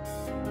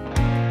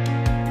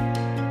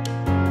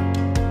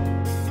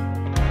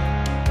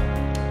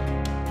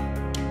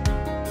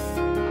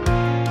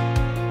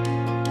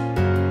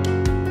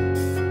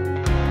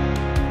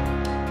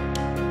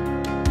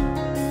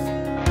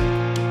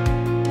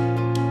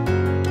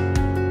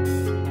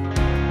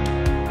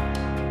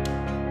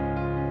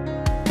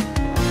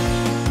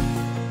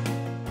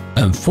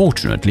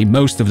 Unfortunately,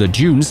 most of the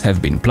dunes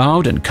have been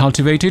plowed and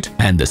cultivated,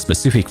 and the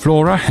specific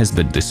flora has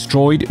been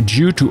destroyed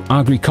due to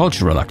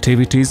agricultural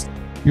activities,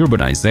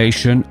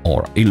 urbanization,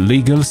 or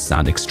illegal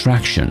sand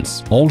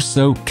extractions.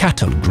 Also,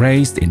 cattle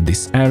grazed in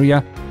this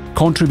area,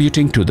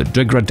 contributing to the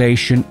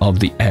degradation of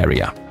the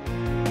area.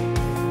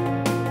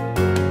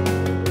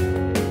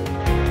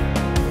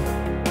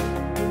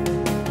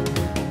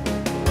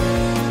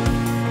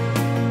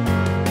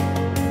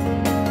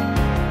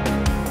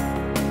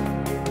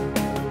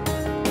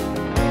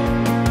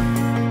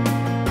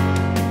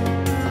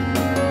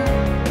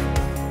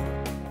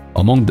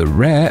 Among the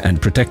rare and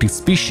protected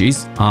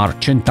species are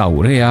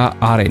Centaurea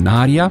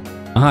arenaria,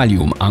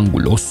 Allium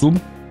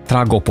angulosum,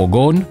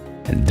 Tragopogon,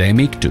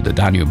 endemic to the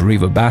Danube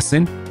River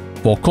basin.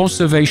 For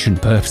conservation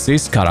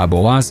purposes,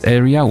 Caraboas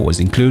area was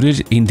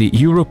included in the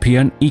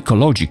European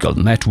Ecological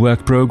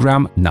Network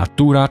program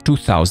Natura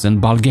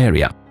 2000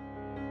 Bulgaria.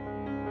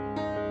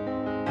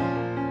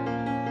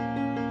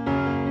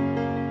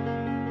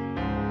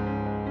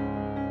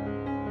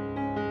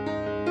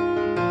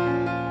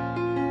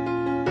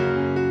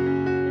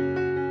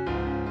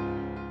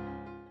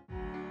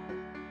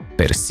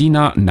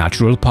 Persina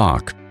Natural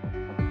Park.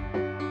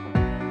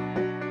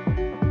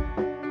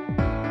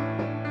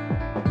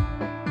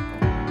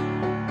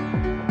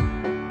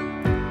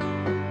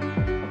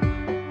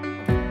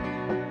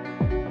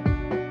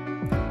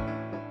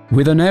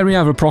 With an area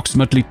of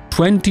approximately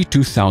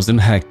 22,000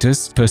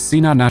 hectares,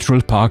 Persina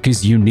Natural Park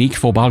is unique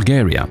for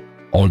Bulgaria.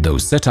 Although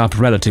set up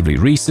relatively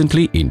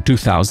recently in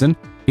 2000,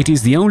 it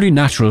is the only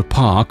natural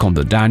park on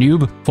the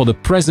Danube for the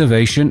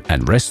preservation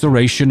and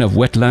restoration of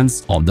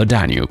wetlands on the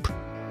Danube.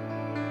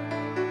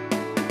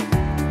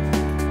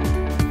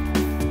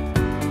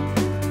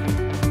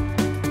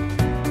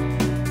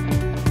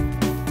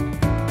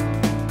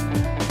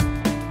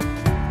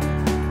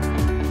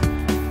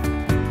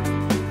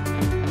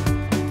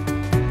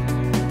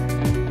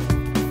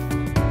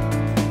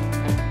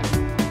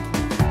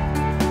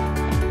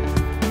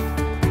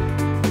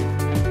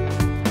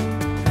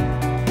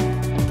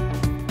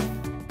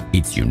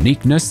 Its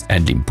uniqueness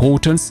and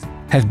importance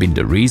have been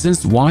the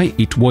reasons why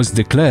it was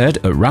declared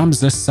a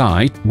Ramsar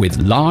site with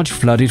large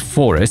flooded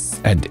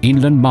forests and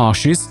inland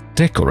marshes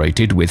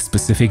decorated with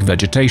specific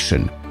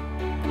vegetation.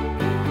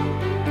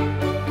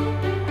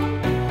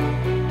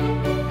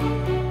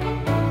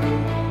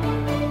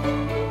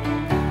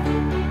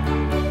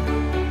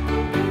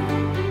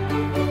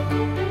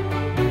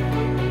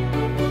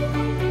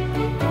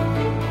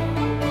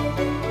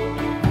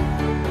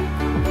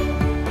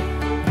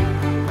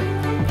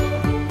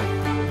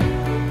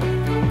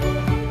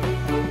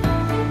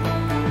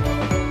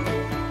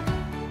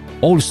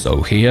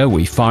 Also here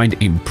we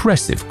find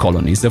impressive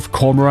colonies of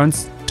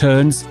cormorants,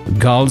 terns,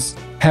 gulls,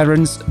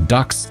 herons,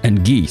 ducks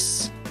and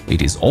geese.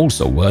 It is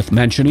also worth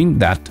mentioning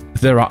that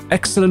there are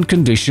excellent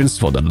conditions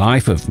for the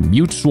life of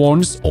mute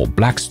swans or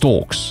black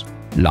storks.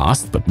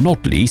 Last but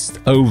not least,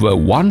 over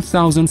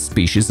 1,000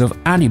 species of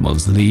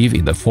animals live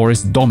in the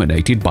forest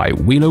dominated by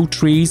willow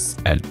trees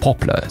and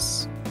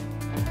poplars.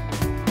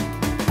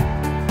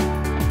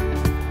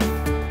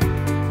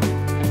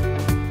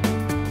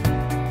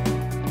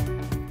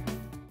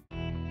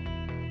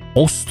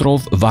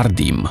 Ostrov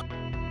Vardim.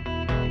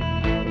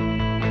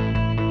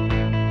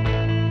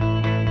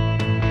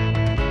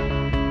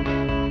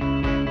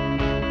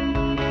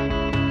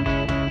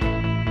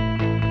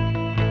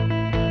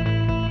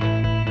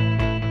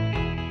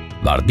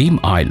 Vardim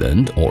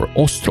Island, or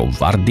Ostrov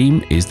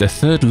Vardim, is the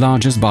third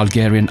largest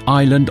Bulgarian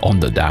island on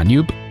the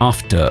Danube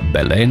after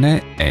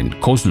Belene and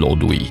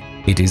Kozlodui.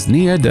 It is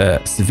near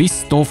the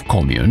Svistov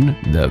commune,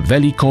 the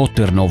Veliko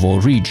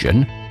Trnovo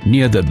region,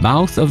 near the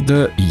mouth of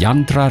the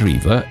Natura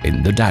River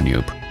in the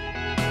Danube.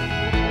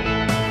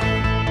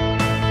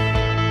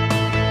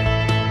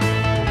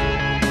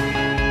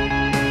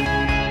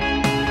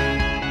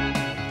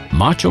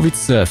 Much of its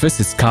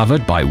surface is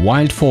covered by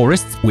wild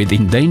forests with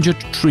endangered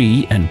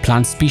tree and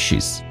plant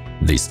species.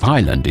 This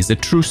island is a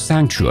true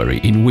sanctuary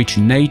in which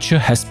nature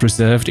has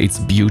preserved its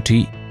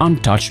beauty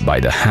untouched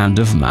by the hand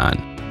of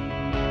man.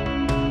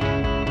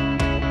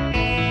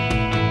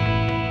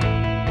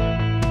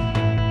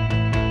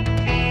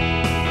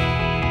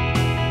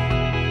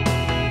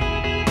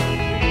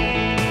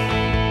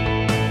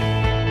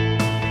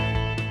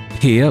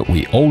 Here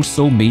we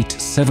also meet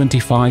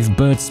 75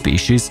 bird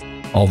species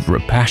of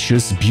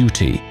rapacious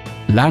beauty.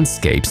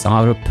 Landscapes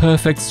are a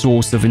perfect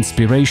source of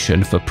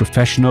inspiration for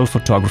professional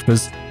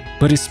photographers,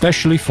 but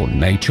especially for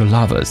nature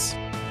lovers.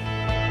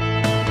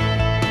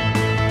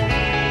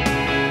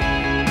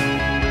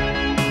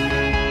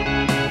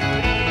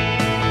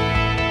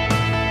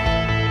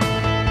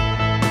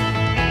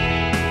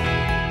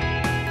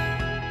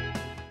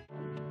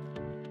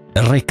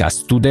 Reka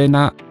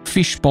Studena,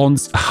 fish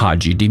ponds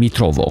Hagi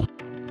Dimitrovo.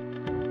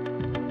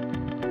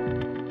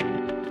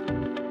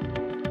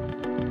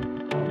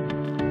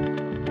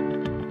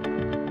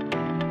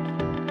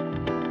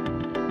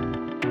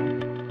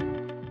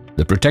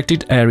 The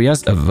protected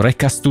areas of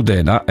Reka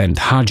Studena and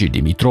Hagi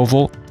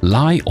Dimitrovo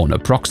lie on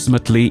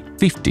approximately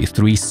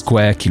 53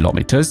 square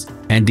kilometers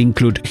and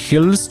include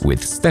hills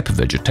with steppe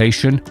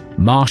vegetation,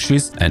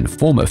 marshes and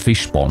former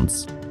fish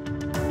ponds.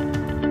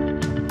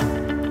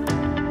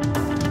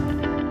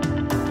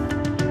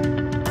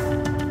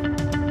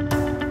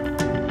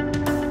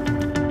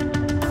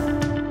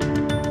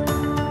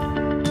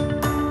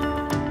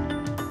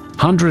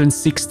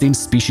 "116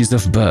 species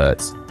of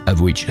birds, of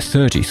which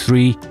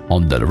 33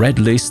 on the red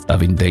list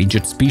of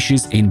endangered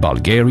species in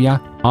Bulgaria,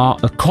 are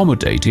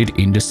accommodated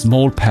in the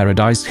small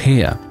paradise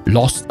here,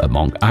 lost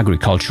among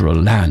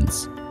agricultural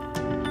lands.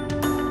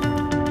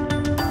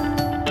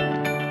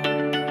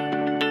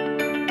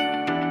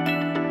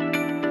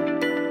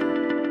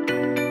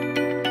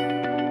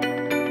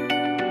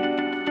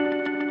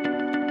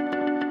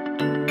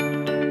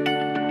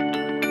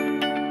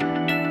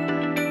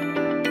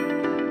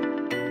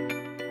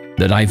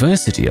 The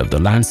diversity of the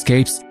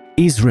landscapes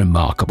is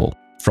remarkable.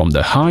 From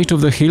the height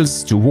of the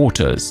hills to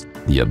waters,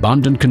 the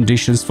abundant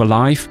conditions for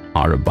life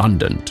are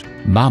abundant.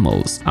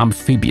 Mammals,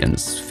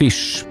 amphibians,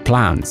 fish,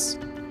 plants.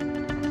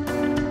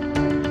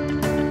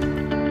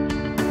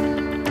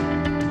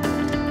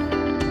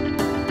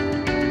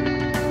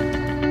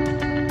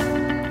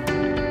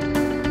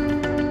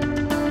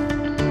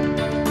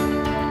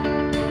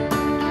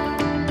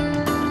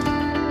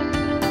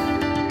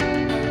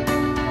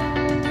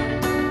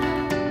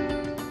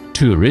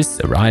 Tourists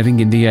arriving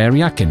in the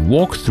area can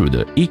walk through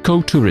the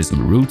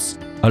ecotourism routes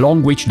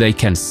along which they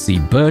can see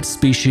bird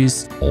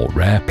species or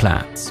rare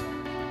plants.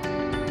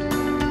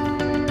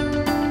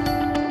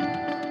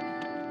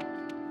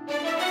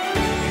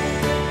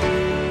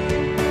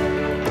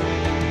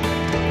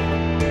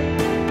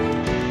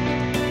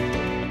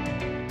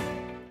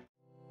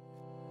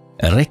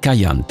 Reka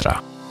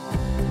Yantra.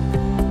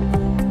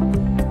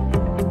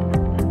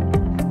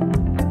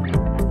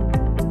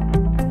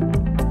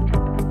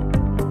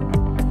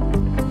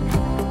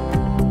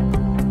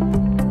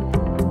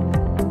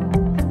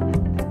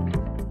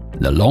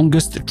 The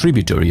longest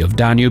tributary of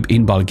Danube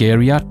in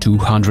Bulgaria,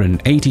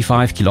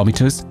 285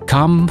 kilometers,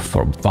 come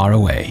from far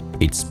away.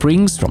 It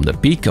springs from the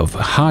peak of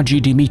Hagi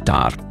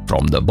Dimitar,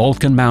 from the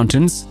Balkan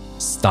Mountains,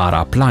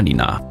 Stara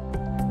Planina.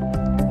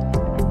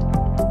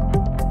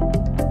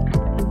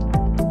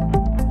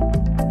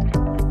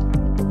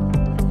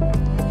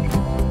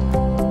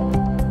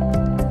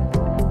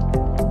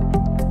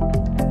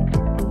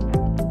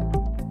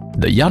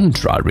 The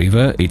Natura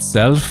River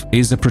itself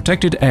is a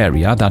protected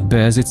area that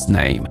bears its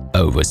name.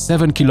 Over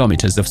 7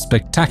 kilometers of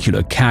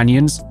spectacular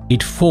canyons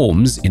it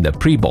forms in the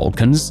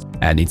pre-Balkans,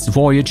 and its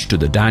voyage to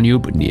the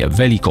Danube near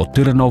Veliko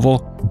Trnovo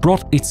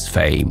brought its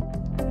fame.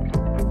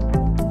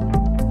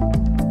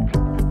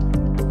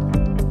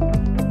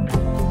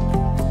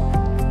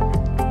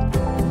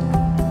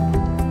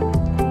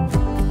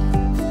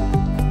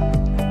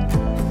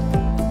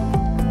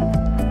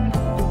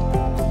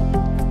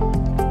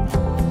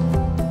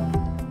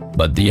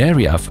 The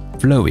area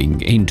flowing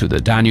into the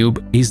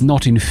Danube is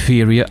not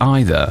inferior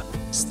either.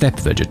 Steppe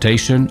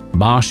vegetation,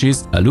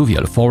 marshes,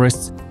 alluvial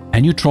forests,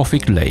 and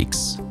eutrophic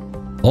lakes.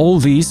 All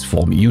these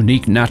form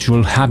unique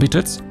natural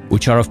habitats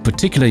which are of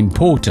particular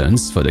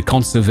importance for the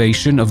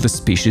conservation of the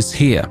species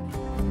here.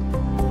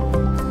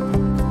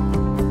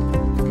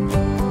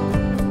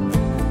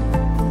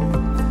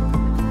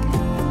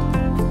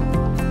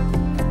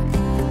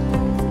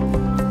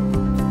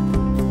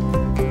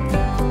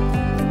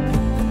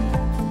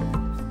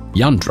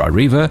 Natura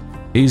River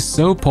is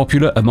so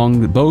popular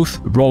among both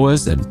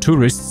rowers and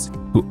tourists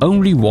who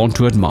only want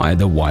to admire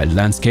the wild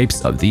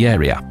landscapes of the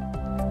area.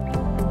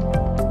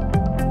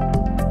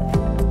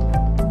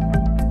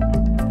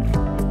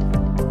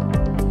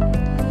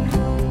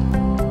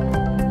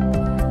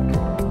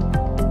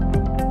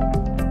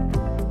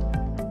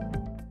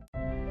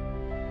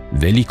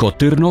 Veliko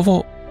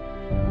Trnovo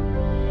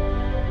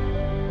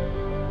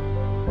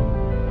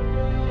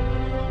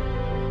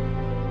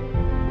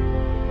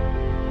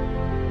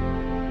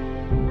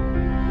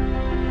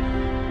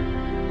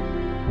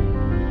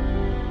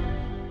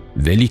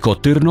Veliko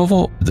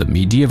Trnovo, the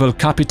medieval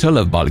capital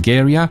of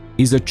Bulgaria,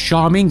 is a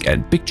charming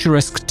and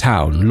picturesque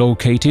town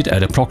located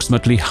at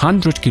approximately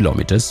 100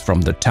 kilometers from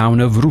the town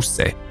of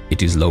Russe.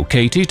 It is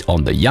located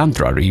on the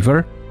Natura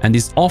River and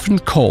is often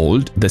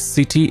called the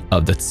City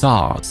of the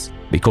Tsars,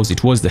 because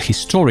it was the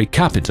historic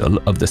capital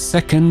of the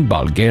Second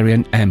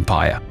Bulgarian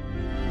Empire.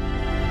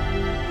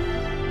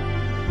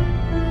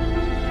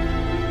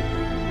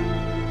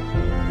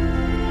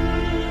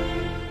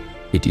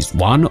 It is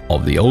one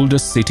of the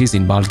oldest cities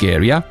in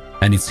Bulgaria,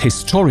 and its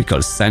historical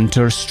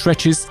center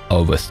stretches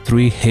over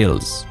 3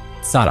 hills,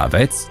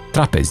 Tsaravets,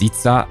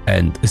 Trapezița,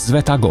 and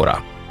Sveta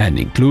Gora, and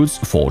includes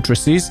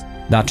fortresses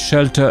that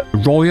shelter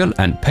royal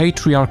and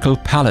patriarchal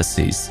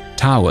palaces,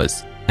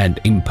 towers,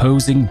 and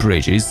imposing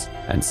bridges,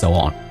 and so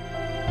on.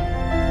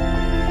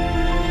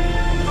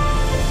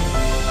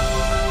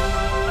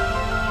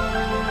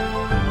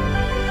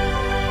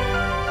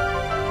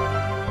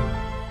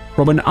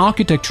 From an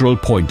architectural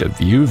point of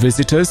view,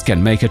 visitors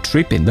can make a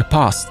trip in the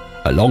past.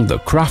 Along the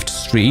craft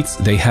streets,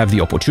 they have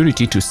the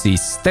opportunity to see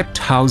stepped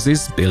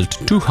houses built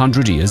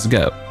 200 years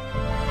ago.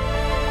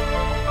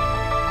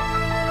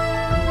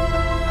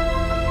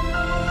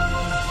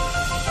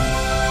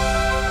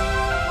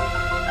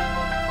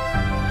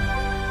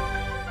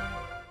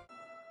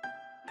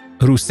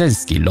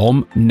 Rusenski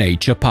Lom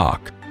Nature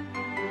Park.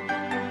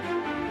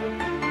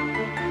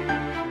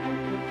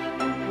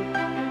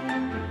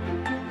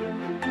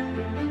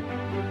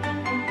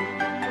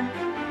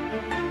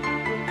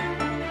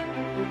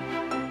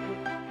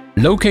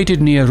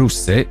 Located near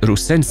Russe,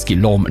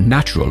 Rusenski Lom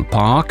Natural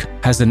Park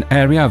has an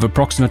area of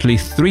approximately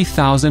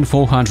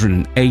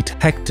 3,408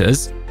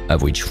 hectares,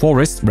 of which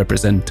forests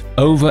represent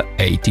over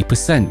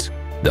 80%.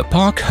 The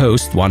park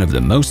hosts one of the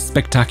most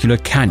spectacular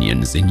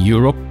canyons in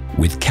Europe,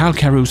 with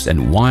calcareous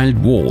and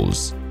wild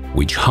walls,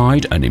 which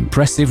hide an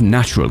impressive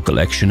natural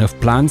collection of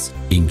plants,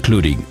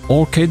 including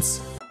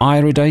orchids,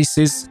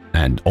 iridaceae,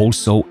 and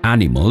also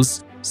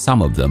animals,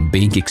 some of them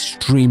being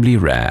extremely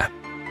rare.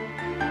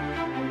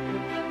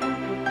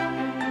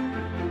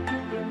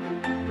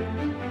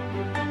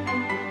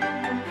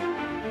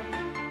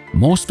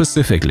 More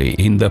specifically,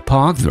 in the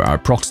park there are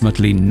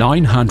approximately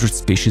 900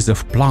 species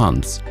of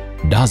plants,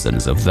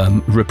 dozens of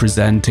them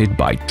represented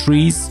by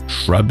trees,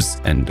 shrubs,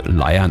 and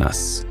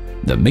lianas.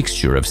 The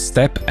mixture of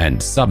steppe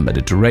and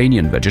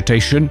sub-Mediterranean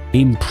vegetation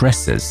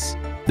impresses.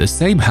 The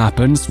same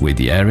happens with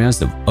the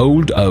areas of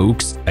old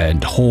oaks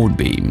and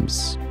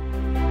hornbeams.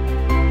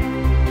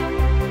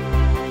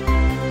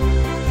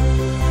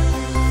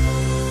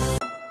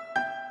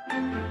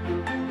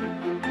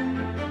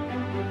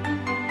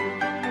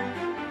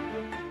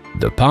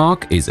 The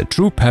park is a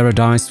true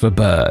paradise for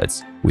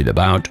birds, with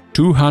about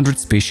 200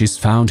 species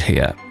found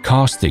here.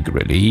 Karstic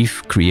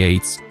relief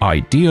creates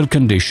ideal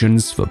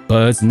conditions for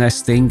birds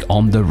nesting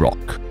on the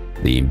rock.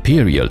 The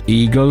imperial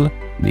eagle,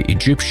 the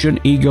Egyptian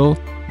eagle,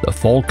 the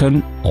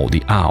falcon, or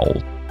the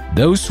owl.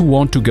 Those who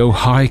want to go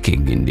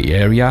hiking in the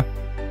area,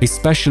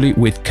 especially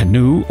with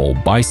canoe or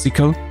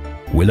bicycle,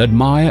 will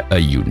admire a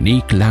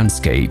unique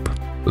landscape.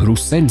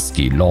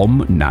 Rusenski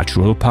Lom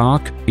Natural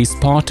Park is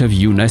part of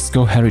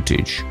UNESCO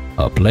heritage,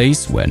 a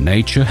place where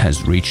nature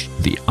has reached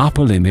the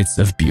upper limits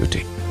of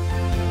beauty.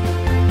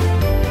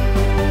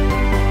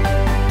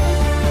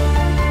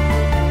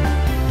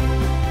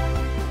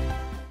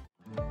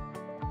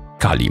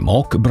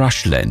 Kalimok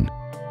Brașlen.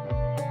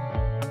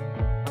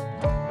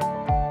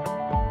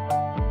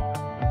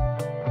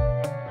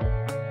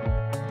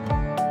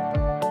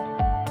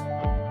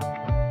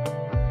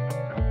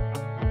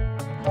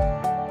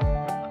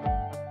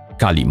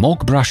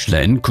 Kalimok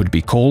Brașlen could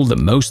be called the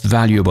most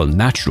valuable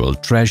natural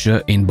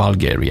treasure in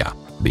Bulgaria,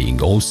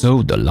 being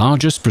also the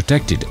largest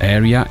protected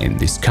area in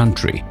this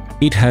country.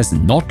 It has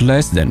not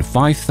less than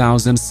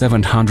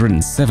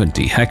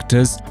 5,770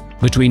 hectares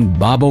between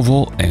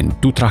Babovo and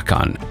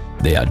Tutrakan.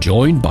 They are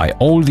joined by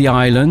all the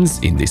islands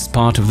in this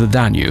part of the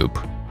Danube.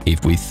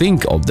 If we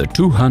think of the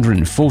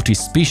 240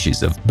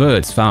 species of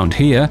birds found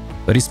here,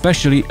 but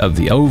especially of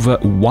the over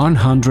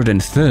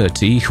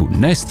 130 who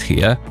nest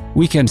here,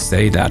 we can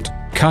say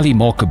that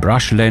Kalimok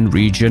brushland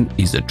region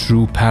is a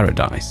true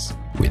paradise,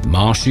 with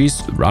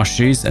marshes,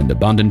 rushes and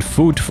abundant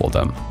food for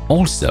them.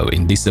 Also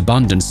in this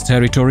abundance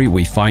territory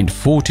we find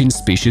 14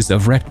 species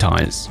of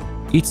reptiles.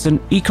 It's an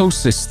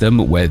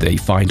ecosystem where they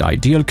find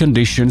ideal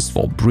conditions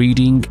for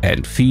breeding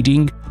and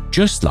feeding,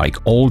 just like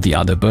all the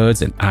other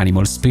birds and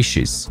animal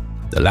species.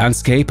 The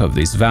landscape of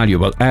this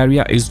valuable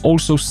area is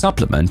also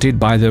supplemented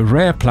by the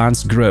rare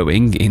plants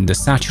growing in the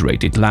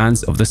saturated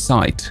lands of the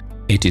site.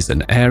 It is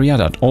an area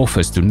that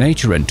offers to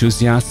nature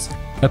enthusiasts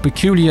a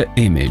peculiar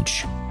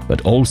image,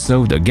 but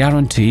also the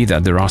guarantee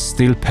that there are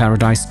still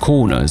paradise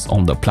corners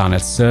on the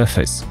planet's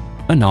surface,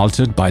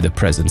 unaltered by the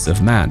presence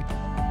of man.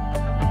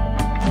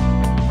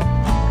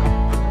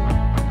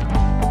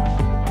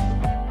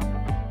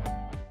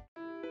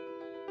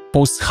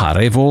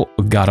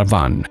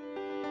 Postharevo-Garvan.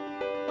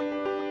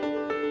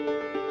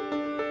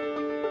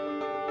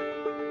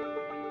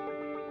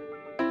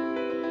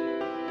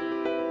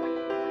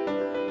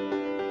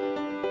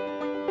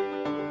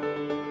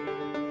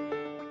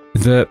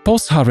 The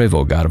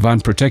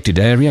Postharevo-Garvan protected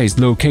area is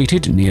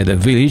located near the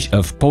village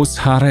of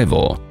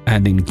Postharevo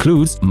and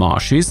includes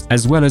marshes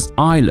as well as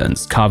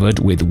islands covered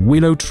with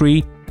willow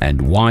tree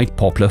and white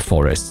poplar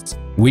forests,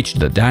 which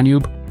the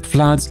Danube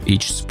floods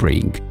each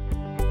spring.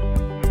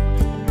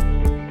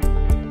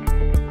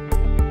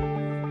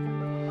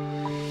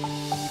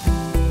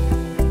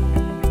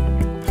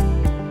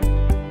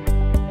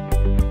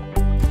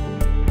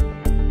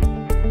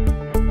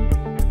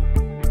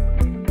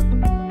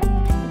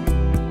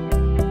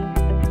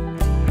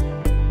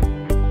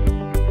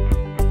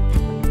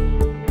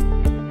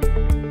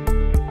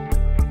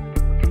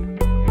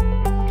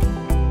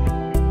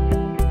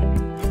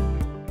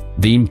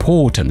 The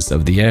importance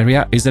of the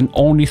area is an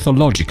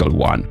ornithological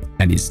one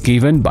and is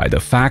given by the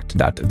fact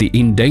that the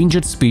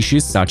endangered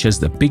species such as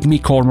the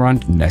pygmy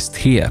cormorant nest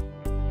here.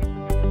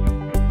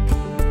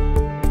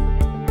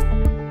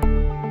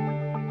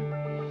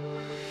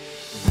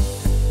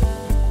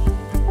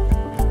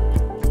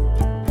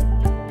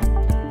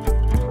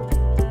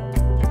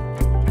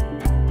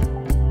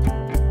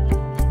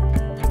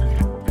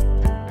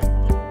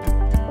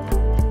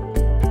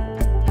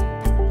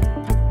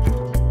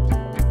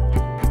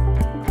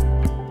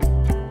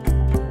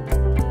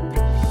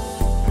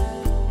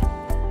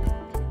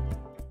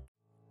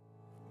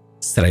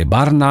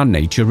 Srebarna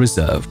Nature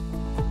Reserve.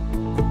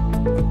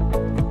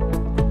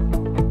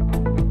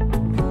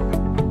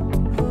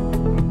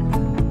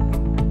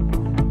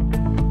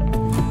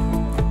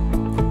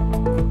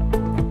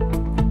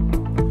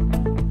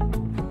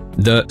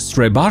 The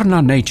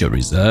Srebarna Nature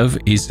Reserve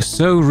is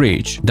so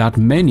rich that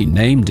many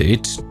named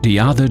it the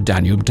other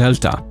Danube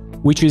Delta,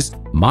 which is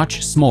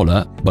much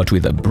smaller but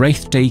with a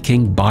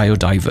breathtaking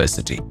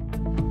biodiversity.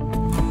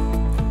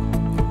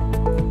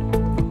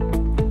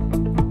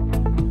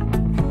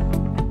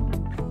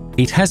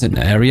 It has an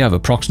area of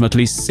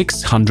approximately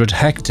 600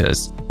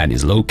 hectares and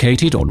is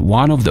located on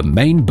one of the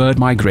main bird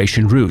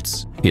migration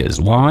routes. Here's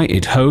why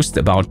it hosts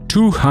about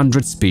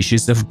 200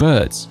 species of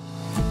birds.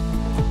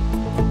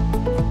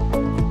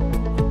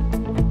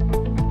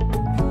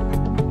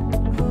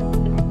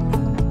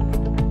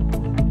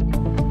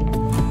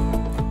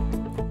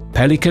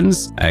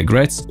 Pelicans,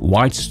 egrets,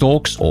 white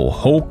storks or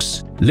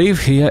hawks live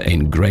here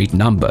in great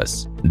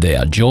numbers. They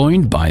are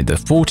joined by the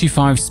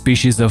 45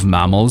 species of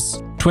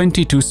mammals,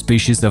 22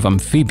 species of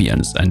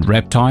amphibians and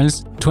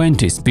reptiles,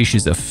 20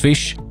 species of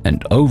fish,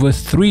 and over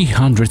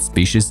 300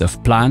 species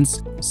of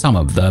plants, some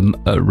of them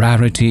a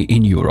rarity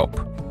in Europe.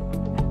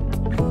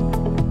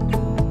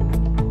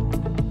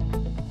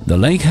 The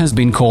lake has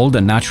been called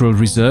a natural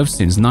reserve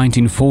since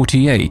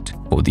 1948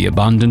 for the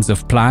abundance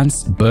of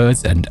plants,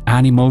 birds, and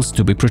animals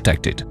to be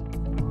protected.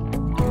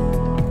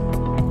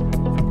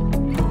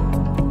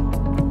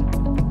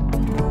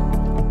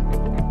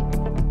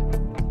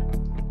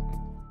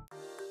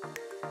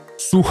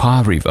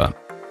 Suha River.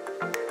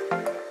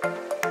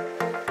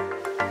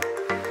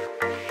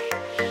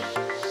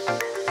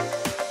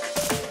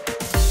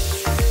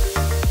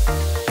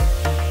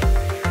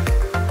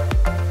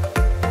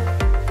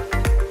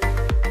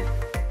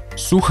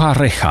 Suha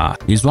Reha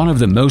is one of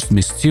the most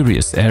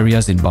mysterious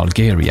areas in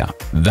Bulgaria.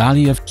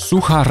 Valley of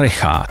Suha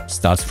Reha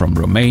starts from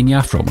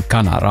Romania from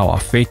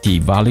Canaraua-Feti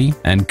Valley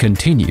and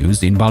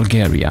continues in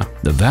Bulgaria.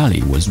 The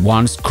valley was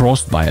once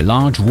crossed by a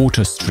large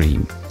water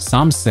stream.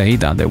 Some say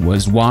that there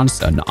was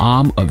once an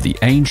arm of the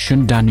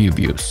ancient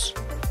Danubius.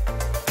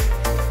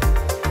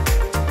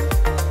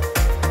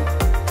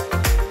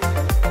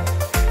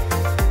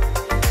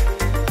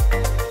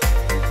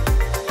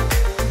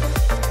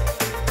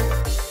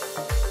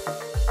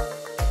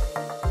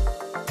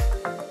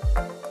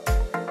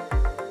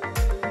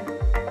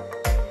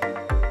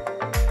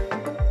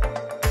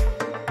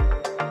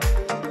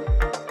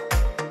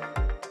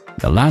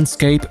 The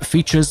landscape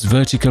features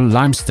vertical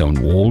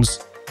limestone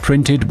walls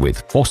printed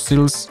with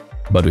fossils,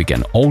 but we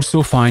can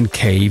also find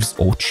caves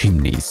or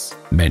chimneys.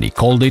 Many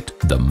called it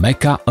the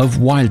Mecca of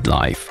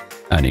wildlife,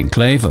 an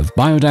enclave of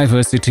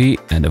biodiversity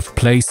and of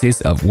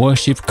places of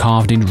worship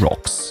carved in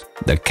rocks.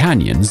 The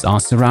canyons are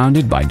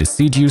surrounded by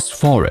deciduous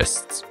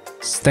forests,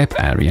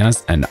 steppe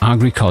areas and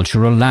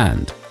agricultural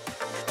land.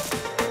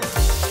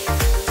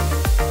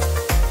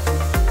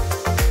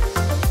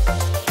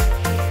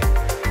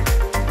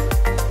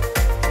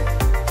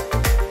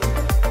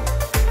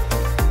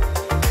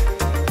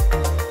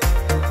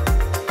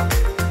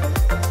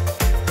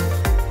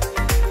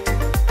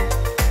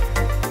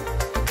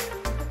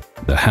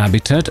 The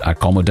habitat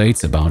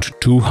accommodates about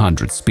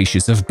 200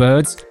 species of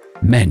birds,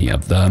 many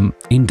of them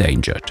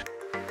endangered.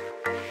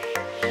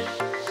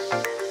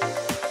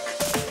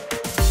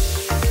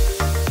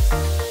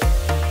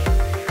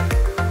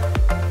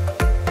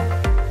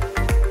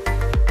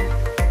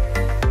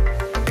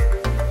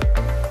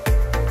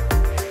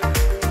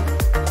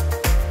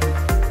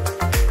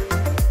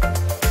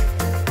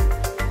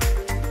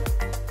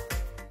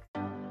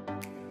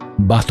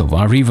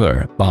 Batova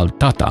River,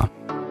 Baltata.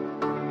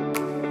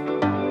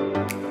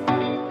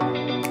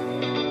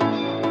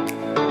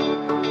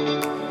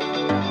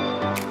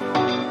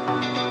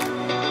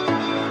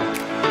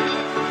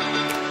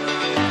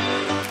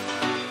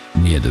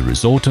 Near the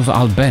resort of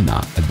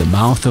Albena, at the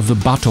mouth of the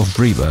Batov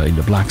River in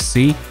the Black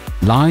Sea,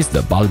 lies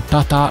the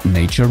Baltata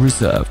Nature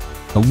Reserve,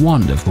 a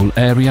wonderful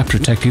area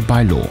protected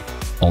by law.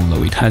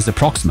 Although it has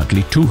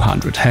approximately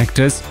 200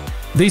 hectares,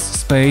 this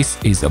space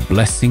is a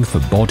blessing for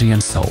body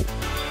and soul.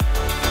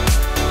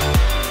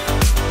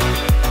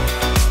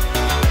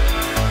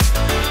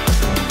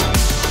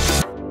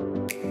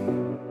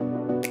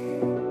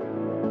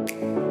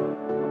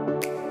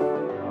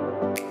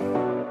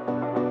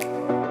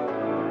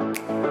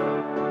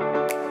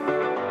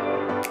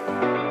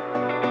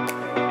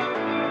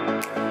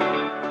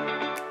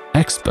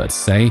 Experts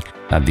say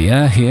that the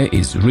air here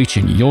is rich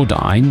in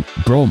iodine,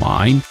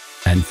 bromine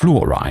and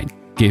fluorine,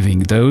 giving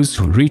those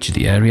who reach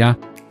the area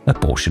a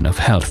portion of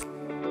health.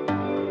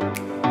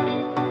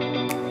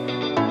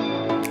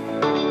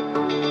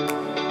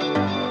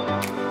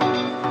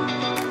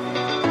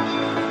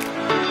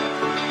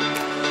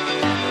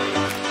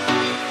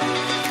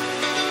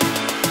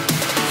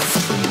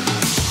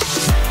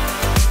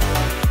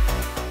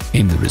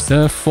 In the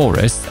reserve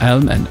forest,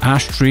 elm and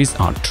ash trees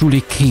are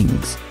truly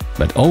kings,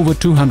 but over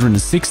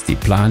 260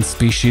 plant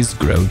species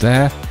grow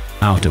there,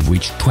 out of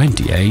which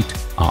 28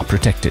 are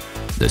protected.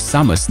 The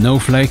summer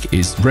snowflake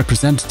is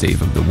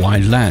representative of the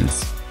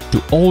wildlands.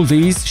 To all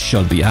these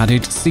shall be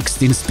added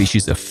 16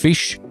 species of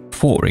fish,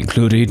 4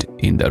 included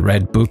in the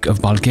Red Book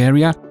of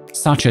Bulgaria,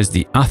 such as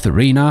the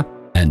atharina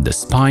and the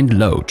spined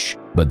loach,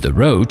 but the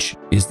roach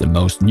is the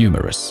most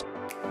numerous.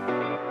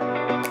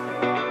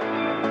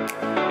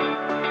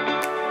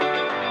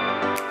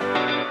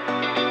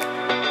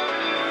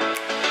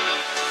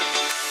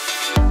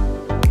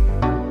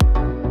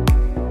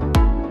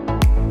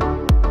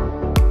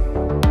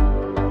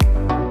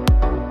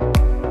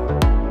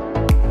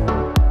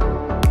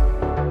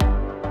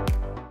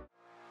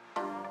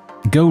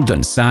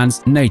 Golden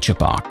Sands Nature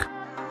Park.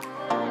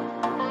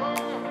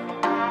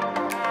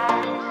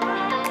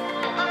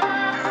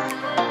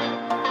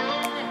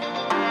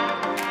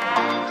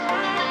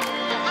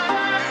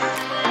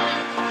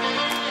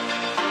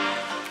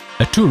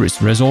 A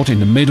tourist resort in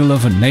the middle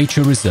of a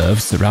nature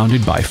reserve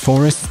surrounded by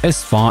forests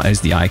as far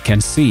as the eye can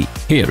see.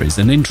 Here is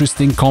an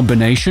interesting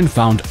combination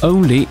found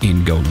only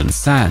in Golden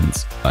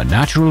Sands, a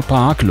natural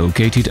park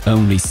located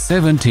only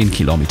 17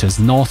 kilometers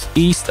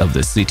northeast of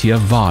the city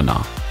of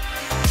Varna.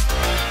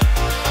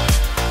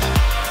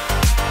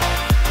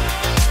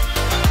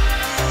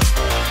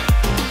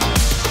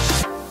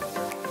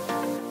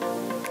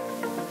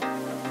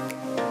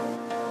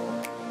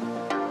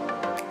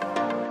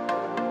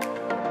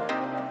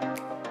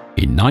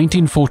 In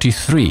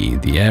 1943,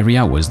 the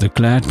area was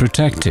declared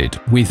protected,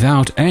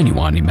 without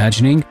anyone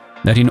imagining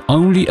that in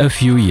only a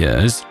few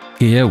years,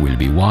 here will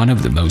be one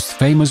of the most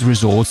famous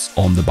resorts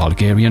on the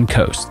Bulgarian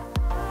coast.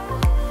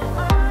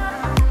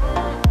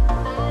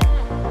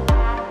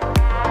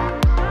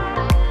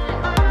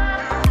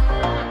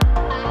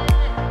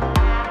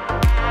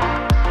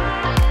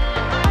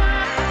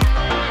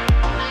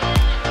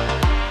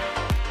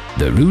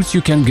 The routes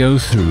you can go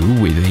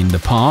through within the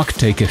park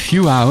take a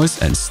few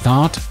hours and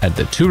start at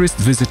the Tourist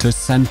Visitors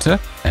Center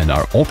and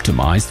are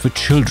optimized for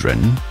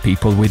children,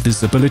 people with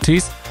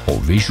disabilities or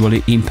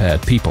visually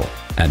impaired people.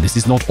 And this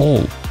is not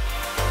all.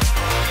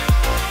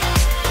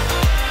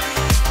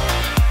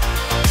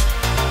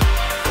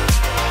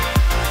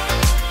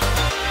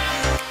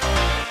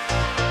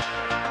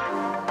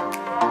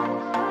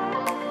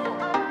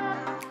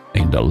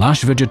 In the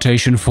lush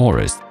vegetation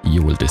forest,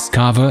 you will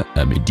discover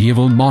a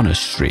medieval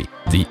monastery,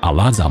 the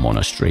Alaza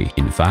Monastery,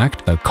 in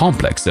fact, a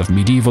complex of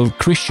medieval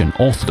Christian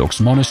Orthodox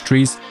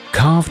monasteries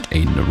carved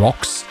in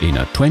rocks in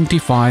a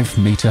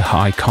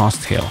 25-meter-high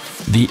karst hill.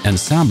 The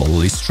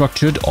ensemble is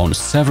structured on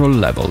several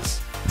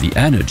levels. The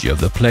energy of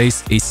the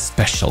place is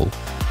special.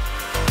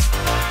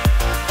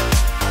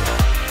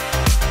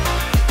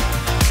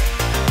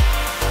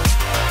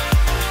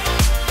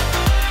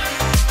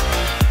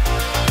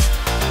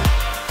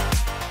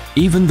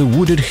 Even the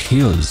wooded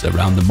hills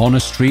around the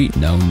monastery,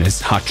 known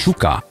as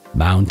Hachuca,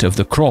 Mount of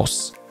the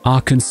Cross,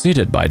 are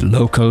considered by the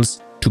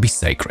locals to be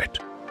sacred.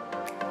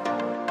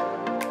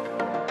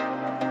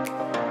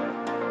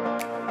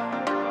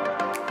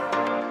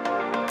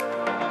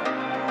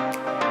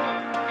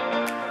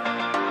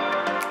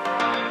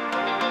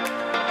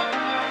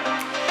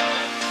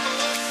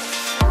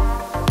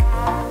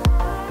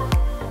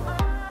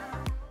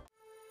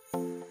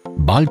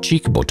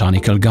 Balcic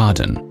Botanical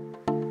Garden.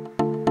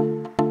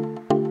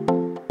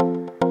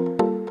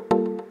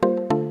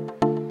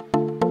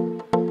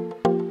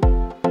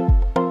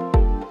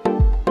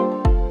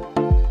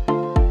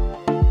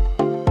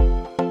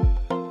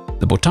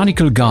 The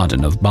Botanical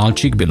Garden of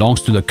Balcic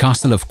belongs to the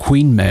Castle of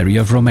Queen Mary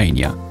of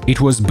Romania.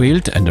 It was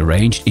built and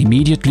arranged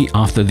immediately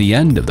after the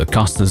end of the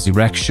castle's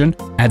erection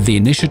at the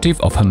initiative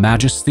of Her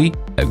Majesty,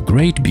 a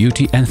great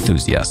beauty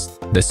enthusiast.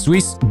 The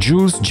Swiss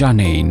Jules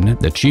Janin,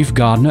 the chief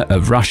gardener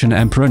of Russian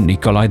Emperor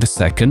Nikolai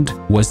II,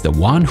 was the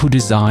one who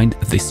designed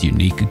this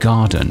unique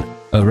garden,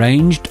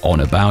 arranged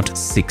on about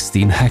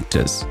 16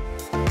 hectares.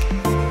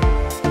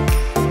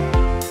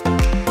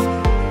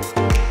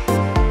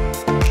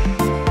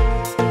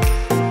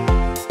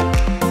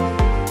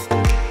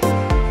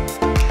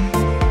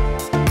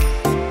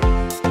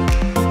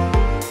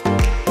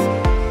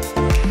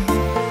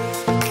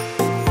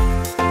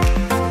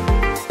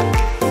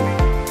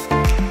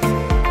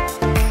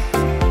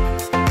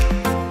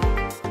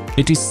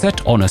 It is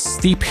set on a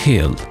steep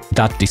hill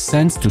that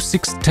descends to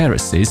 6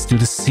 terraces to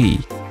the sea,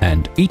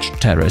 and each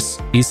terrace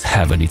is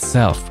heaven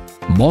itself.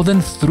 More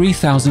than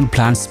 3,000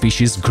 plant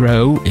species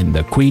grow in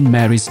the Queen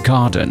Mary's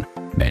garden,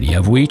 many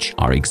of which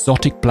are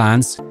exotic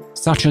plants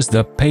such as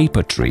the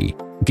paper tree,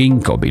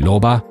 ginkgo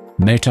biloba,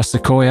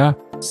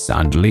 metasequoia,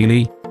 sand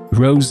lily,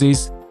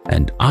 roses,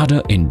 and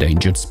other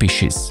endangered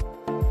species.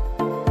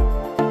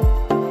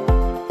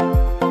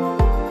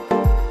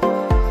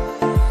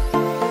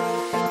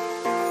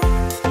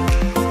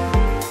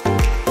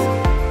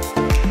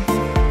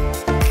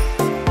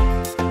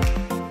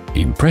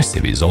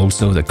 Impressive is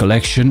also the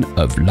collection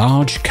of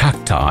large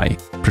cacti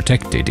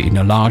protected in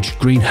a large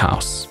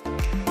greenhouse.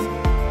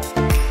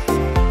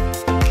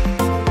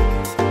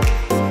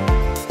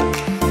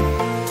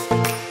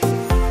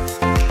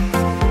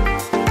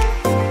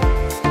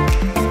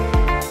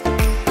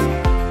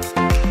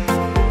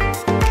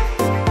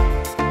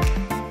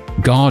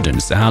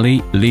 Gardens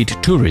Alley lead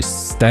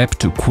tourists step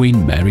to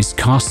Queen Mary's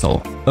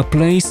Castle, a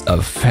place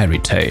of fairy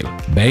tale,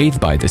 bathed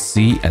by the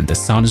sea and the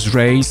sun's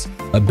rays,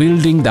 a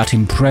building that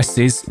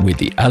impresses with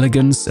the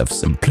elegance of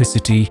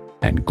simplicity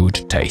and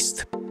good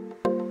taste.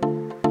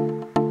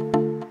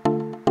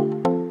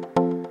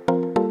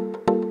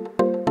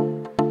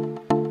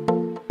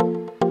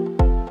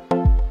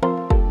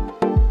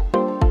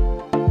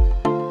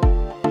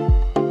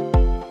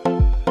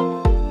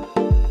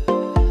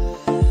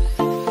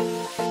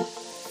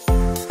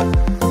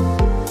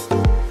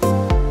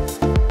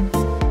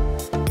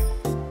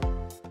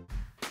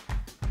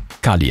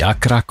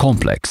 Caliacra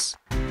Complex.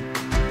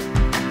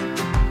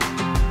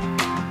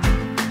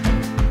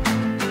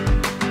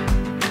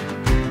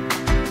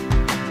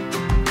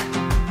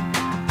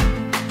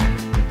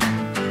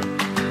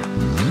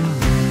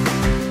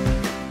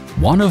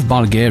 One of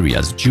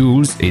Bulgaria's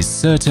jewels is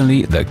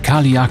certainly the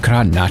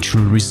Caliacra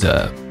Natural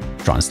Reserve,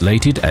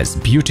 translated as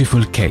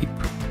Beautiful Cape.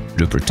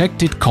 The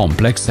protected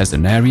complex has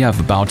an area of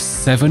about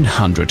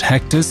 700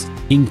 hectares,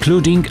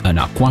 including an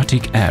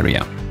aquatic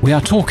area. We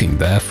are talking,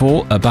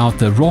 therefore, about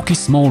the rocky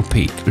small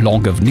peak,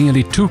 long of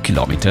nearly 2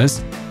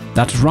 kilometers,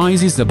 that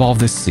rises above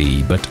the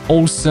sea, but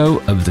also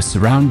of the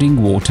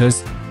surrounding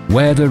waters,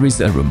 where there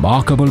is a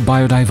remarkable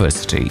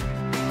biodiversity.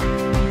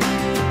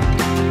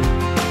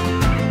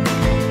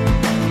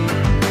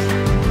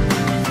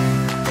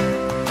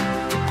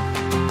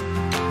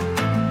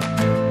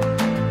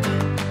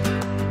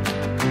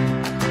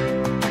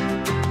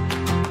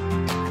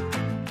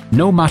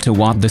 No matter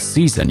what the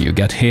season you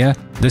get here,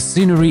 the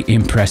scenery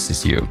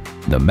impresses you.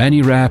 The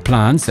many rare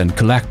plants and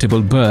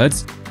collectible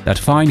birds that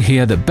find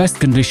here the best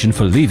condition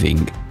for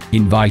living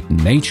invite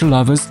nature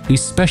lovers,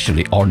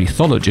 especially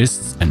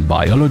ornithologists and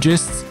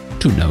biologists,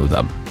 to know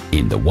them.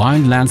 In the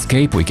wild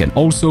landscape we can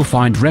also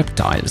find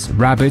reptiles,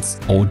 rabbits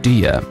or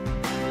deer.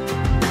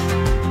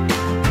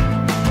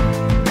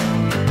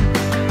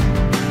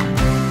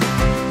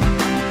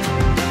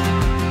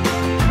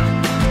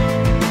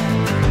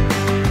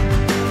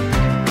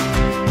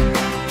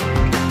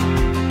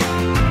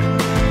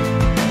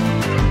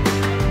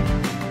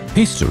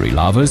 History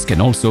lovers can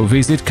also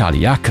visit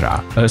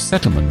Caliacra, a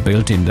settlement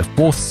built in the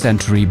 4th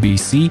century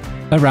BC,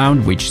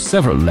 around which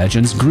several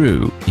legends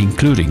grew,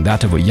 including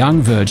that of a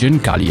young virgin,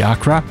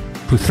 Caliacra,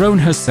 who thrown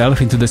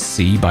herself into the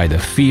sea by the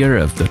fear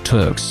of the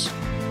Turks.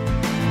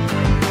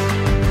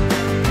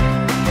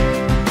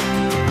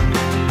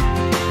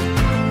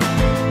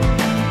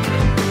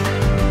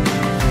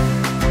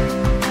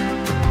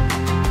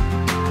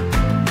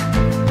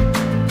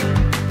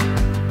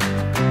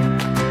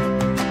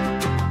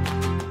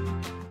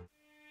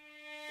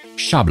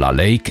 Shabla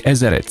Lake,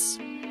 Ezerets.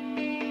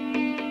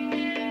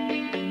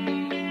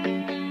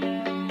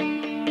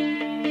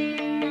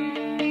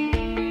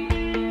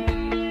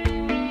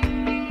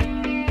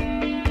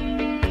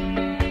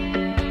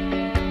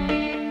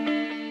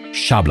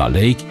 Shabla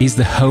Lake is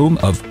the home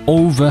of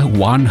over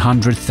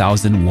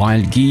 100,000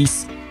 wild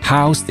geese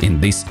housed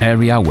in this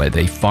area where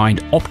they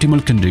find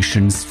optimal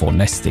conditions for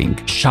nesting.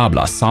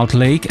 Shabla Salt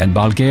Lake and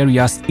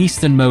Bulgaria's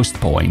easternmost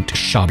point,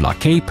 Shabla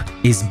Cape,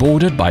 is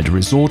bordered by the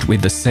resort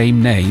with the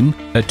same name,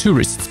 a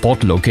tourist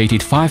spot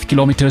located 5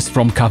 kilometers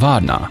from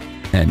Kavarna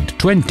and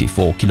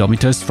 24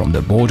 kilometers from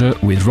the border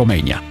with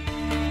Romania.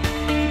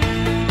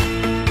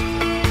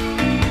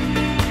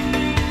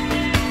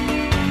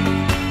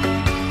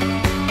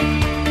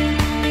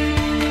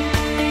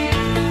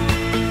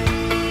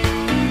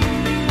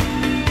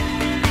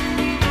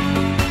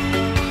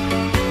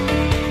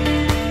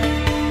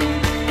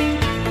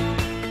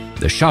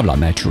 The Shabla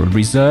Natural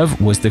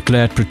Reserve was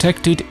declared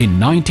protected in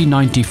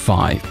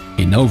 1995.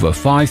 In over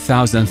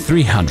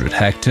 5,300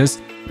 hectares,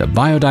 the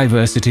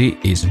biodiversity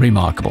is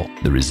remarkable.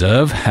 The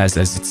reserve has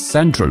as its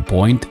central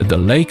point the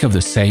lake of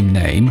the same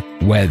name,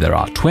 where there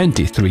are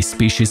 23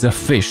 species of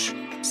fish.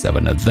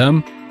 7 of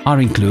them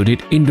are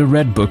included in the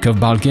Red Book of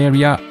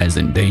Bulgaria as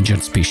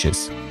endangered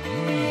species.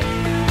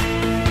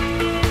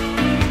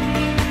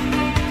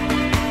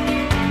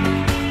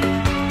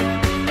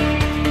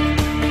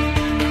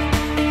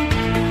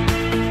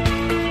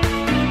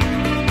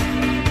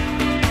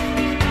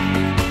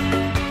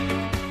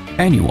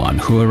 Anyone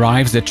who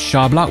arrives at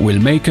Shabla will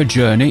make a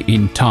journey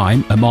in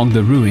time among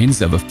the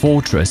ruins of a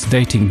fortress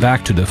dating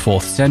back to the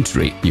 4th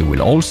century. You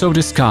will also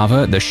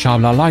discover the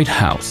Shabla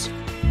Lighthouse,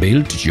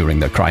 built during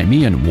the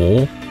Crimean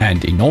War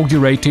and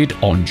inaugurated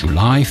on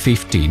July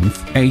 15,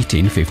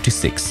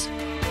 1856.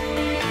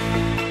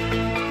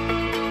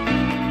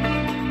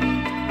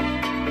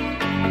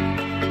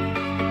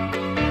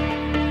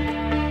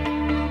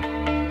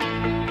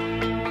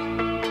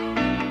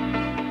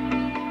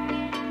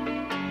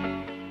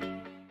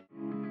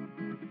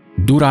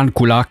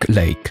 Durankulak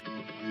Lake.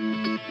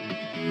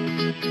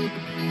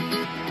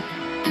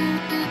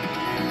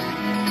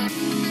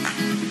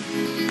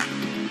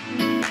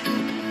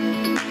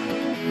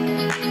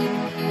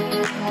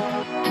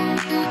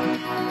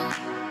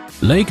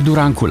 Lake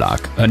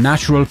Durankulak, a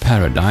natural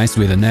paradise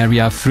with an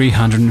area of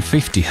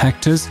 350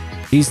 hectares,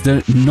 is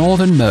the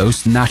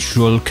northernmost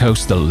natural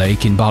coastal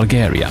lake in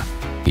Bulgaria.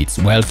 Its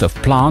wealth of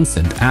plants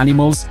and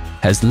animals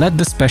has led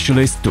the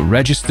specialists to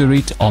register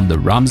it on the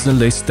Ramsar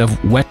list of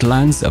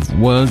wetlands of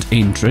world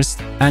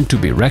interest and to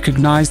be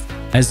recognized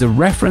as a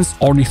reference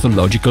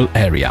ornithological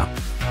area.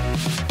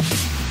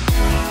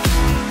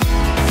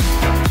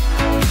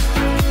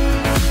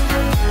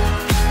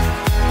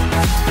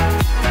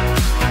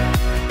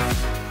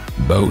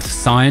 Both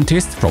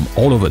scientists from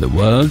all over the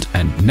world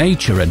and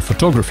nature and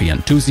photography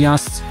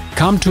enthusiasts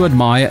come to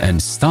admire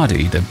and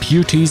study the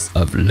beauties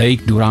of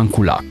Lake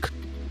Durankulak.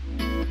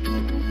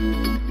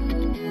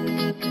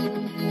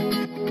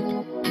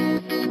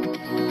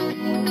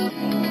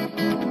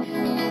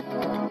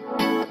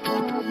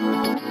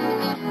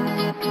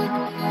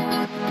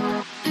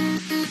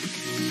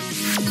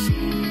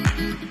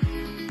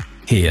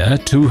 Here,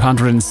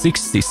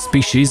 260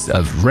 species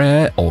of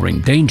rare or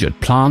endangered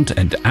plant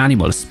and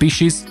animal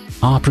species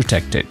are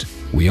protected.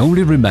 We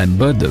only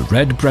remember the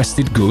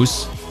red-breasted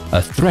goose,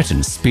 a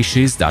threatened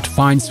species that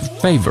finds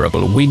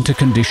favorable winter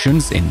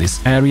conditions in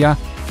this area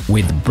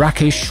with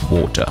brackish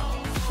water.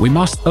 We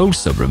must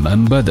also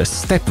remember the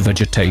steppe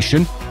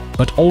vegetation,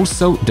 but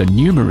also the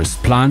numerous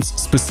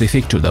plants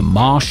specific to the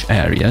marsh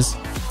areas,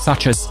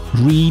 such as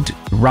reed,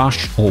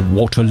 rush or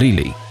water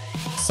lily.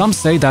 Some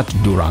say that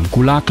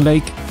Durankulak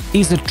Lake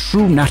is a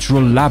true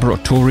natural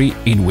laboratory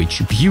in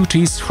which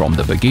beauties from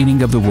the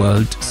beginning of the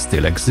world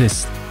still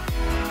exist.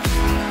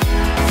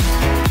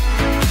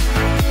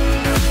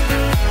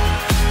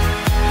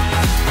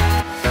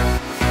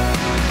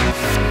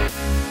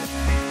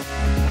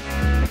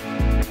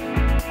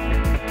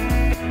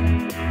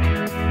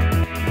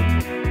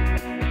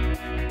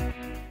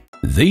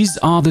 These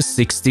are the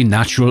 60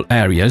 natural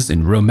areas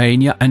in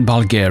Romania and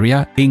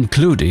Bulgaria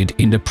included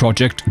in the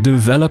project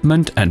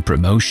Development and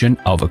Promotion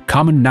of a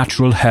Common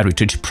Natural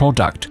Heritage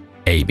Product,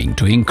 aiming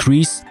to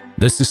increase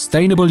the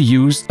sustainable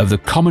use of the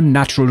common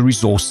natural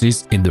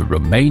resources in the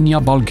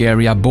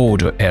Romania-Bulgaria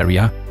border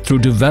area through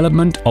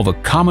development of a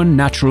common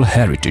natural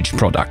heritage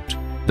product.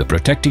 The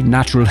protected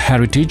natural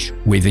heritage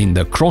within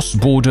the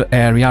cross-border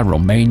area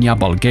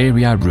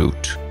Romania-Bulgaria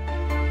route.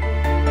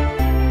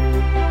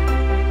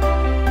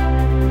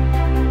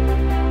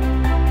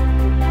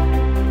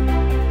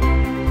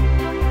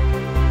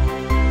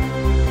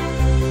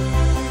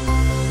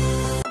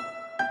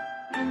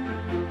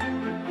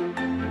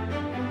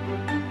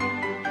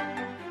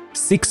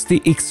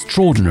 "60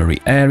 extraordinary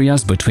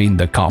areas between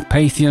the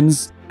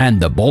Carpathians and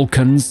the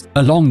Balkans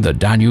along the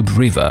Danube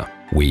River.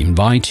 We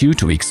invite you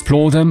to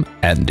explore them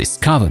and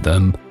discover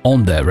them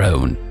on their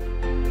own."